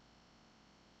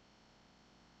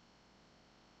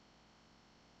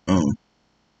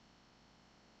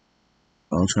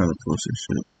 I'll try to post this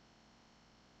shit.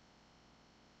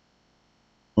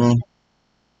 Well,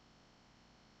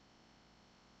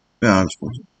 yeah, I'll just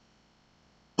post it.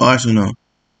 Oh, actually, no.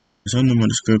 It's under my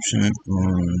description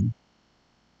on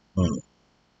my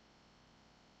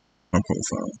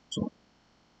profile. So,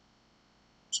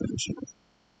 check this shit out.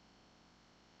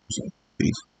 So,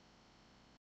 peace.